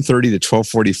 11:30 to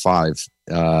 12:45,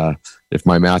 if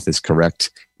my math is correct,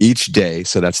 each day.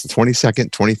 So that's the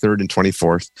 22nd, 23rd, and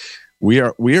 24th. We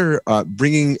are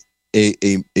bringing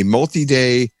a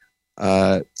multi-day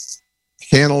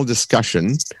panel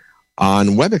discussion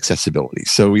on web accessibility.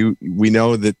 So we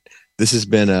know that this has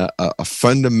been a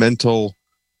fundamental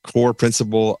core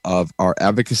principle of our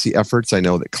advocacy efforts. I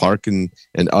know that Clark and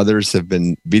others have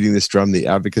been beating this drum. The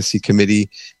advocacy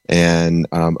committee and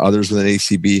others within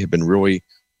ACB have been really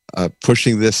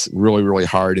pushing this really, really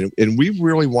hard. And we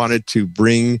really wanted to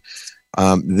bring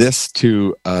this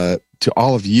to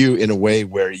all of you in a way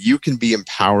where you can be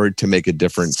empowered to make a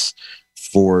difference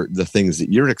for the things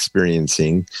that you're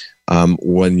experiencing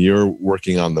when you're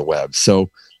working on the web. So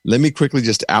let me quickly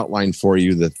just outline for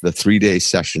you the 3-day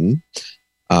session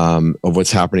of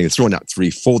what's happening. It's really not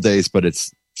 3 full days, but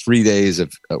it's 3 days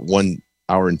of 1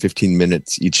 hour and 15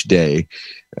 minutes each day.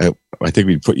 I think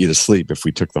we'd put you to sleep if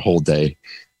we took the whole day,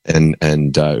 and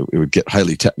it would get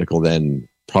highly technical then,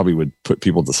 probably would put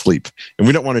people to sleep. And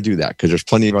we don't want to do that because there's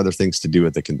plenty of other things to do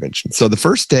at the convention. So the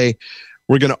first day,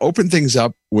 we're going to open things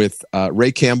up with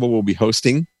Ray Campbell will be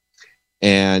hosting,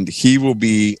 and he will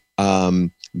be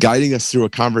guiding us through a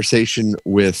conversation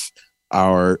with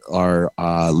our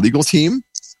legal team.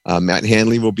 Matt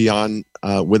Hanley will be on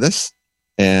with us,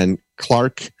 and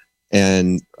Clark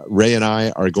and Ray and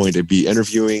I are going to be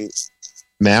interviewing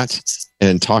Matt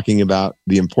and talking about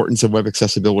the importance of web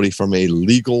accessibility from a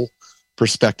legal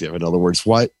perspective. In other words,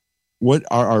 what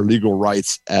are our legal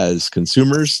rights as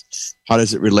consumers? How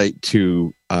does it relate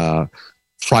to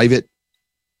private,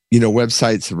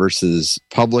 websites versus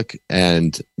public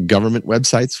and government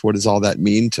websites? What does all that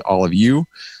mean to all of you?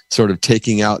 Sort of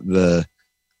taking out the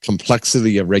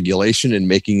complexity of regulation and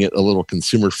making it a little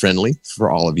consumer friendly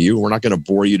for all of you. We're not going to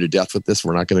bore you to death with this.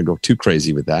 We're not going to go too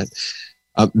crazy with that.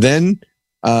 Then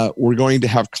we're going to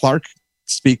have Clark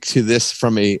speak to this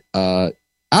from a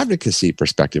advocacy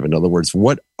perspective. In other words,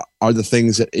 what are the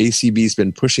things that ACB has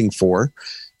been pushing for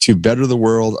to better the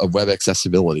world of web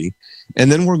accessibility? And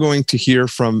then we're going to hear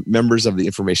from members of the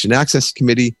Information Access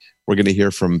Committee. We're going to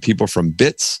hear from people from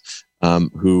BITS,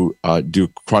 who do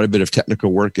quite a bit of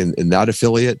technical work in that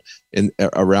affiliate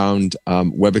around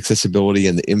web accessibility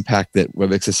and the impact that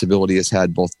web accessibility has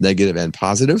had, both negative and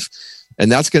positive. And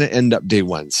that's going to end up day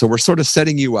one. So we're sort of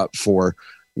setting you up for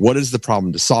what is the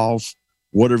problem to solve,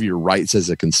 what are your rights as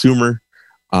a consumer,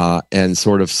 and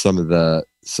sort of some of the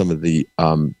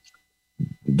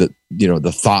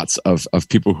thoughts of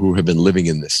people who have been living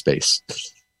in this space.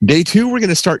 Day two, we're going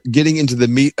to start getting into the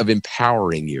meat of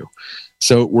empowering you.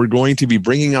 So we're going to be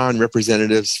bringing on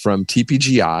representatives from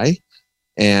TPGI,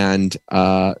 and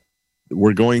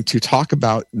we're going to talk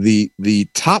about the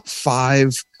top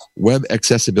 5 web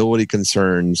accessibility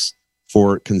concerns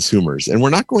for consumers. And we're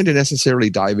not going to necessarily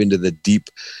dive into the deep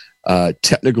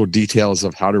technical details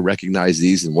of how to recognize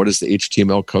these and what does the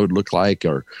HTML code look like,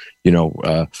 or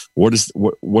what is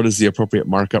the appropriate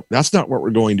markup. That's not what we're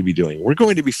going to be doing. We're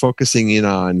going to be focusing in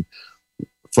on,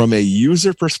 from a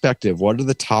user perspective, what are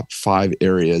the top 5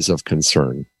 areas of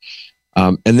concern.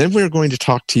 And then we're going to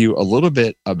talk to you a little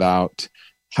bit about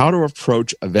how to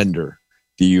approach a vendor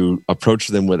Do you approach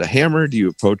them with a hammer? Do you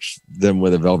approach them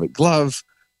with a velvet glove?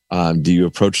 Do you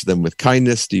approach them with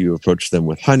kindness? Do you approach them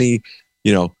with honey?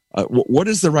 What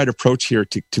is the right approach here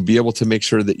to be able to make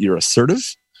sure that you're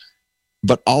assertive,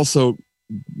 but also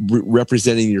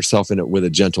representing yourself with a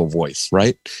gentle voice,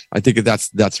 right? I think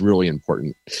that's really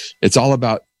important. It's all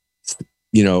about,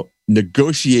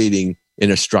 negotiating in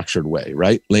a structured way,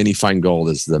 right? Lainey Feingold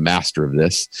is the master of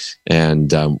this.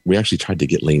 And we actually tried to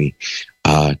get Lainey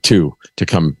to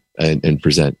come and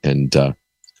present. And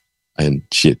I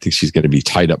think she's going to be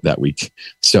tied up that week.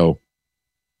 So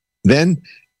then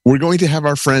we're going to have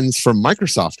our friends from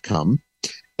Microsoft come,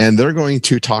 and they're going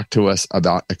to talk to us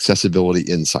about accessibility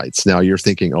insights. Now you're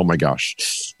thinking, oh my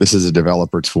gosh, this is a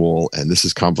developer tool and this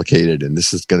is complicated and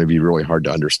this is going to be really hard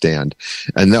to understand.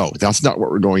 And no, that's not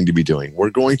what we're going to be doing. We're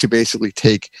going to basically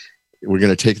take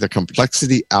the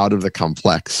complexity out of the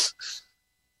complex,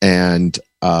 and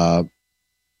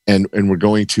we're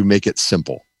going to make it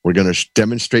simple. We're going to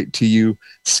demonstrate to you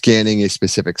scanning a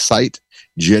specific site,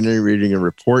 generating a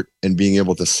report, and being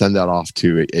able to send that off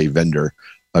to a vendor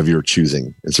of your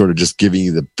choosing, and sort of just giving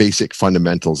you the basic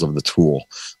fundamentals of the tool.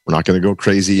 We're not going to go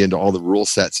crazy into all the rule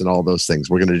sets and all those things.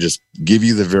 We're going to just give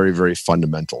you the very, very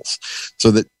fundamentals, so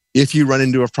that if you run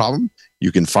into a problem,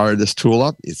 you can fire this tool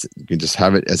up. You can just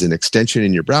have it as an extension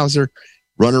in your browser,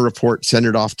 run a report, send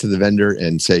it off to the vendor,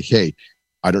 and say, hey,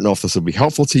 I don't know if this will be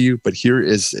helpful to you, but here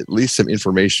is at least some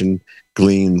information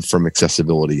gleaned from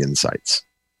accessibility insights.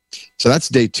 So that's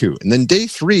day 2. And then day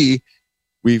 3,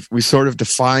 we sort of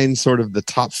defined sort of the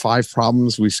top 5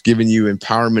 problems. We've given you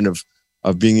empowerment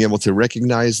of being able to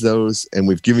recognize those, and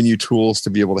we've given you tools to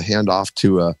be able to hand off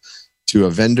to a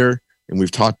vendor. And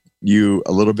we've taught you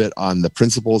a little bit on the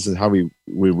principles and how we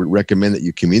would recommend that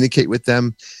you communicate with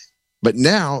them. But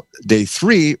now, day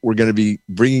 3, we're going to be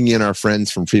bringing in our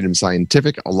friends from Freedom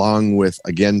Scientific, along with,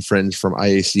 again, friends from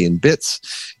IAC and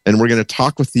BITS. And we're going to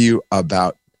talk with you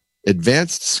about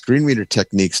advanced screen reader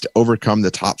techniques to overcome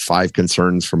the top 5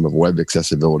 concerns from a web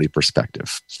accessibility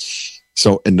perspective.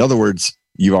 So in other words,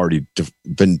 you've already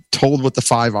been told what the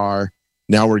 5 are.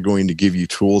 Now we're going to give you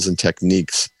tools and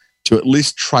techniques to at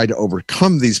least try to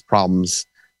overcome these problems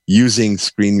using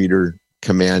screen reader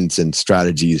commands and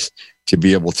strategies to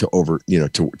be able to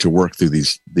to work through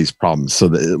these problems, so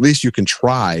that at least you can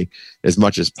try as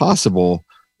much as possible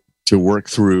to work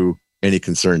through any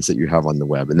concerns that you have on the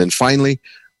web. And then finally,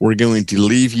 we're going to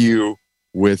leave you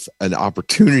with an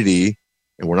opportunity,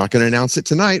 and we're not going to announce it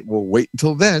tonight. We'll wait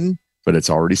until then, but it's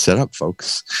already set up,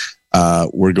 folks.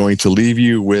 We're going to leave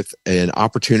you with an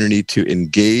opportunity to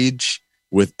engage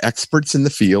with experts in the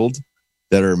field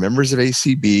that are members of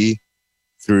ACB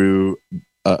through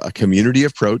a community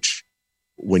approach.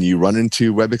 When you run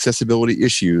into web accessibility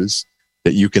issues,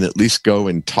 that you can at least go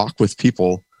and talk with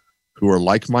people who are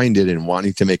like-minded and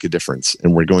wanting to make a difference.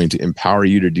 And we're going to empower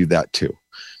you to do that too.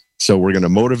 So we're going to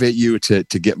motivate you to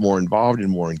get more involved and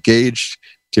more engaged,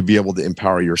 to be able to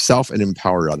empower yourself and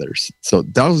empower others. So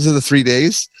those are the 3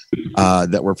 days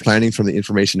that we're planning from the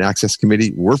Information Access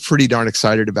Committee. We're pretty darn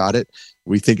excited about it.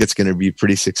 We think it's going to be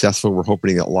pretty successful. We're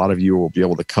hoping that a lot of you will be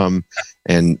able to come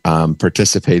and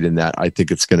participate in that. I think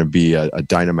it's going to be a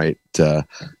dynamite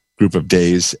group of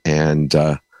days, and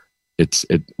I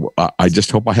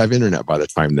just hope I have internet by the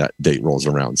time that date rolls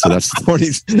around. So that's the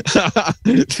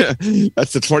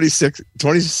 22nd,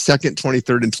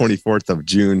 23rd, and 24th of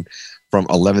June, from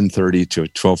 11:30 to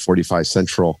 12:45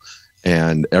 Central.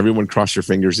 And everyone cross your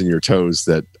fingers and your toes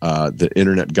that the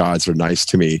internet gods are nice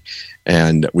to me,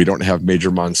 and we don't have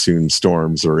major monsoon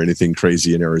storms or anything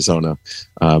crazy in Arizona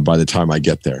by the time I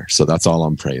get there. So that's all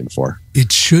I'm praying for.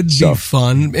 It should be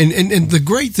fun. And the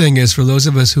great thing is, for those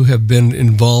of us who have been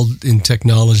involved in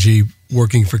technology,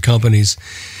 working for companies,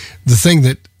 the thing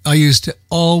that I used to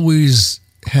always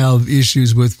have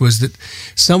issues with was that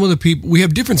some of the people, we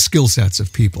have different skill sets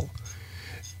of people.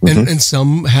 And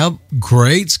some have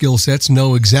great skill sets,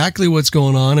 know exactly what's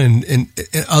going on, and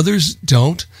others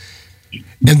don't.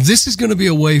 And this is going to be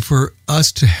a way for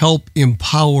us to help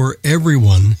empower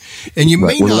everyone. And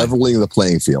we're leveling the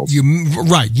playing field.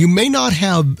 You may not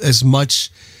have as much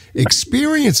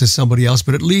experience as somebody else,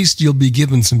 but at least you'll be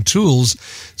given some tools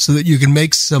so that you can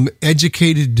make some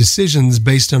educated decisions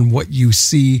based on what you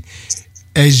see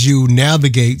as you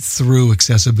navigate through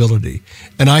accessibility.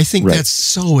 And I think that's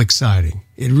so exciting.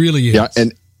 It really is. Yeah,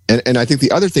 and I think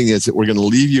the other thing is that we're going to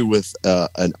leave you with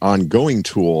an ongoing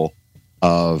tool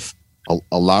of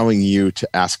allowing you to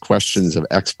ask questions of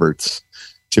experts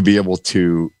to be able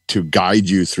to guide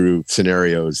you through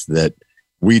scenarios that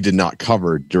we did not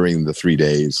cover during the 3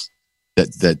 days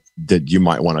that you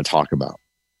might want to talk about.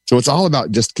 So it's all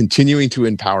about just continuing to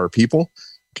empower people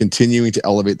continuing to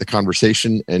elevate the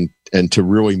conversation and to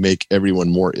really make everyone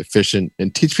more efficient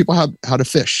and teach people how to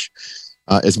fish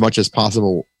as much as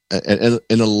possible and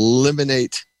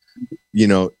eliminate,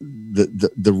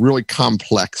 the really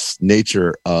complex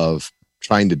nature of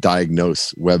trying to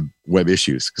diagnose web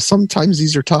issues. Because sometimes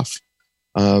these are tough.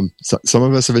 So some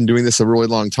of us have been doing this a really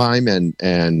long time,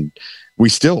 and we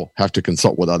still have to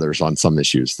consult with others on some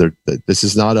issues. This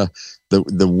is not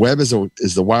the web is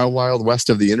the wild, wild west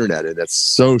of the internet, and that's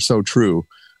so true.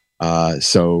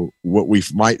 So what we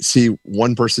might see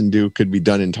one person do could be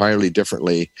done entirely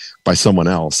differently by someone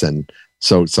else, and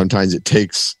so sometimes it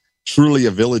takes truly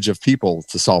a village of people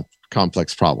to solve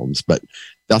complex problems. But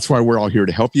that's why we're all here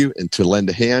to help you and to lend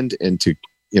a hand and to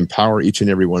empower each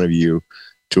and every one of you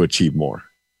to achieve more.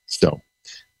 So,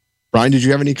 Brian, did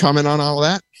you have any comment on all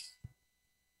that?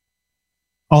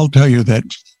 I'll tell you that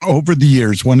over the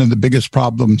years, one of the biggest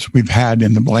problems we've had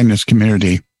in the blindness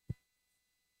community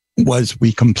was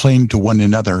we complained to one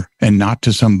another and not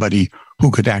to somebody who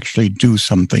could actually do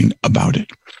something about it.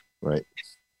 Right.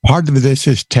 Part of this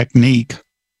is technique.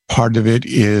 Part of it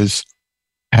is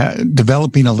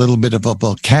developing a little bit of a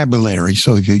vocabulary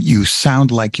so that you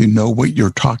sound like you know what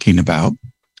you're talking about.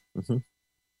 Mm-hmm.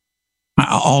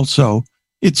 Also,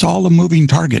 it's all a moving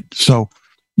target. So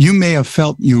you may have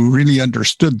felt you really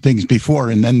understood things before,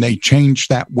 and then they changed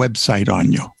that website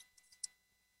on you.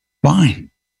 Fine.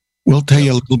 We'll tell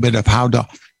you a little bit of how to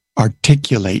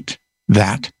articulate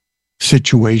that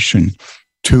situation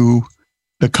to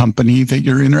the company that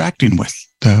you're interacting with,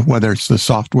 whether it's the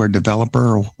software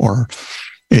developer or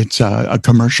it's a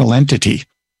commercial entity.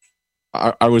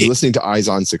 I was listening to Eyes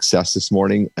on Success this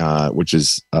morning, which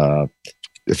is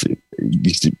if it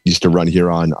used to run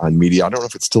here on media. I don't know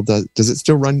if it still does. Does it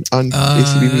still run on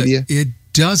ACB Media? It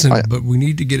doesn't, but we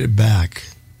need to get it back.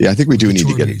 Yeah, I think we do need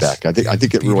to get it back. I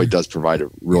think it really does provide a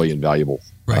really invaluable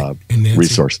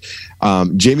resource.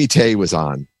 Jamie Tay was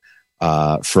on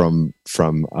from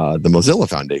the Mozilla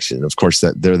Foundation. Of course,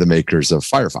 that they're the makers of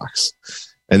Firefox.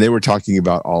 And they were talking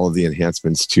about all of the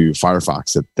enhancements to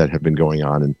Firefox that have been going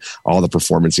on, and all the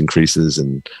performance increases,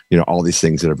 and all these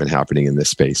things that have been happening in this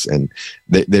space. And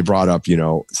they brought up,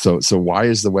 so why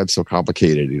is the web so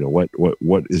complicated?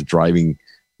 What is driving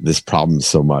this problem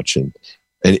so much? And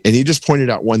he just pointed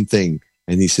out one thing,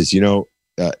 and he says,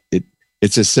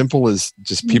 it's as simple as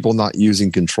just people not using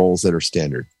controls that are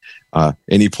standard. And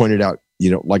he pointed out,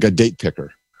 like a date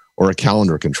picker or a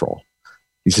calendar control.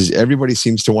 He says, everybody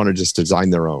seems to want to just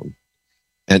design their own.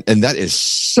 And that is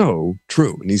so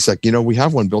true. And he's like, we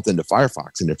have one built into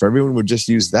Firefox. And if everyone would just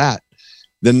use that,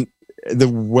 then the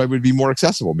web would be more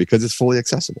accessible because it's fully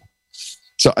accessible.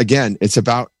 So again, it's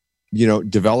about,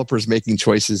 developers making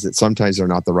choices that sometimes are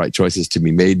not the right choices to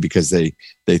be made because they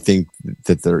think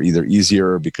that they're either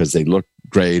easier, or because they look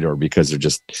great, or because they're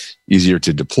just easier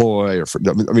to deploy.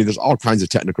 There's all kinds of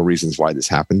technical reasons why this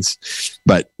happens.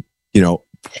 But,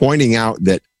 pointing out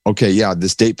that, okay, yeah,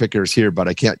 this date picker is here, but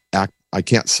I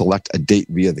can't select a date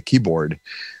via the keyboard.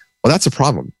 Well, that's a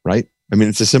problem, right?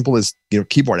 It's as simple as,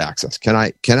 keyboard access. Can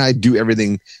I do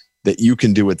everything that you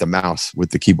can do with the mouse with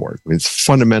the keyboard? It's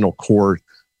fundamental core,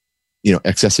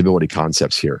 accessibility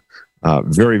concepts here.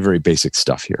 Very, very basic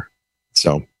stuff here.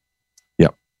 So, yeah.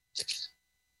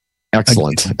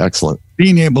 Excellent.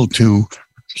 Being able to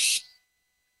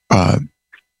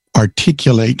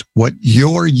articulate what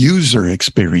your user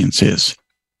experience is.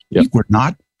 Yep. We're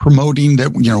not promoting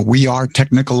that, we are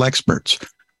technical experts,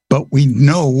 but we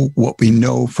know what we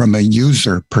know from a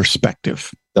user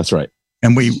perspective. That's right.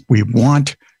 And we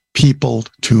want people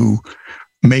to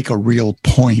make a real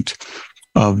point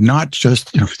of not just,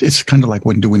 it's kind of like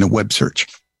when doing a web search.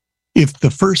 If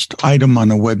the first item on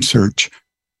a web search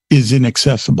is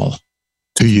inaccessible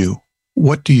to you,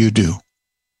 what do?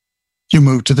 You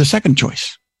move to the second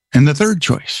choice and the third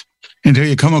choice until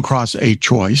you come across a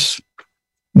choice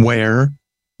where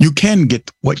you can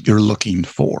get what you're looking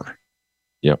for.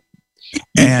 Yep.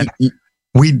 And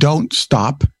we don't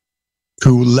stop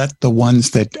to let the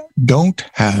ones that don't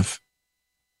have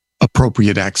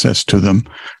appropriate access to them,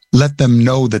 let them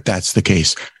know that that's the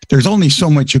case. There's only so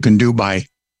much you can do by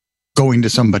going to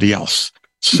somebody else.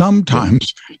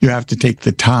 Sometimes you have to take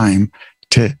the time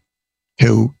to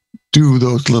do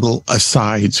those little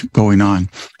asides going on.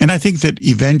 And I think that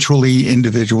eventually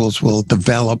individuals will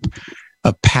develop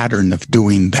a pattern of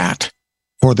doing that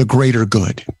for the greater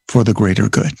good,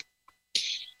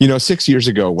 6 years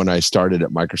ago when I started at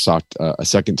Microsoft a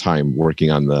second time working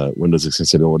on the Windows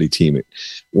accessibility team,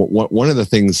 one of the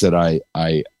things that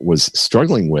I was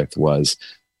struggling with was,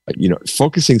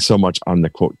 focusing so much on the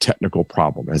quote technical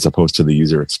problem as opposed to the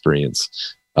user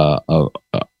experience of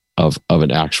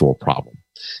an actual problem.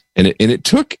 And it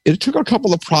took a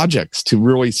couple of projects to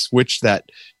really switch that.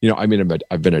 I mean,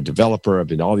 I've been a developer. I've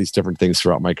been all these different things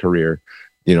throughout my career,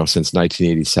 since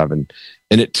 1987.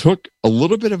 And it took a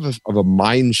little bit of a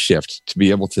mind shift to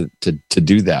be able to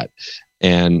do that.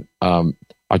 And I'll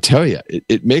tell you,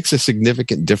 it makes a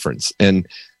significant difference. And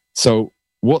so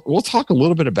we'll talk a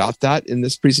little bit about that in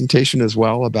this presentation as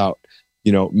well, about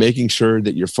making sure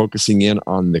that you're focusing in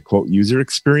on the quote user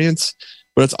experience.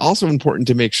 But it's also important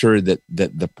to make sure that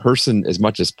the person, as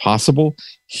much as possible,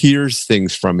 hears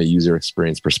things from a user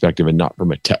experience perspective and not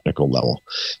from a technical level,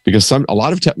 because a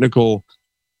lot of technical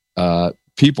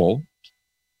people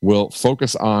will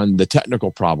focus on the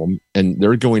technical problem, and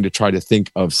they're going to try to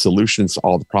think of solutions to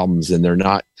all the problems, and they're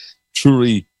not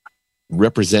truly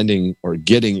representing or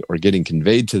getting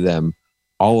conveyed to them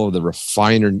all of the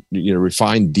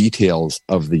refined details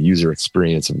of the user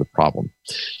experience of the problem.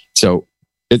 So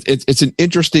it's an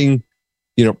interesting,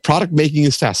 product making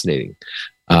is fascinating.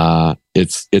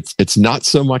 It's not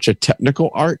so much a technical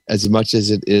art as much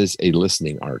as it is a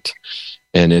listening art,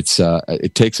 and it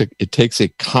takes a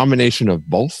combination of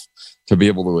both to be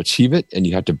able to achieve it, and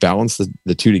you have to balance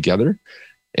the two together,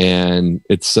 and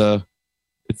it's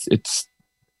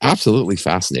absolutely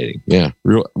fascinating. Yeah,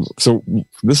 so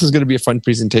this is going to be a fun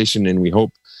presentation, and we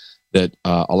hope that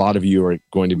a lot of you are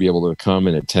going to be able to come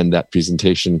and attend that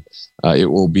presentation.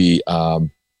 It will be all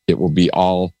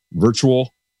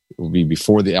virtual. It will be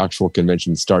before the actual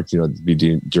convention starts. It'll be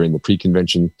during the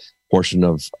pre-convention portion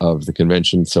of the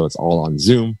convention. So it's all on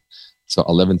Zoom. So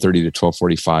 11:30 to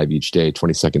 12:45 each day,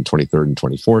 22nd, 23rd, and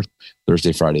 24th,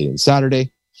 Thursday, Friday, and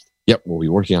Saturday. Yep, we'll be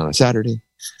working on a Saturday.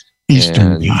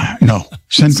 Eastern, no,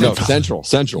 Central. No, Central.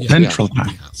 Central. Yeah.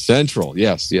 Central.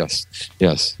 Yes.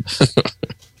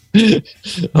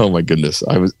 Oh my goodness,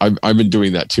 I've been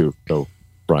doing that too. So,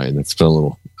 Brian, that's been a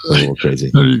little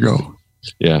crazy. There you go.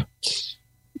 Yeah.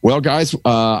 Well, guys,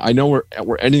 I know we're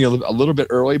ending a little bit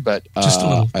early, but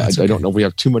I don't know if we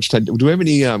have too much time. Do we have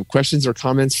any questions or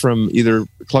comments from either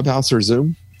Clubhouse or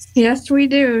Zoom? Yes, we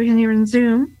do here in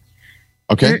Zoom.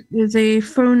 Okay. There is a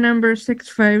phone number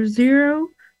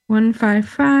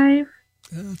 650-155.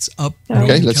 That's up.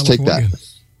 Okay, let's take that.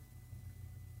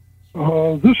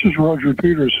 This is Roger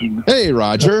Peterson. Hey,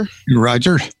 Roger.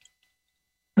 Roger.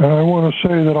 And I want to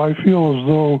say that I feel as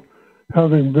though,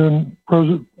 having been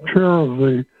chair of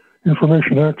the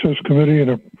Information Access Committee in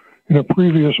a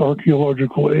previous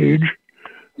archaeological age,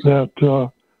 that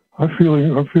I'm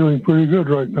feeling pretty good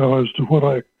right now as to what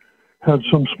I had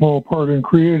some small part in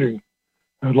creating.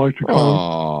 I'd like to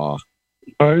comment,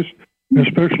 guys,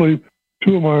 especially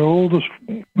two of my oldest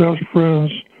best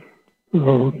friends,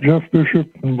 Jeff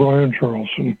Bishop and Brian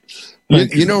Charlson.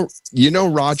 You know,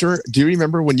 Roger, do you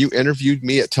remember when you interviewed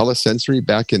me at Telesensory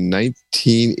back in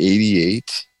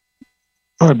 1988?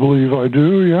 I believe I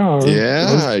do, yeah.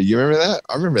 Yeah, you remember that?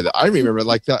 I remember that. I remember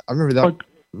like that. I remember that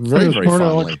very, very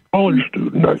fondly. Like a college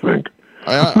student, I think.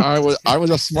 I was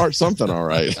a smart something, all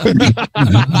right.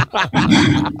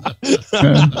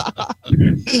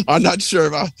 I'm not sure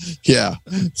about. Yeah.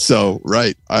 So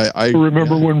right, I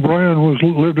remember when Brian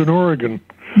lived in Oregon.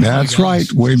 That's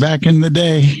right, way back in the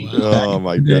day. Oh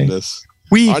my goodness.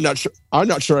 I'm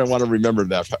not sure I want to remember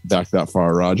that back that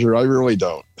far, Roger. I really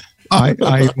don't. I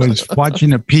was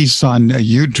watching a piece on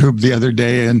YouTube the other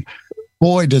day, and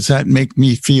boy, does that make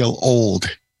me feel old.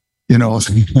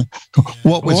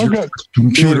 What was your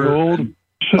computer? Old,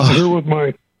 sitting here with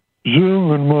my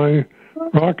Zoom and my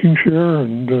rocking chair,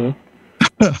 and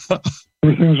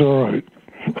everything's all right.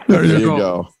 There you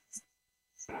go.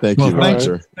 Thank you,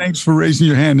 Roger. Thanks for raising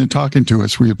your hand and talking to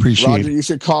us. We appreciate it. Roger, you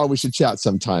should call. We should chat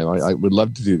sometime. I would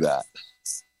love to do that.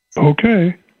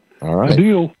 Okay. All right.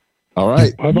 Deal. All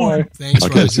right. Bye-bye. Thanks,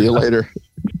 okay, Roger. see you later.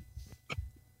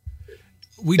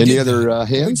 Any other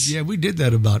hands? Yeah, we did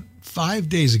that about 5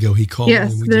 days ago. He called.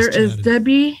 Yes, there is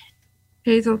Debbie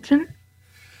Hazelton.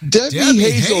 Debbie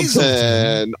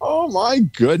Hazelton. Oh my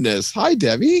goodness. Hi,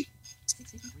 Debbie.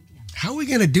 How are we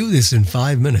going to do this in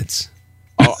 5 minutes?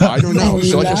 Oh, I don't know.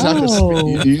 So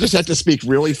you just have to speak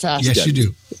really fast. Yes, Debbie. you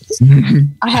do.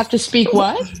 I have to speak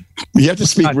what? You have to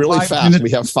speak really fast.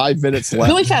 We have 5 minutes left.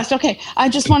 Really fast. Okay. I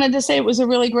just wanted to say it was a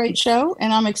really great show,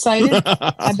 and I'm excited.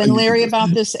 I've been leery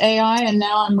about this AI, and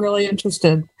now I'm really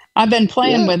interested. I've been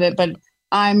playing with it, but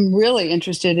I'm really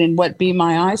interested in what Be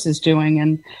My Eyes is doing,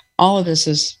 and all of this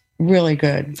is really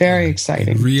good. Very exciting.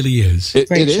 It really is. It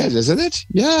is, isn't it?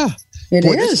 Yeah. It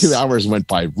is. These 2 hours went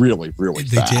by really, really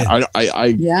fast. Did.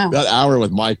 That hour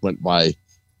with Mike went by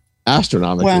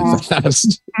astronomically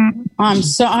fast. I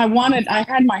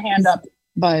had my hand up,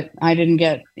 but I didn't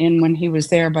get in when he was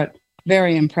there, but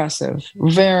very impressive.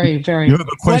 Very, very. You have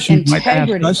a question you might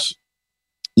ask us?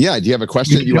 Yeah. Do you have a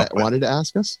question you wanted to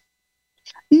ask us?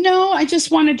 No, I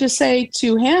just wanted to say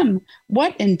to him,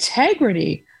 what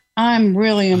integrity. I'm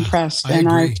really impressed, and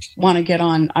I want to get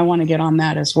on. I want to get on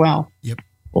that as well. Yep.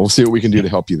 We'll see what we can do to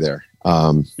help you there.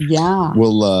 Yeah.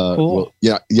 Cool.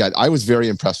 Yeah. I was very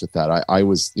impressed with that. I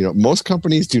was, most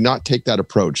companies do not take that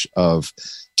approach of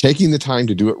taking the time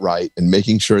to do it right and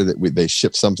making sure that they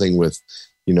ship something with,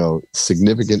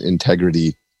 significant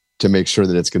integrity to make sure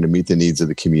that it's going to meet the needs of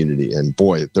the community. And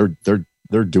boy,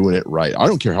 they're doing it right. I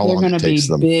don't care how long it takes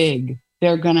them. Big.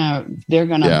 They're gonna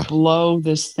blow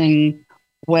this thing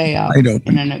way up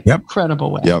in an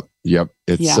incredible way. Yep.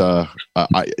 It's I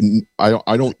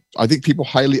think people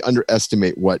highly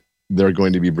underestimate what they're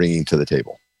going to be bringing to the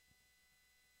table.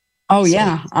 Oh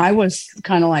yeah, I was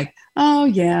kind of like, oh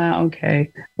yeah,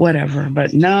 okay, whatever,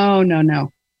 but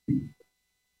no.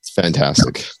 It's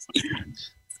fantastic.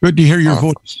 Good to hear your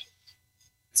voice.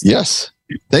 Yes.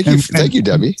 Thank you,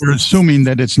 Debbie. We're assuming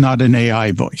that it's not an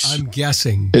AI voice. I'm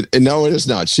guessing. No, it is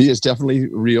not. She is definitely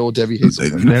real Debbie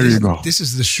Hazelwood. There you go. This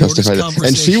is the shortest conversation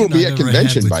and she will be I've at ever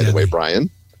convention, had by the Debbie. way, Brian.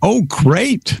 Oh,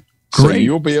 great. So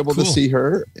you'll be able to see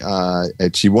her,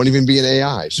 and she won't even be an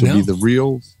AI. She'll be the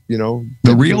real,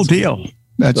 the real deal.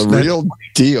 That's the real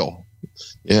deal.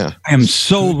 Yeah. I am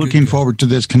so looking forward to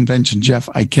this convention, Jeff.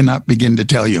 I cannot begin to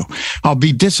tell you. I'll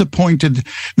be disappointed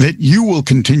that you will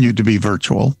continue to be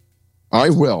virtual. I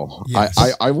will. Yes.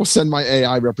 I will send my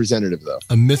AI representative, though.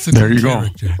 A mythical There you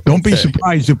character. go. Don't be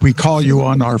surprised if we call you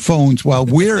on our phones while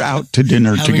we're out to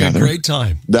dinner together. Having a great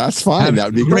time. That's fine. That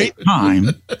would be great time.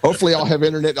 Hopefully I'll have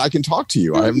internet. I can talk to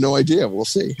you. I have no idea. We'll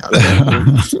see.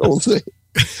 We'll see.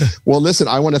 Well, listen,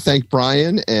 I want to thank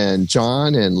Brian and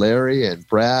John and Larry and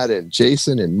Brad and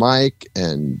Jason and Mike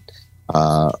and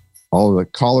all the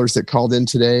callers that called in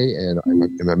today. And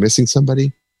am I missing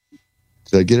somebody?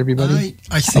 Did I get everybody?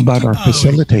 I think about our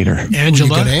facilitator,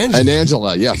 Angela. And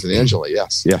Angela, yes. Now,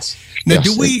 yes.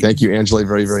 Thank you, Angela,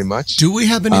 very, very much. Do we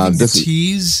have anything to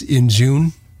tease in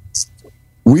June?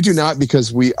 We do not,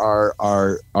 because we are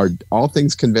all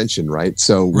things convention, right?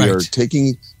 So we are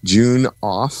taking June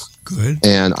off. Good.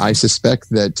 And I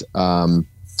suspect that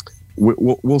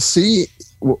we'll see.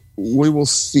 We will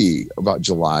see about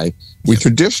July. We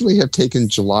traditionally have taken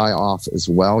July off as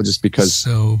well, just because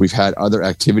we've had other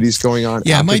activities going on.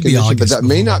 Yeah, it might be August, but that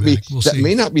may not be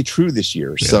may not be true this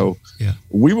year. Yeah. So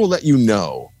we will let you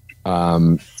know.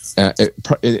 And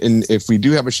if we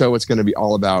do have a show, it's going to be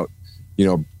all about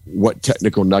what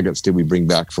technical nuggets did we bring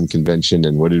back from convention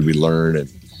and what did we learn,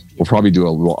 and we'll probably do a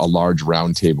large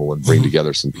round table and bring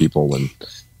together some people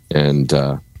and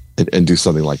do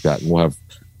something like that. And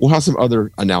we'll have some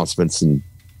other announcements and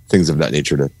things of that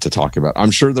nature to talk about.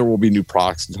 I'm sure there will be new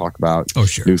products to talk about. Oh,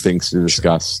 sure. New things to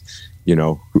discuss.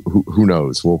 Who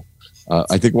knows?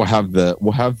 I think we'll have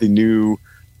the new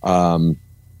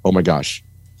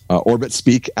Orbit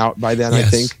Speak out by then. Yes. I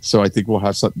think so. I think we'll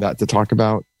have that to talk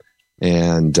about,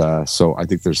 and so I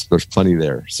think there's plenty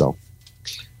there. So,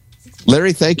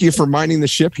 Larry, thank you for minding the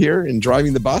ship here and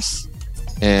driving the bus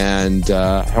and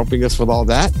helping us with all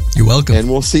that. You're welcome. And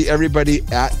we'll see everybody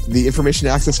at the Information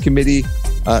Access Committee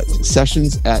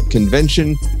sessions at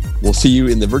convention. We'll see you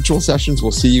in the virtual sessions.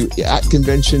 We'll see you at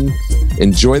convention.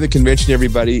 Enjoy the convention,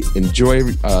 everybody. Enjoy.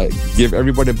 Give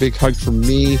everybody a big hug from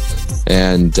me,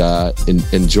 and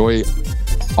enjoy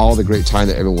all the great time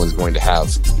that everyone's going to have.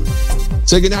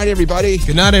 So good night, everybody.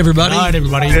 Good night, everybody. Good night,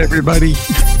 everybody. Good night, everybody.